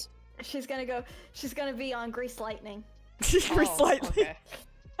She's gonna be on Grease Lightning. Slightly. Okay.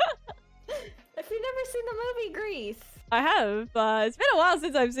 If you've never seen the movie Grease, I have. It's been a while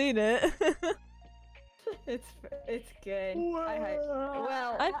since I've seen it. it's good.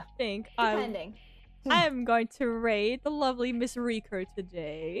 Well, I think I depending. am going to raid the lovely Miss Rico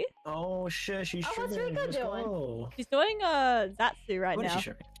today. Oh, shit. She's Oh, what's tripping. Rico Let's doing? go. She's doing Zatsu right What is now. she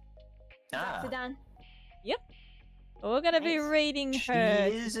tripping? Ah. Sit down. We're gonna be Nice. raiding She her.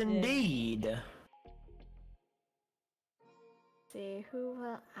 is today. indeed. See, who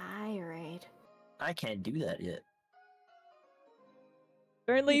will I raid? I can't do that yet.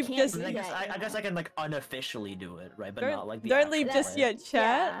 Don't leave can't just do I that guess I yet. can like unofficially do it, right? But don't, not like the don't leave actual just way. yet,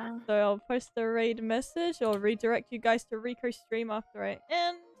 chat. Yeah. So I'll post the raid message or redirect you guys to Rico's stream after I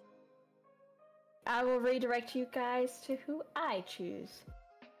end. I will redirect you guys to who I choose.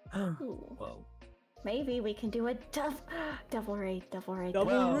 Ooh. Whoa. Maybe we can do a double raid. Double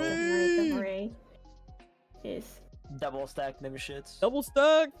Whoa. raid. Yes. Double stack them shits. Double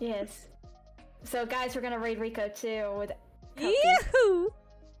stack. Yes. So guys, we're gonna raid Rico too with Cupcake. Yahoo!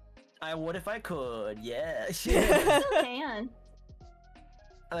 I would if I could, yeah. Still can.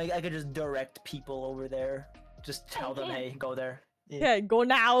 I could just direct people over there. Just tell them, yeah. hey, go there. Yeah, go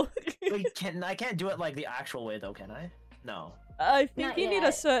now. Wait, I can't do it like the actual way though, can I? No. I think Not you need a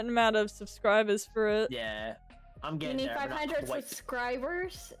yet. certain amount of subscribers for it. Yeah. I'm You getting need there. but not 500 quite.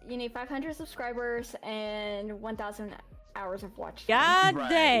 subscribers. You need 500 subscribers and 1,000 hours of watch. God Right,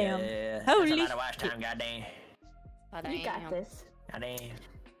 damn. yeah. Holy That's a lot of watch time, goddamn. You got this. Goddamn.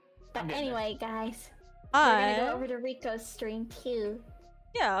 But I'm getting anyway, guys, we're gonna go I over to Rico's stream too.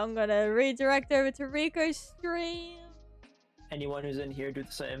 yeah, I'm gonna redirect over to Rico's stream. Anyone who's in here do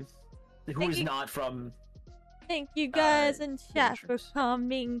the same. Thank Who's you. not from Thank you guys in chat for Matrix.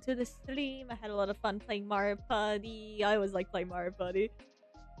 coming to the stream. I had a lot of fun playing Mario Party. I always like playing Mario Party.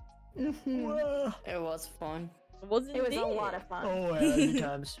 Mhm. It was fun. It wasn't. It was a lot of fun. Oh, yeah, good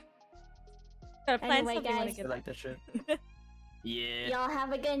times. Gotta plan Anyway, something when I guys. I get like that shit. Yeah. Y'all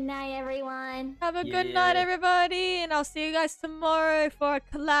have a good night, everyone. Have a good night, Yeah. everybody, and I'll see you guys tomorrow for a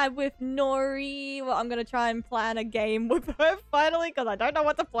collab with Nori. Well, I'm gonna try and plan a game with her finally, because I don't know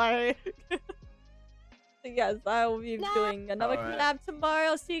what to play. So yes, I will be No. doing another Alright. collab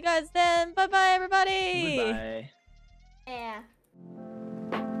tomorrow. See you guys then. Bye bye, everybody. Goodbye. Yeah.